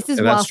 This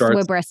is whilst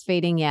we're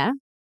breastfeeding, yeah?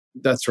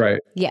 That's right.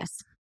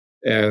 Yes.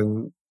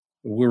 And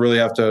we really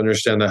have to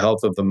understand the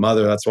health of the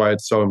mother. That's why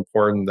it's so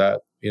important that,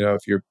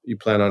 if you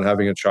plan on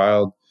having a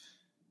child,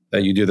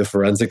 that you do the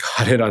forensic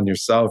audit on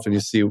yourself and you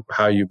see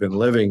how you've been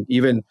living.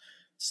 Even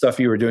stuff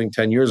you were doing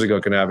 10 years ago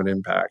can have an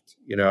impact,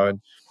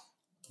 and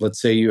let's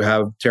say you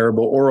have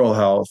terrible oral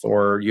health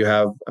or you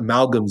have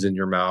amalgams in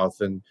your mouth,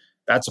 and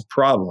that's a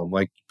problem.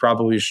 Like,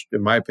 probably,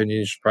 in my opinion,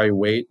 you should probably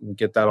wait and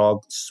get that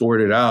all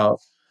sorted out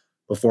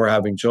before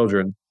having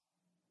children.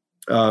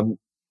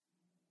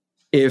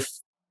 If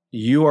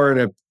you are in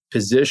a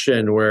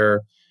position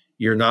where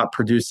you're not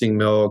producing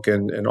milk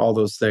and all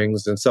those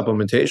things, then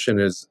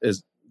supplementation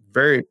is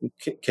very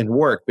can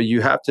work, but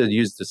you have to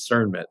use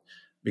discernment,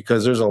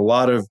 because there's a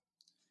lot of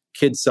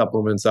kid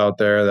supplements out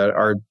there that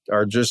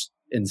are just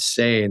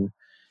insane,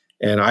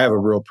 and I have a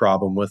real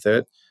problem with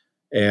it.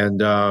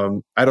 And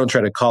I don't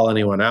try to call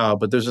anyone out,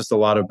 but there's just a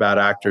lot of bad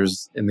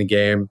actors in the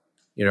game.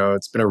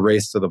 It's been a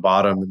race to the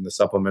bottom in the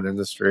supplement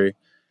industry,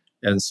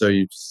 and so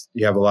you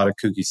have a lot of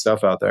kooky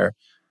stuff out there.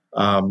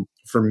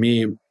 For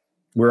me,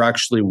 we're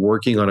actually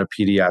working on a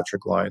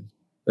pediatric line.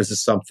 This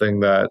is something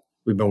that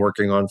we've been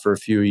working on for a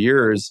few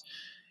years.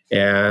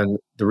 And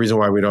the reason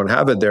why we don't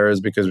have it there is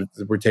because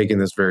we're taking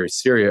this very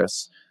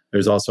serious.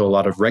 There's also a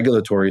lot of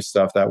regulatory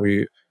stuff that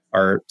we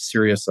are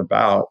serious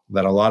about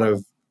that a lot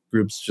of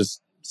groups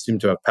just seem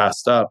to have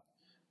passed up.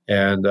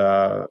 And,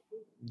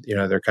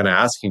 they're kind of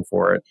asking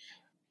for it.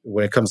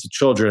 When it comes to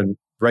children,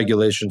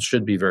 regulations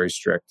should be very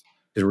strict,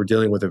 because we're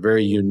dealing with a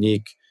very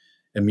unique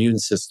immune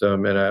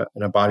system and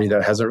a body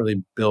that hasn't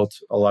really built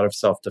a lot of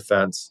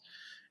self-defense.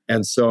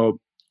 And so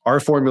our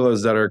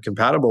formulas that are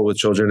compatible with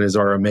children is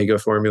our omega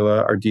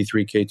formula, our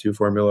D3K2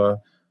 formula,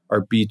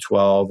 our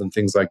B12 and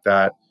things like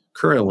that.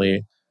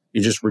 Currently,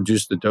 you just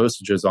reduce the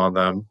dosages on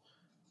them.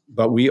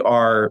 But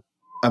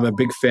I'm a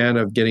big fan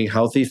of getting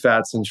healthy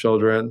fats in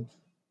children.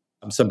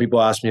 Some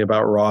people ask me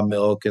about raw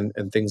milk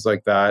and things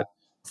like that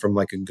from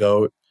like a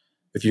goat.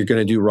 If you're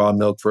going to do raw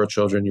milk for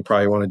children, you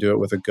probably want to do it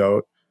with a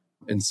goat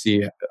and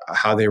see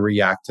how they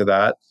react to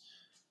that.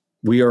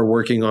 We are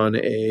working on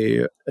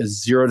a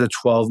 0 to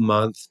 12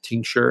 month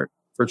tincture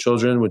for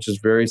children, which is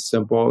very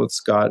simple. It's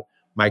got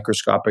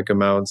microscopic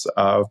amounts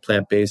of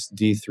plant-based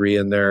D3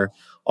 in there,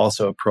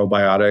 also a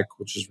probiotic,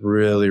 which is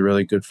really,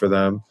 really good for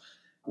them.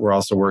 We're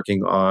also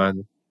working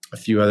on a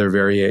few other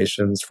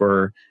variations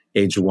for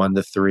age 1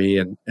 to 3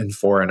 and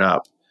 4 and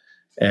up.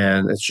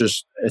 And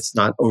it's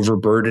not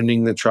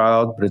overburdening the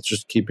child, but it's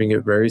just keeping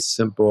it very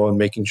simple and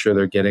making sure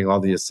they're getting all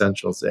the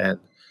essentials in.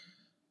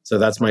 So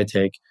that's my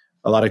take.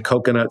 A lot of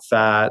coconut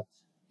fat,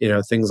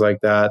 things like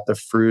that. The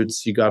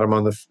fruits, you get them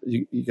on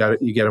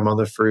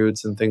the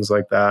fruits and things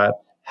like that.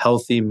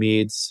 Healthy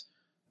meats,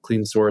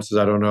 clean sources.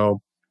 I don't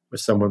know if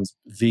someone's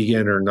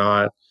vegan or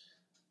not.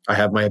 I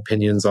have my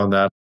opinions on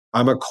that.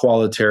 I'm a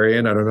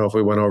qualitarian. I don't know if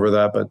we went over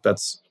that, but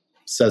that's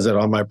says it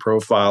on my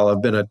profile.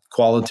 I've been a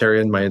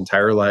qualitarian my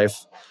entire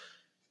life,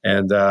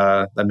 and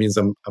that means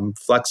I'm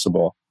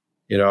flexible.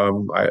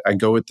 I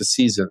go with the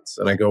seasons,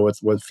 and I go with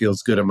what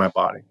feels good in my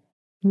body.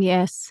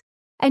 Yes.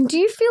 And do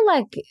you feel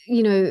like,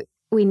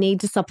 we need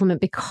to supplement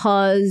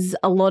because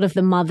a lot of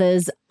the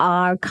mothers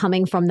are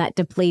coming from that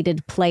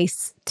depleted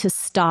place to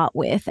start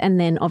with? And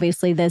then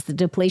obviously there's the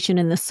depletion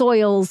in the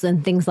soils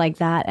and things like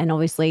that. And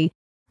obviously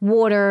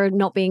water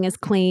not being as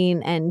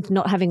clean and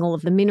not having all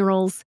of the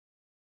minerals.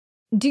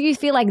 Do you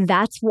feel like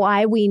that's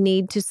why we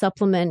need to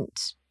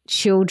supplement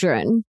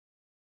children?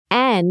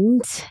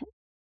 And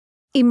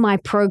in my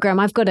program,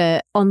 I've got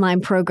an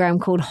online program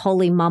called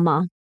Holy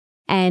Mama.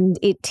 And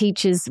it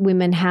teaches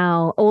women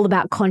all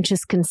about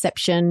conscious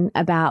conception,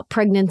 about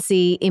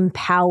pregnancy,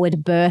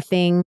 empowered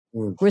birthing,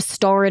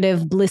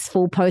 restorative,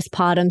 blissful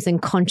postpartums, and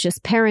conscious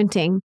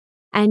parenting.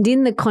 And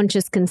in the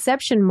conscious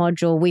conception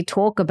module, we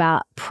talk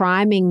about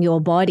priming your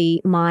body,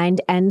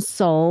 mind, and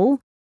soul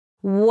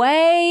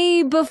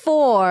way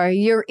before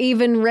you're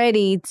even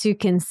ready to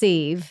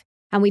conceive.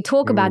 And we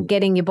talk about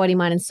getting your body,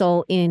 mind, and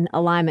soul in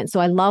alignment. So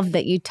I love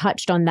that you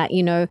touched on that.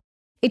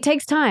 It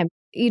takes time.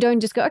 You don't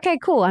just go, okay,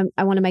 cool,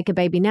 I want to make a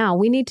baby now.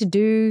 We need to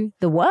do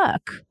the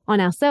work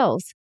on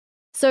ourselves.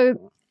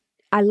 So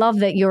I love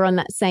that you're on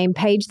that same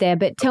page there.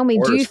 But tell me,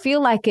 do you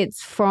feel like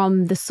it's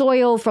from the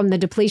soil, from the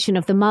depletion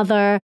of the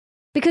mother?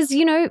 Because,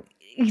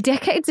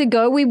 decades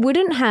ago, we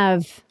wouldn't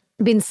have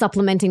been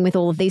supplementing with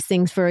all of these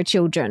things for our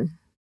children.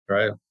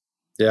 Right.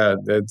 Yeah,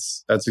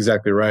 that's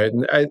exactly right.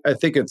 And I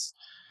think it's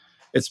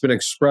been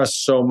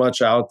expressed so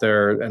much out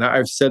there. And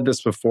I've said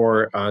this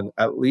before on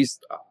at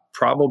least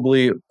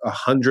probably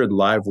 100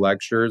 live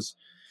lectures.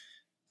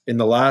 In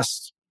the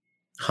last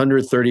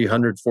 130,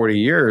 140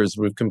 years,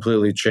 we've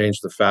completely changed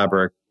the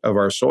fabric of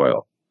our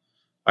soil.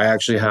 I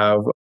actually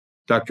have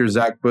Dr.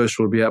 Zach Bush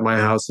will be at my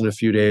house in a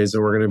few days,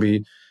 and we're going to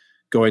be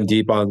going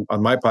deep on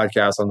my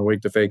podcast on the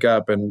Week to Fake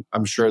Up. And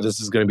I'm sure this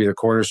is going to be the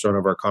cornerstone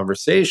of our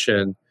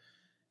conversation,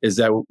 is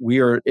that we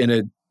are in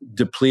a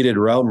depleted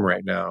realm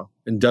right now.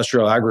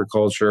 Industrial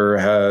agriculture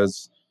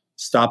has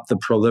stopped the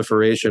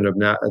proliferation of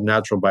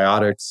natural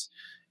biotics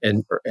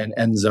and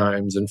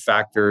enzymes and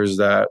factors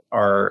that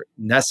are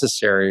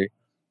necessary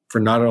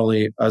for not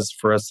only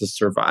for us to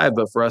survive,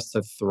 but for us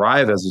to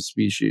thrive as a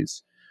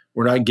species.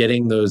 We're not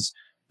getting those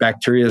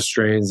bacteria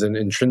strains and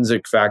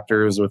intrinsic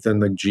factors within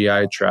the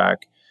GI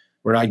tract.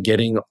 We're not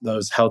getting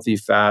those healthy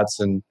fats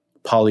and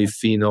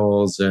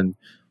polyphenols and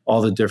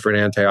all the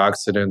different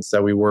antioxidants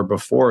that we were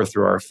before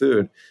through our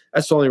food.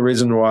 That's the only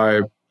reason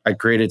why I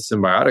created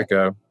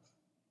Symbiotica.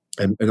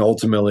 And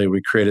ultimately,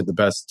 we created the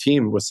best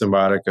team with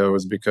Symbiotica,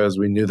 was because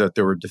we knew that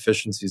there were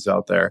deficiencies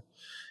out there.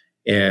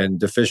 And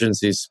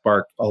deficiencies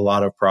sparked a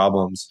lot of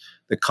problems.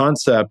 The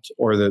concept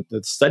or the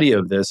study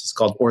of this is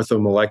called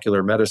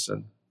orthomolecular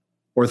medicine.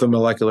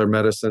 Orthomolecular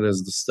medicine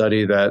is the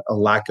study that a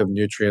lack of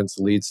nutrients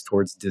leads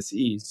towards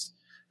disease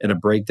and a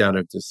breakdown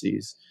of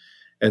disease.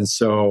 And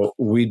so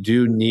we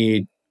do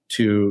need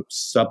to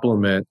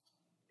supplement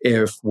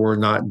if we're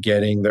not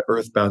getting the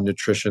earthbound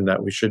nutrition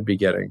that we should be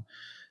getting.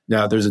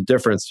 Now, there's a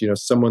difference.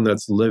 Someone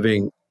that's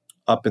living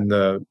up in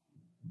the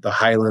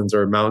highlands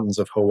or mountains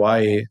of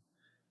Hawaii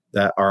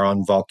that are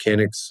on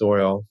volcanic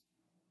soil,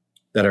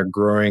 that are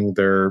growing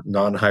their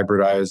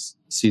non-hybridized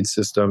seed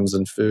systems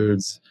and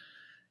foods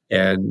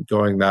and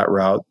going that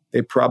route,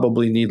 they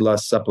probably need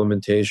less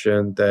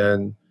supplementation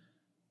than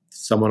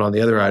someone on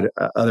the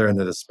other end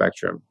of the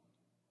spectrum.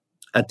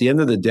 At the end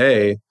of the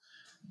day,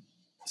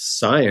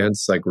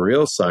 science, like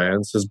real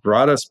science, has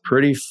brought us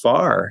pretty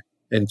far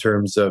in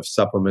terms of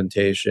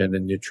supplementation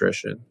and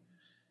nutrition.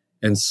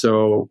 And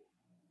so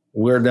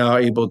we're now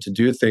able to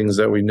do things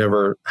that we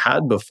never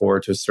had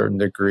before to a certain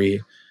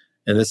degree.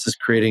 And this is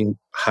creating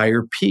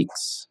higher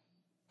peaks.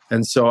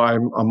 And so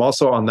I'm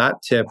also on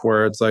that tip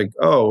where it's like,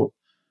 oh,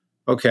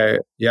 okay,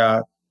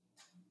 yeah,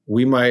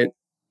 we might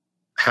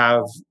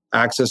have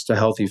access to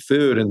healthy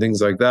food and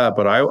things like that,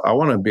 but I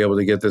want to be able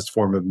to get this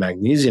form of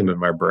magnesium in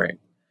my brain.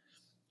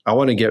 I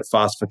want to get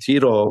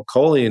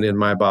phosphatidylcholine in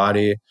my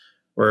body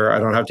where I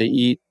don't have to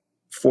eat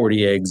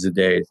 40 eggs a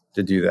day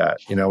to do that,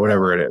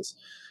 whatever it is.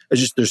 It's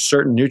just there's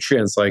certain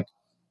nutrients like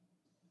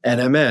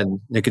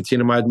NMN,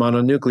 nicotinamide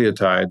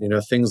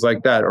mononucleotide, things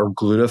like that, or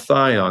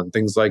glutathione,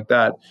 things like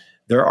that.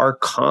 There are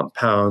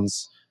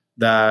compounds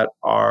that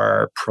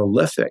are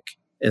prolific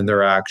in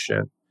their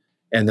action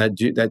and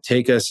that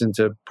take us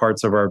into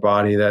parts of our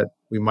body that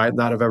we might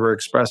not have ever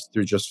expressed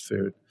through just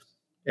food.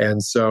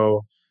 And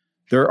so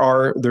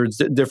there's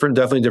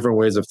definitely different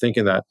ways of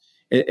thinking that.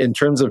 In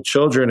terms of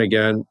children,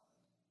 again,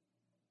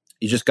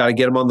 you just got to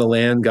get them on the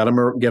land, get them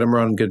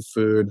around good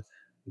food,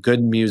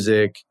 good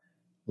music,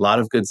 a lot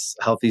of good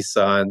healthy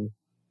sun.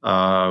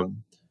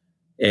 And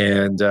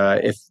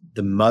if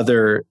the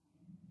mother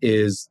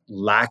is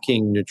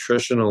lacking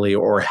nutritionally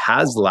or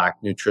has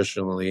lacked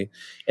nutritionally,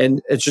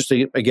 and it's just,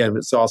 again,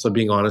 it's also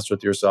being honest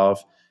with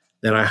yourself,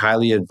 then I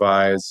highly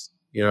advise,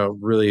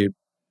 really,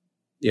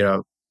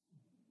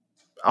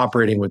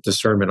 operating with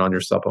discernment on your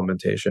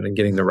supplementation and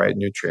getting the right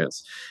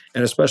nutrients.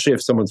 And especially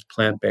if someone's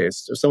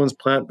plant-based. If someone's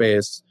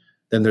plant-based,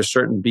 then there's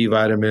certain B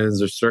vitamins,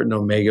 there's certain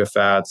omega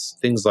fats,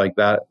 things like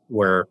that,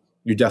 where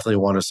you definitely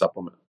want to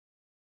supplement.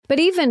 But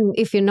even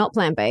if you're not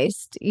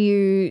plant-based,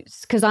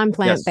 because I'm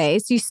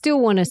plant-based, you still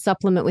want to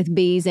supplement with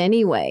bees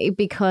anyway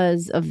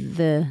because of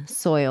the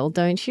soil,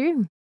 don't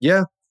you?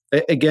 Yeah.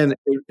 Again,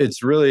 it's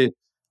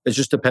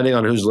just depending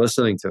on who's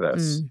listening to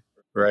this,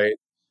 right?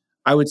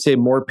 I would say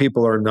more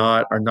people are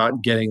not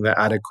getting the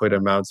adequate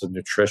amounts of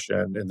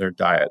nutrition in their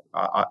diet,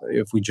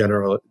 if we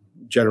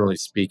generally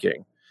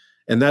speaking,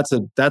 and that's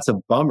a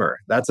bummer.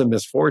 That's a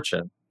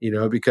misfortune,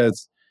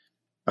 because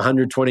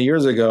 120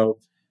 years ago,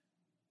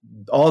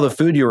 all the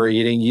food you were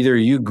eating, either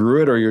you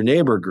grew it or your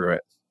neighbor grew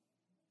it,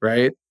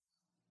 right?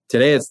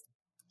 Today it's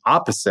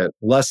opposite.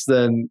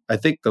 I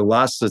think the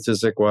last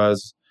statistic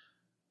was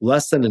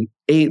less than an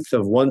eighth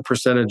of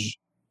 1%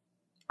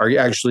 are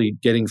actually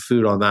getting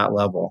food on that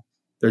level.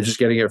 They're just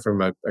getting it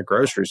from a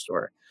grocery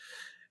store.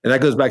 And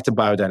that goes back to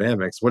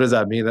biodynamics. What does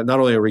that mean? That not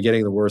only are we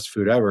getting the worst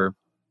food ever,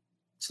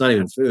 it's not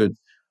even food,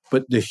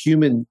 but the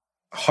human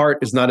heart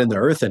is not in the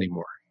earth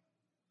anymore.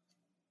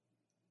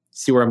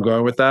 See where I'm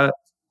going with that?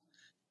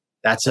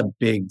 That's a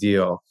big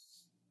deal.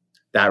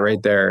 That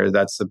right there,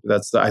 that's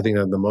I think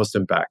the most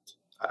impact,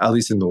 at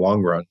least in the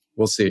long run.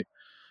 We'll see.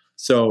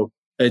 So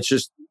it's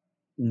just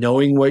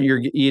knowing what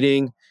you're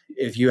eating.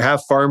 If you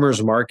have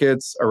farmers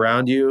markets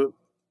around you,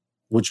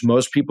 which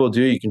most people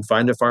do, you can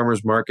find a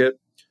farmer's market.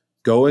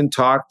 Go and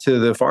talk to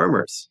the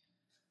farmers.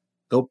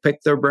 Go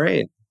pick their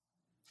brain.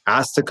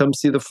 Ask to come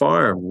see the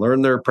farm.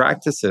 Learn their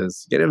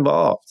practices. Get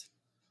involved.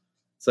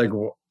 It's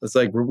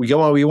like we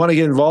want to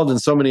get involved in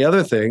so many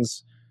other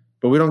things,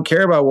 but we don't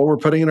care about what we're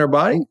putting in our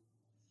body.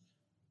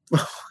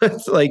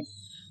 It's like,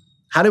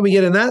 how do we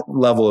get in that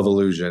level of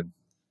illusion?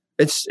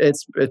 It's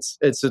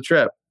a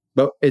trip,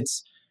 but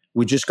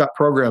we just got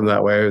programmed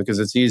that way because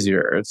it's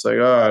easier. It's like,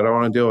 oh, I don't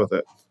want to deal with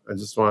it. I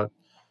just want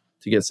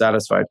to get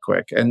satisfied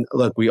quick. And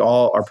look, we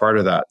all are part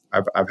of that.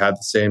 I've had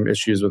the same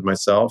issues with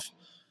myself.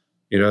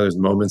 There's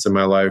moments in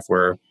my life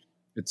where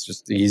it's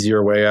just the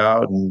easier way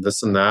out and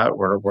this and that.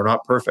 We're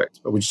not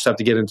perfect, but we just have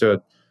to get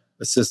into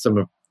a system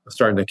of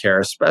starting to care,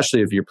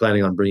 especially if you're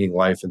planning on bringing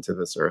life into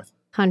this earth.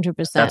 100%.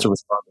 That's a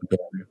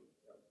responsibility.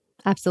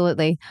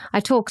 Absolutely. I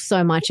talk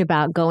so much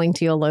about going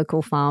to your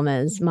local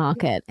farmers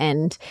market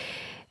and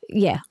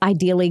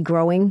ideally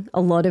growing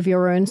a lot of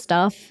your own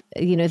stuff.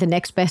 The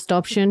next best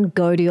option,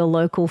 go to your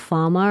local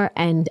farmer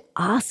and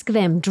ask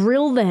them,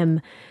 drill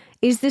them.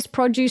 Is this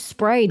produce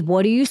sprayed?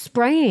 What are you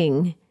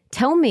spraying?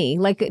 Tell me.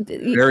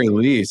 Very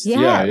least.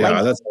 Yeah.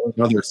 That's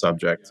another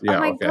subject. Yeah. Oh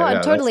my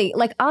God, totally.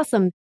 Ask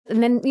them.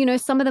 And then,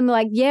 some of them are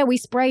like, yeah, we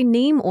spray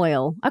neem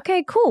oil.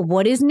 Okay, cool.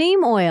 What is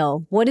neem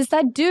oil? What does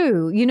that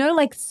do?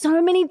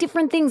 So many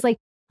different things.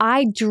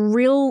 I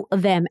drill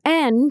them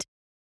and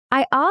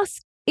I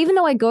ask, even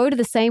though I go to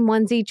the same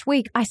ones each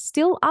week, I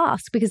still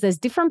ask because there's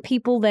different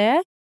people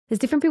there. There's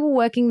different people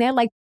working there.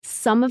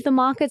 Some of the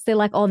markets, they're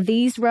like, oh,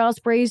 these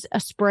raspberries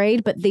are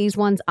sprayed, but these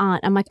ones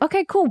aren't. I'm like,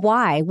 okay, cool.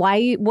 Why?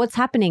 What's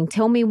happening?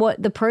 Tell me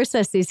what the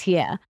process is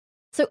here.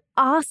 So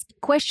ask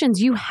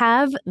questions. You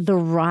have the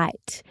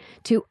right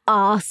to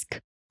ask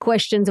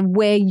questions of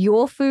where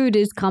your food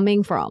is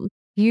coming from.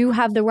 You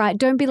have the right.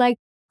 Don't be like,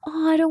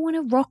 oh, I don't want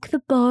to rock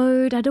the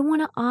boat. I don't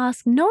want to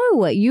ask.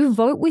 No, you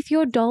vote with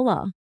your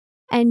dollar.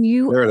 And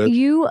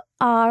you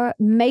are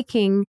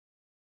making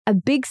a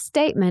big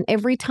statement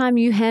every time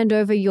you hand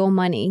over your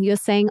money. You're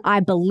saying, I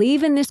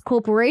believe in this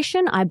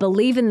corporation. I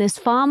believe in this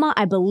farmer.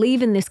 I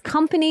believe in this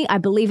company. I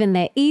believe in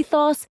their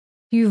ethos.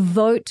 You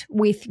vote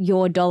with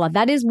your dollar.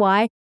 That is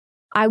why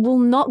I will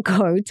not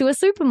go to a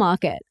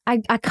supermarket. I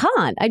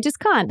can't. I just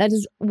can't. That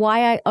is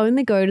why I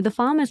only go to the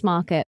farmer's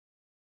market.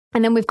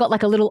 And then we've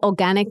got a little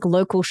organic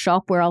local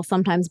shop where I'll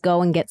sometimes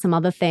go and get some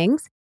other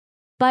things.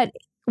 But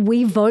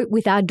we vote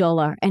with our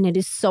dollar, and it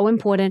is so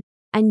important.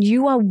 And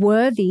you are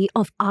worthy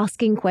of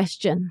asking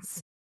questions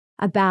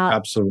about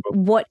Absolutely.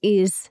 What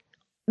is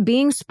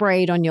being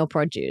sprayed on your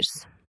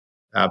produce.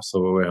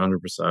 Absolutely,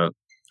 100%.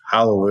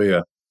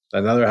 Hallelujah.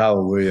 Another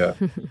hallelujah.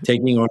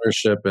 Taking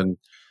ownership and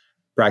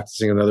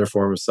practicing another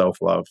form of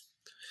self-love.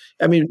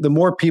 I mean, the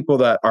more people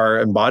that are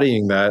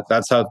embodying that,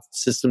 that's how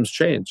systems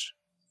change.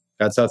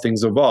 That's how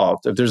things evolve.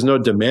 If there's no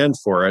demand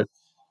for it,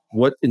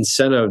 what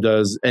incentive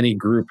does any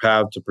group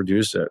have to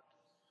produce it?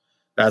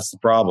 That's the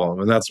problem.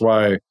 And that's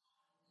why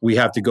we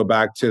have to go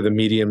back to the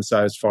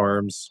medium-sized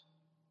farms.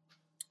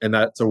 And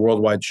that's a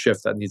worldwide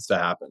shift that needs to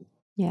happen.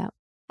 Yeah.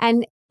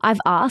 And I've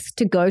asked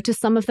to go to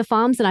some of the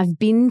farms and I've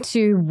been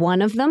to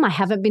one of them. I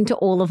haven't been to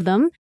all of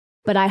them,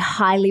 but I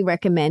highly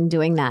recommend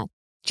doing that.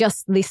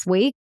 Just this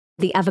week,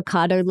 the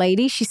avocado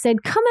lady, she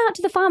said, come out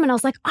to the farm. And I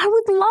was like, I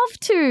would love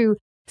to.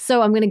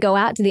 So I'm going to go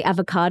out to the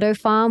avocado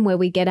farm where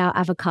we get our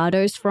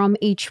avocados from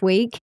each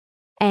week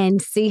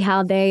and see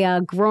how they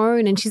are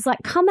grown. And she's like,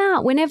 come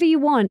out whenever you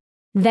want.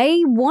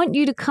 They want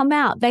you to come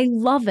out. They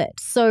love it.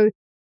 So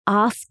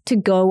ask to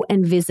go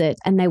and visit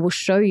and they will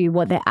show you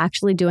what they're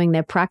actually doing,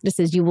 their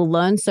practices. You will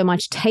learn so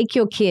much. Take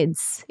your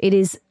kids. It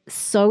is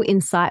so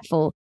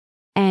insightful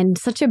and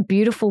such a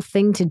beautiful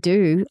thing to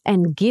do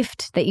and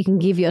gift that you can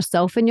give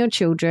yourself and your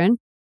children.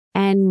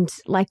 And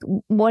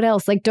what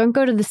else? Don't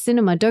go to the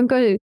cinema. Don't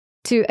go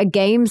to a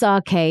games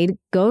arcade.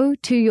 Go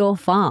to your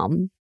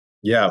farm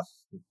Yeah.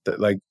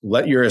 Like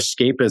let your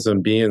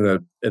escapism be in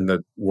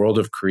the world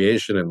of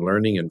creation and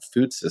learning and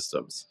food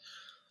systems.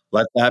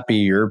 Let that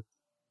be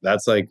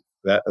that's like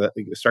that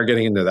start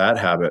getting into that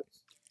habit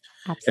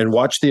and Absolutely.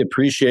 watch the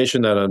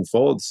appreciation that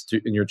unfolds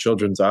in your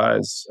children's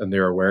eyes and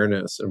their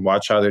awareness, and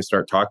watch how they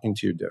start talking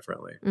to you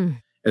differently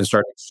Mm. and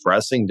start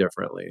expressing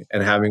differently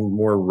and having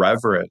more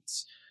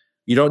reverence.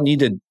 You don't need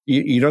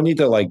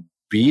to like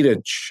beat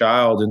a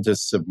child into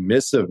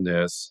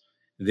submissiveness.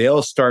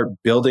 They'll start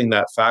building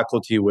that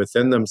faculty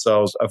within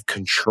themselves of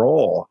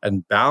control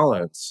and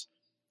balance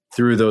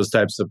through those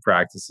types of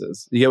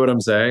practices. You get what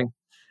I'm saying?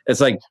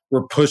 It's like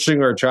we're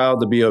pushing our child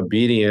to be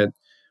obedient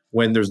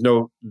when there's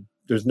no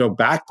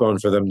backbone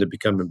for them to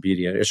become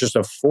obedient. It's just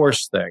a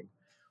force thing.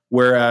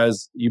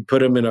 Whereas you put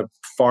them in a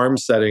farm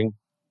setting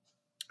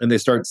and they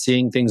start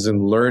seeing things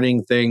and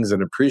learning things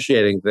and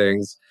appreciating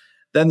things,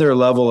 then their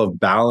level of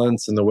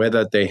balance and the way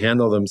that they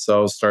handle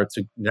themselves starts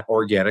to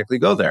organically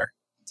go there.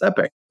 It's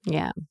epic.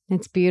 Yeah,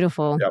 it's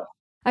beautiful. Yep.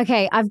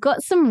 Okay, I've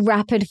got some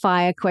rapid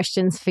fire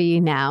questions for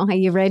you now. Are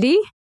you ready?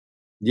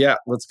 Yeah,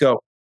 let's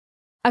go.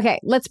 Okay,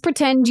 let's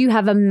pretend you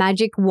have a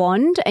magic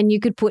wand and you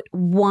could put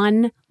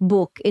one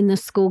book in the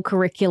school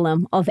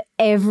curriculum of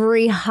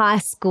every high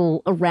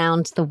school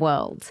around the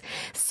world.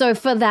 So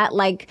for that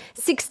like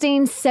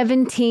 16,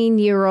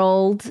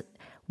 17-year-old,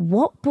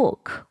 what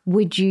book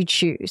would you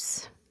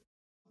choose?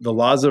 The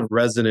Laws of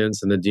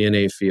Resonance in the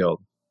DNA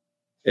Field.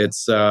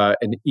 It's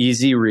an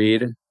easy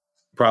read.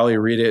 Probably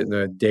read it in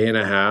a day and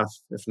a half,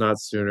 if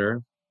not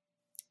sooner.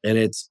 And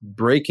it's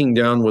breaking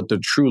down what the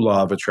true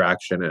law of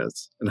attraction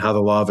is and how the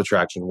law of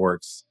attraction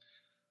works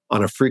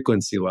on a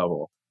frequency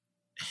level.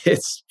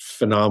 It's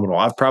phenomenal.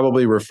 I've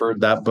probably referred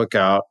that book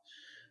out.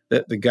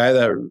 The guy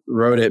that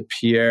wrote it,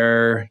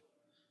 Pierre,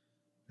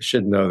 I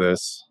should know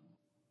this.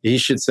 He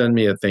should send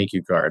me a thank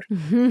you card.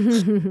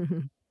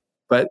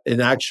 But in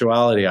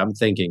actuality, I'm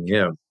thanking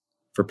him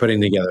for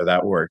putting together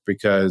that work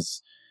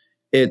because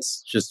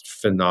it's just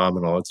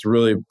phenomenal. It's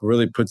really,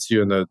 really puts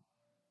you in the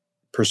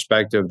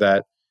perspective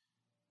that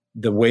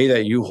the way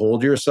that you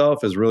hold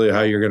yourself is really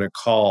how you're going to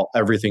call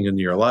everything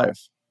into your life.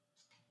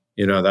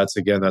 You know, that's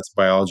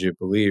biology of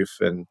belief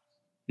and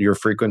your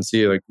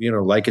frequency,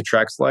 like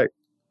attracts like.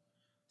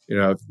 You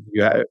know,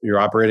 if you're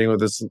operating with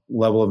this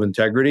level of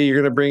integrity, you're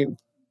going to bring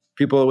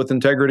people with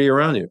integrity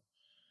around you.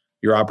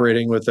 You're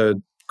operating with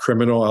a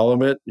criminal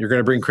element, you're going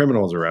to bring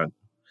criminals around.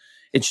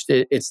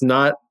 It's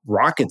not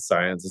rocket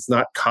science. It's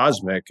not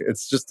cosmic.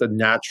 It's just a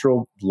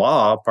natural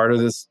law, part of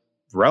this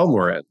realm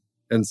we're in.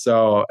 And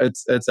so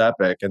it's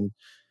epic and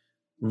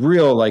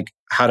real, like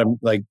how to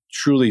like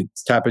truly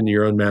tap into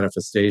your own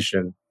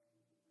manifestation.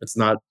 It's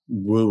not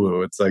woo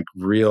woo. It's like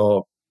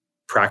real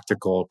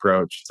practical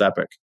approach. It's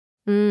epic.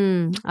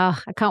 Oh,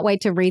 I can't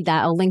wait to read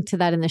that. I'll link to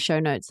that in the show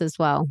notes as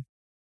well.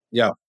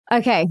 Yeah.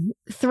 Okay,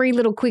 3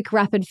 little quick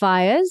rapid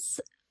fires.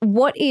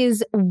 What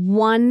is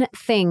one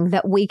thing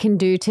that we can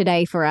do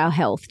today for our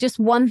health? Just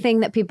one thing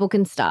that people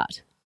can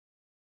start.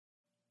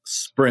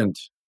 Sprint.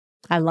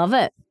 I love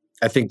it.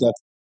 I think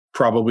that's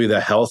probably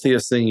the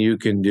healthiest thing you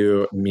can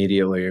do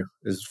immediately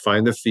is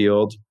find a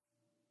field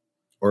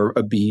or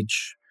a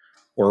beach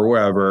or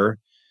wherever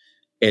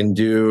and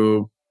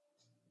do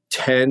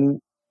 10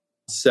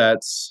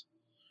 sets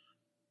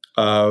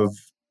of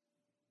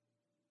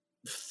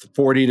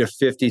 40 to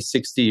 50,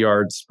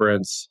 60-yard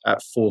sprints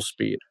at full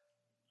speed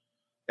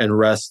and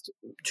rest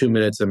 2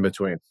 minutes in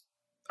between.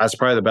 That's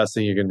probably the best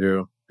thing you can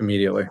do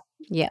immediately.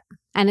 Yeah.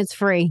 And it's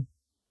free.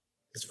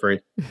 It's free.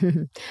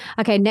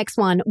 Okay, next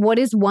one. What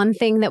is one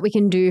thing that we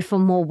can do for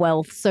more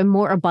wealth, so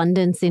more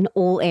abundance in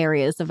all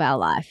areas of our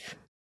life?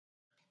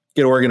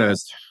 Get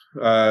organized.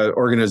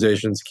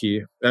 Organization's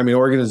key. I mean,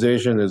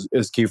 organization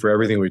is key for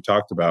everything we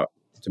talked about,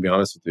 to be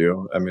honest with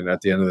you. I mean,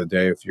 at the end of the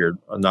day, if you're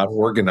not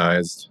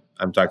organized,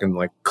 I'm talking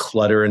like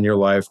clutter in your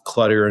life,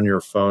 clutter in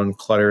your phone,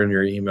 clutter in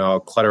your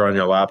email, clutter on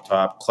your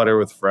laptop, clutter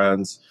with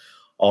friends,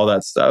 all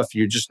that stuff,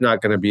 you're just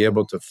not going to be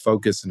able to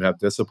focus and have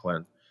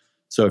discipline.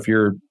 So if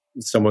you're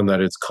someone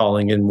that is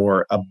calling in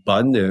more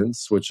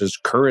abundance, which is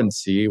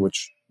currency,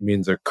 which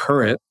means a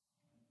current,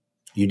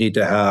 you need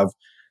to have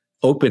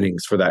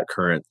openings for that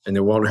current, and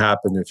it won't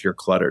happen if you're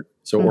cluttered.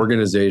 So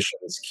organization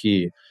is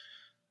key.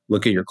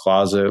 Look at your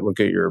closet, look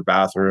at your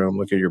bathroom,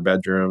 look at your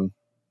bedroom,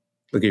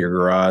 look at your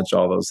garage,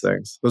 all those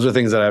things. Those are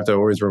things that I have to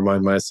always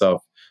remind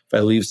myself. If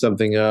I leave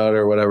something out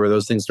or whatever,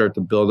 those things start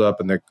to build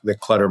up and they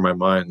clutter my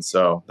mind.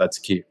 So that's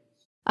key.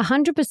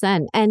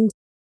 100%. And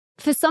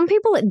for some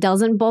people, it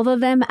doesn't bother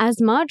them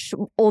as much,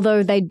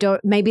 although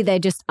maybe they're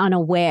just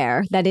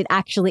unaware that it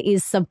actually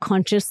is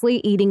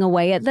subconsciously eating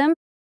away at them.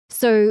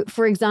 So,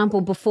 for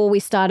example, before we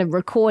started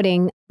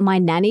recording, my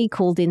nanny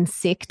called in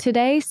sick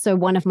today. So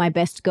one of my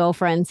best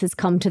girlfriends has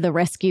come to the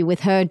rescue with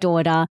her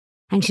daughter,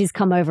 and she's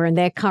come over and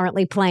they're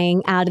currently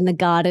playing out in the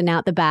garden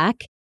out the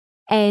back.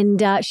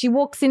 And she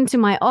walks into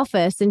my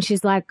office and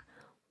she's like,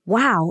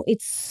 wow,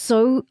 it's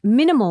so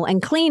minimal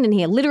and clean in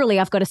here. Literally,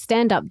 I've got a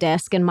stand-up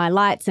desk and my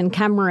lights and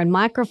camera and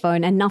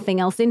microphone and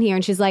nothing else in here.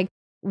 And she's like,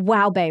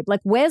 wow, babe,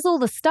 like, where's all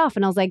the stuff?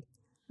 And I was like,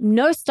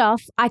 no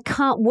stuff. I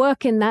can't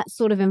work in that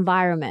sort of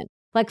environment.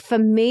 Like for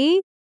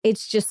me,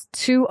 it's just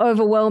too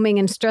overwhelming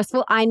and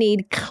stressful. I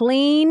need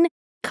clean,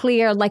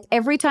 clear. Like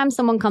every time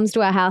someone comes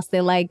to our house,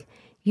 they're like,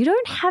 you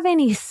don't have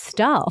any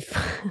stuff.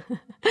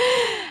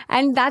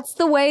 And that's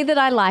the way that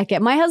I like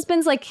it. My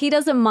husband's like, he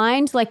doesn't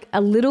mind like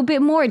a little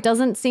bit more. It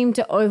doesn't seem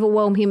to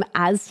overwhelm him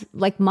as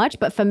like much.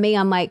 But for me,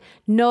 I'm like,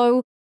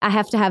 no, I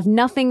have to have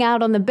nothing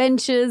out on the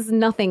benches,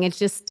 nothing. It's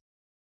just,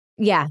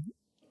 yeah.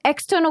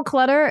 External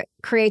clutter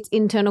creates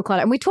internal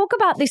clutter. And we talk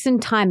about this in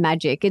Time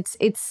Magic.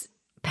 It's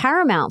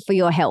paramount for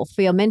your health,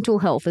 for your mental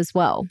health as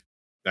well.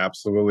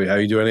 Absolutely. How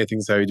you do anything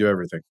is how you do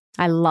everything.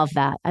 I love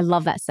that. I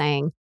love that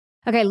saying.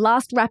 Okay,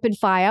 last rapid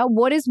fire.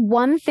 What is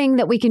one thing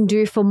that we can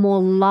do for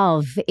more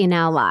love in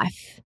our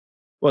life?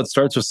 Well, it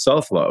starts with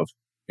self-love,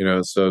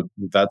 so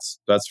that's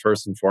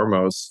first and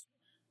foremost.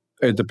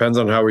 It depends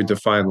on how we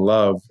define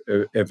love.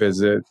 If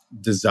is it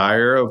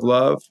desire of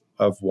love,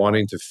 of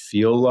wanting to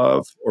feel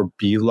love or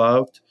be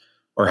loved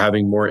or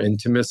having more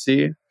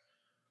intimacy,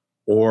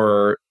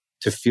 or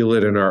to feel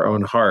it in our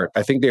own heart.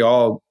 I think they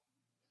all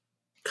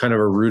kind of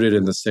are rooted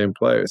in the same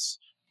place.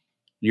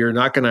 You're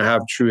not going to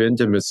have true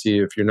intimacy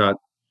if you're not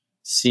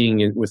seeing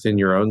it within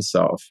your own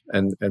self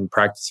and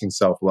practicing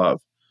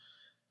self-love.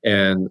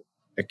 And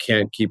I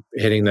can't keep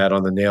hitting that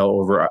on the nail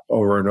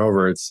over and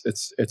over.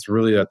 It's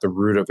really at the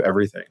root of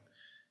everything.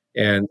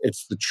 And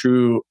it's the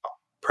true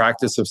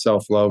practice of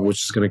self-love,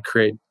 which is going to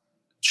create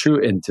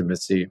true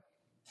intimacy.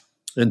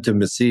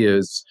 Intimacy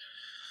it's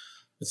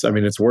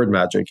word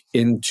magic.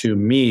 Into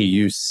me,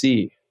 you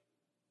see,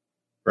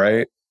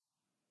 right?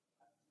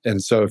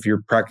 And so if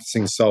you're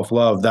practicing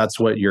self-love, that's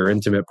what your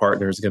intimate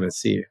partner is going to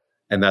see.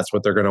 And that's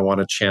what they're going to want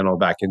to channel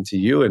back into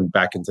you and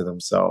back into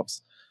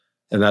themselves.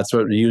 And that's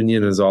what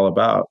union is all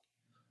about.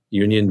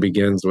 Union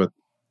begins with,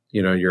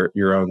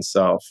 your own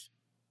self.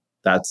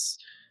 That's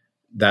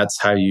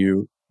how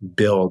you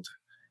build.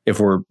 If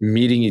we're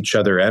meeting each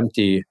other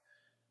empty,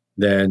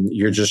 then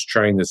you're just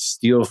trying to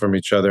steal from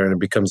each other and it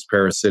becomes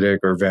parasitic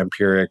or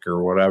vampiric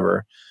or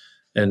whatever.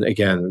 And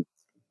again,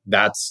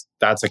 that's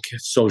a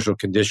social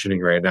conditioning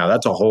right now.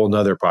 That's a whole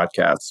nother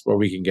podcast where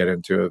we can get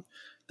into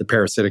the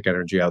parasitic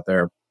energy out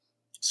there.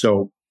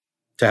 So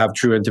to have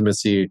true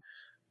intimacy,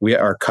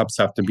 our cups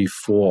have to be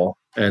full.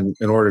 And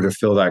in order to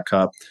fill that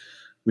cup,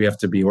 we have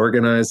to be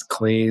organized,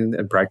 clean,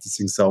 and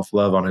practicing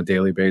self-love on a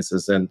daily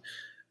basis. And,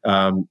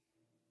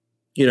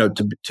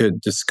 to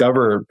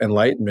discover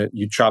enlightenment,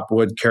 you chop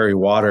wood, carry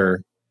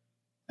water,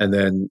 and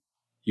then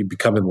you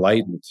become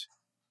enlightened.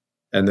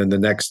 And then the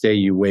next day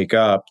you wake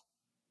up,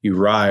 you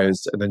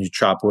rise, and then you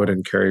chop wood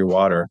and carry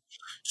water.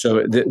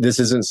 So this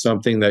isn't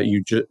something that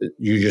you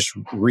just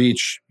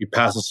reach, you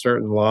pass a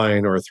certain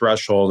line or a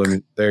threshold,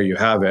 and there you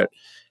have it.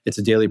 It's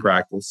a daily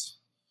practice.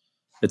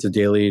 It's a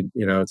daily,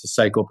 it's a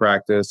cycle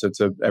practice. It's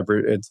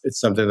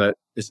something that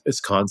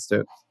is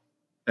constant,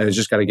 and it's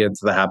just got to get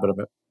into the habit of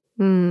it.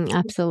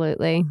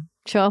 Absolutely.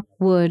 Chop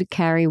wood,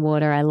 carry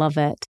water. I love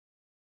it.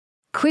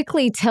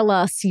 Quickly tell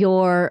us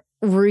your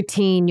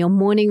routine, your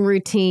morning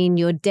routine,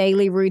 your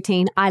daily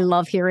routine. I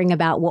love hearing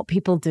about what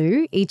people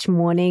do each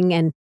morning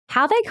and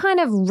how they kind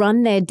of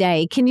run their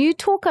day. Can you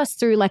talk us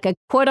through like a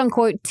quote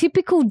unquote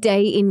typical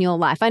day in your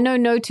life? I know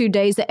no 2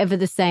 days are ever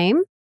the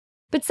same,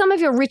 but some of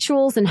your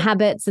rituals and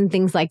habits and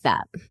things like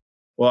that.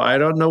 Well, I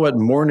don't know what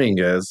morning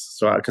is,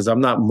 because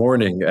I'm not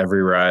morning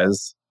every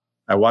rise.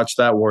 I watch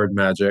that word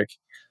magic.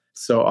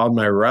 So on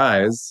my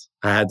rise,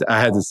 I had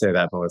to say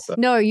that, Melissa.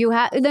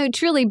 No,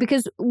 truly,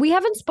 because we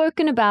haven't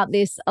spoken about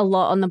this a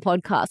lot on the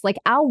podcast. Like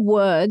our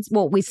words,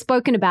 we've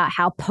spoken about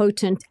how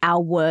potent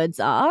our words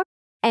are.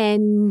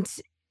 And,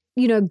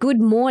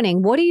 good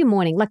morning. What are you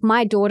morning? Like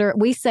my daughter,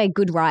 we say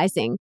good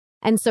rising.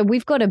 And so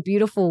we've got a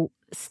beautiful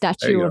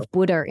statue of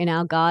Buddha in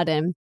our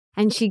garden.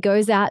 And she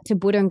goes out to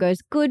Buddha and goes,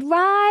 good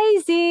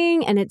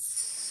rising. And it's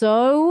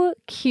so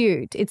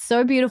cute. It's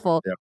so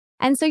beautiful. Yep.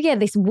 And so,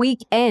 this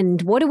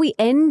weekend, what are we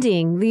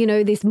ending?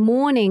 This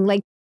morning,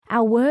 like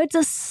our words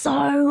are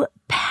so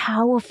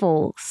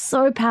powerful,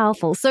 so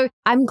powerful. So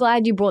I'm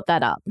glad you brought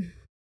that up.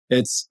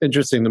 It's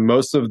interesting. The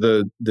most of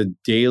the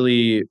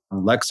daily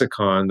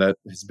lexicon that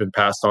has been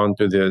passed on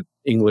through the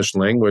English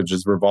language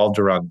is revolved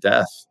around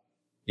death,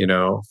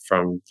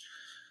 from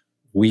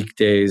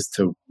weekdays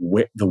to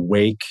the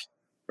wake,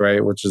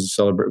 right? Which is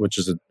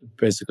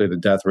basically the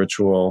death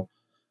ritual,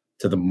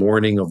 to the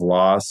mourning of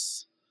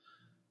loss,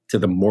 to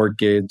the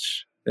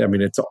mortgage. I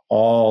mean, it's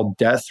all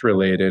death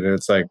related. And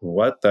it's like,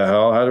 what the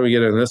hell? How do we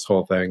get in this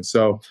whole thing?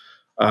 So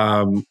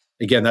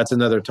again, that's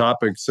another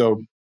topic.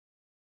 So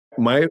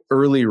my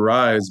early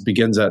rise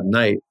begins at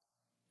night,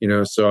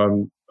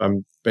 so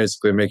I'm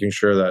basically making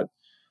sure that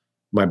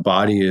my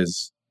body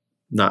is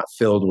not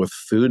filled with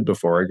food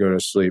before I go to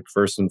sleep,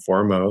 first and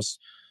foremost.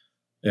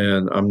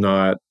 And I'm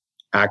not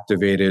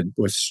activated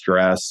with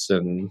stress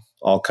and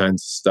all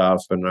kinds of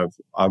stuff. And I've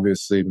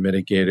obviously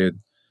mitigated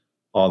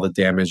all the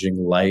damaging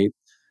light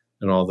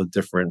and all the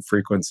different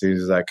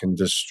frequencies that can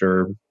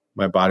disturb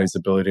my body's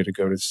ability to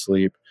go to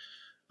sleep.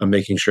 I'm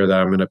making sure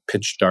that I'm in a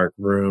pitch dark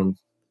room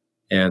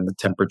and the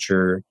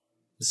temperature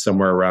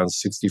somewhere around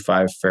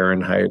 65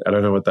 Fahrenheit. I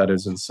don't know what that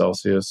is in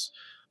Celsius.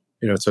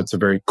 So it's a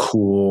very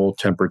cool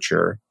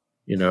temperature.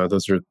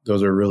 Those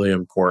are really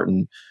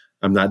important.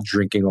 I'm not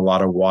drinking a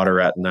lot of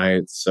water at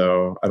night,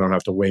 so I don't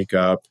have to wake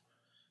up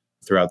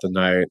throughout the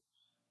night.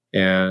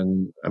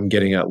 And I'm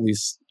getting at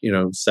least,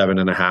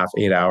 7.5,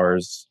 8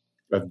 hours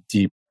of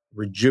deep,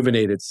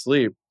 rejuvenated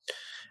sleep.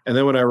 And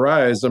then when I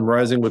rise, I'm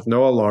rising with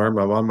no alarm.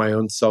 I'm on my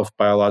own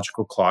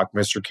self-biological clock.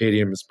 My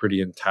circadian is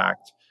pretty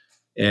intact.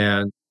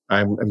 And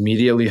I'm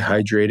immediately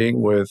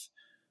hydrating with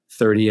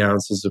 30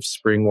 ounces of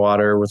spring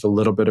water with a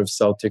little bit of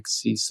Celtic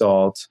sea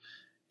salt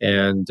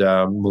and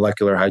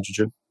molecular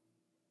hydrogen.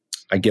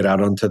 I get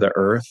out onto the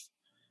earth,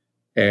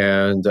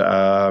 and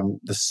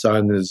the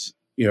sun is,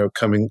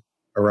 coming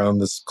around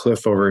this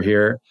cliff over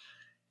here,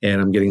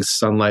 and I'm getting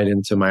sunlight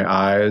into my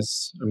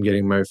eyes. I'm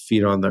getting my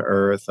feet on the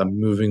earth. I'm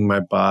moving my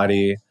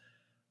body.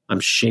 I'm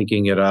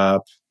shaking it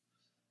up.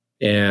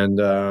 And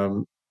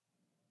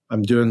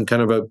I'm doing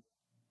kind of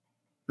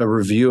a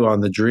review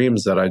on the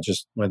dreams that I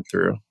just went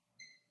through.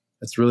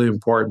 It's really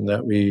important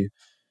that we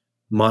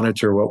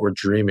monitor what we're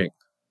dreaming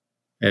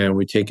and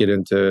we take it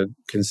into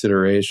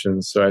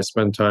consideration. So I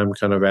spend time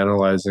kind of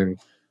analyzing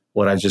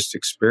what I just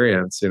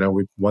experienced.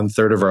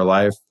 1/3 of our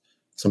life,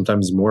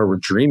 sometimes more, we're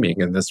dreaming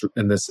in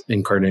this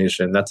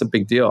incarnation. That's a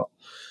big deal.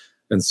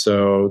 And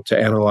so to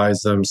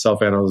analyze them,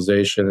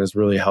 self-analyzation is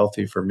really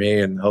healthy for me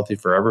and healthy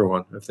for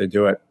everyone if they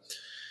do it.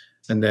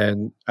 And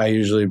then I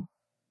usually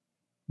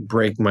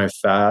break my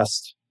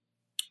fast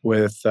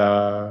with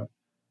some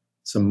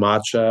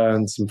matcha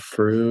and some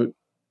fruit.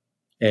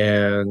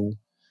 And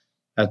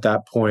at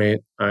that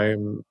point,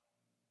 I'm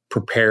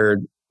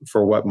prepared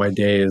for what my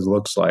day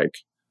looks like.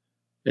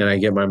 And I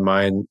get my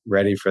mind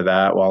ready for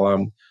that while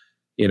I'm,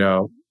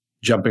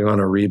 jumping on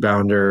a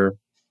rebounder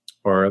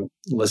or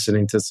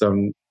listening to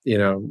some,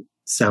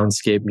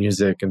 soundscape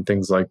music and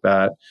things like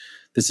that.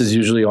 This is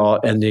usually all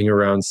ending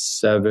around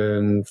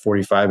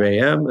 7:45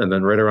 a.m. And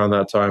then right around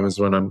that time is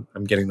when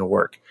I'm getting to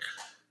work.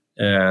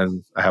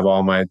 And I have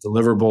all my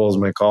deliverables,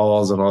 my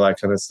calls, and all that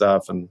kind of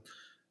stuff. And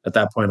at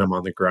that point, I'm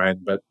on the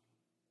grind. But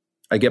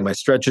I get my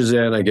stretches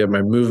in, I get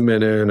my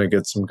movement in, I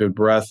get some good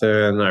breath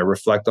in, I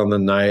reflect on the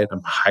night,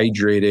 I'm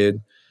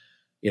hydrated.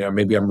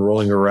 Maybe I'm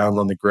rolling around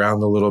on the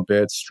ground a little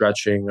bit,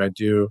 stretching. I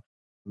do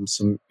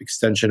some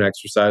extension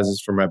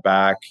exercises for my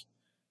back.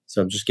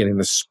 So I'm just getting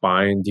the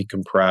spine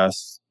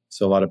decompressed.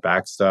 So a lot of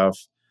back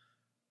stuff,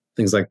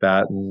 things like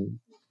that. And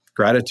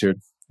gratitude,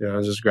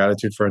 just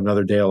gratitude for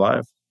another day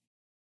alive.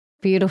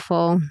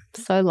 Beautiful.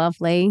 So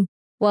lovely.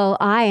 Well,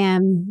 I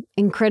am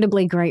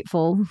incredibly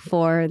grateful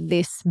for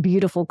this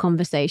beautiful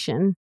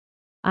conversation.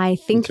 I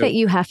think that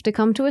you have to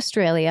come to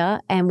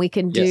Australia and we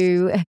can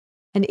do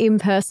an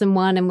in-person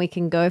one and we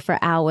can go for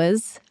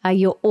hours.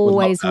 You're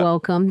always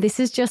welcome. This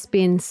has just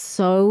been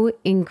so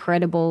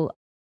incredible.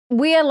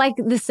 We are like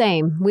the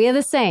same. We are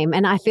the same.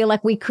 And I feel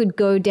like we could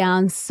go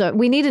down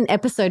we need an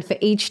episode for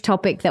each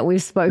topic that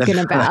we've spoken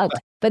about.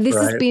 But this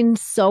has been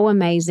so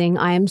amazing.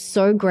 I am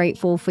so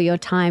grateful for your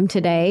time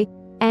today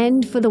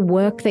and for the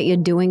work that you're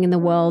doing in the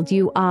world.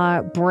 You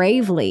are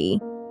bravely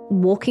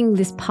walking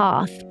this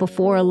path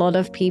before a lot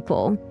of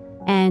people.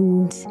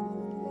 And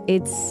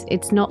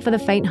it's not for the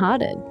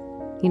faint-hearted.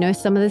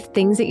 Some of the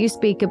things that you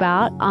speak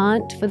about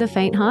aren't for the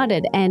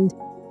faint-hearted. And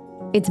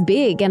it's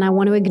big. And I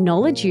want to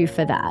acknowledge you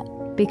for that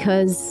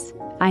because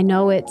I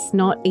know it's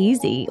not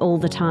easy all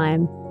the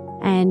time.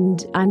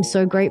 And I'm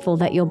so grateful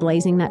that you're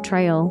blazing that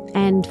trail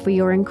and for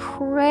your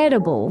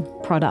incredible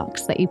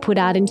products that you put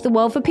out into the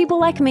world for people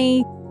like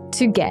me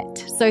to get.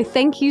 So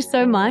thank you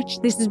so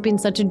much. This has been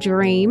such a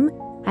dream.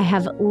 I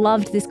have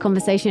loved this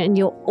conversation and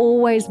you're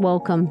always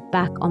welcome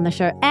back on the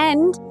show.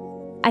 And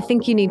I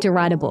think you need to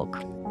write a book.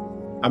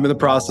 I'm in the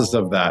process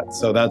of that.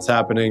 So that's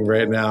happening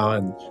right now.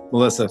 And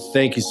Melissa,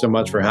 thank you so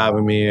much for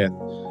having me. And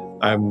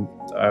I'm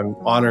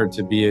honored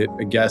to be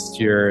a guest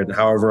here, and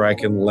however I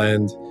can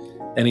lend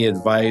any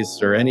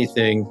advice or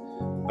anything,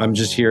 I'm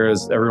just here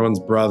as everyone's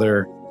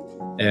brother,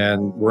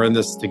 and we're in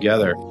this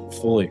together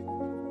fully.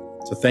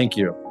 So thank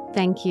you.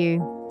 Thank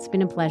you. It's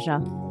been a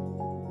pleasure.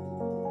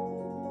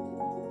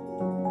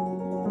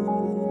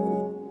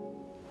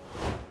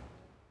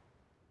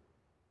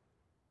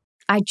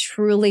 I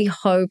truly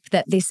hope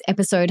that this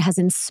episode has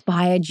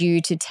inspired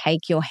you to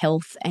take your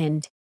health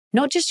and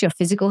not just your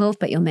physical health,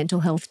 but your mental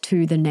health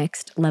to the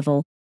next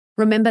level.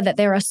 Remember that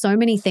there are so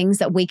many things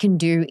that we can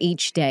do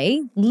each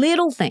day,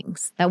 little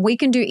things that we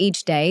can do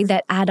each day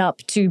that add up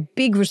to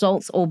big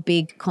results or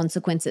big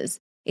consequences.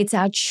 It's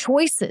our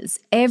choices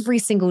every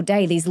single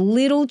day, these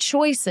little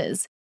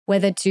choices,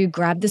 whether to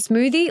grab the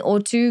smoothie or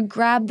to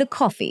grab the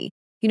coffee.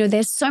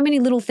 There's so many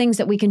little things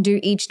that we can do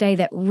each day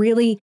that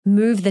really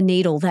move the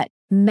needle, that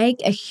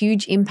make a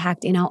huge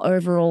impact in our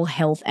overall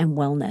health and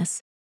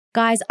wellness.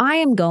 Guys, I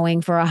am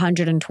going for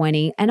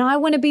 120 and I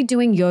want to be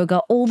doing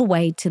yoga all the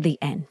way to the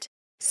end.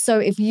 So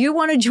if you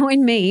want to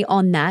join me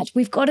on that,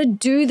 we've got to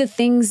do the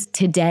things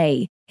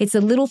today. It's the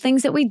little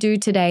things that we do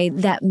today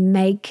that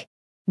make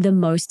the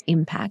most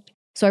impact.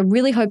 So I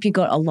really hope you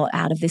got a lot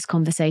out of this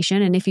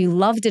conversation. And if you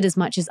loved it as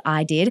much as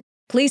I did,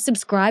 please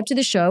subscribe to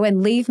the show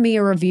and leave me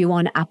a review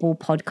on Apple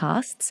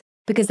Podcasts,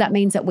 because that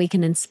means that we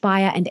can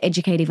inspire and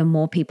educate even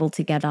more people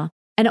together.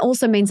 And it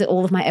also means that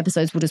all of my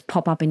episodes will just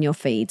pop up in your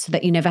feed so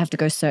that you never have to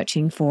go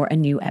searching for a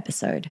new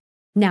episode.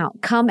 Now,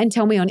 come and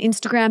tell me on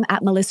Instagram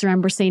at Melissa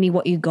Ambrosini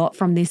what you got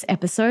from this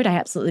episode. I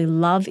absolutely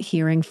love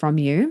hearing from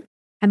you.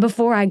 And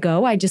before I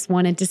go, I just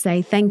wanted to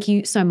say thank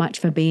you so much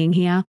for being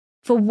here,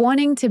 for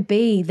wanting to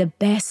be the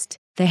best,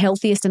 the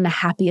healthiest, and the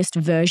happiest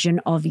version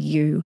of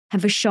you,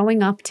 and for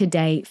showing up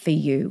today for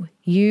you.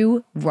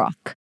 You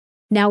rock.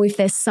 Now, if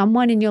there's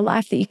someone in your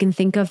life that you can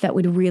think of that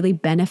would really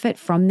benefit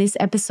from this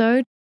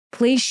episode,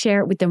 please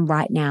share it with them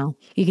right now.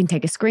 You can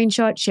take a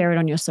screenshot, share it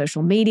on your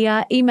social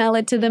media, email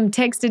it to them,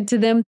 text it to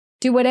them,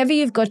 do whatever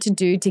you've got to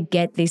do to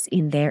get this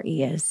in their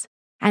ears.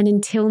 And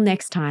until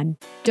next time,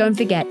 don't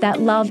forget that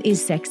love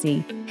is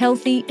sexy,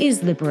 healthy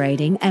is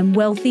liberating, and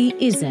wealthy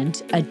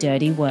isn't a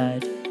dirty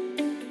word.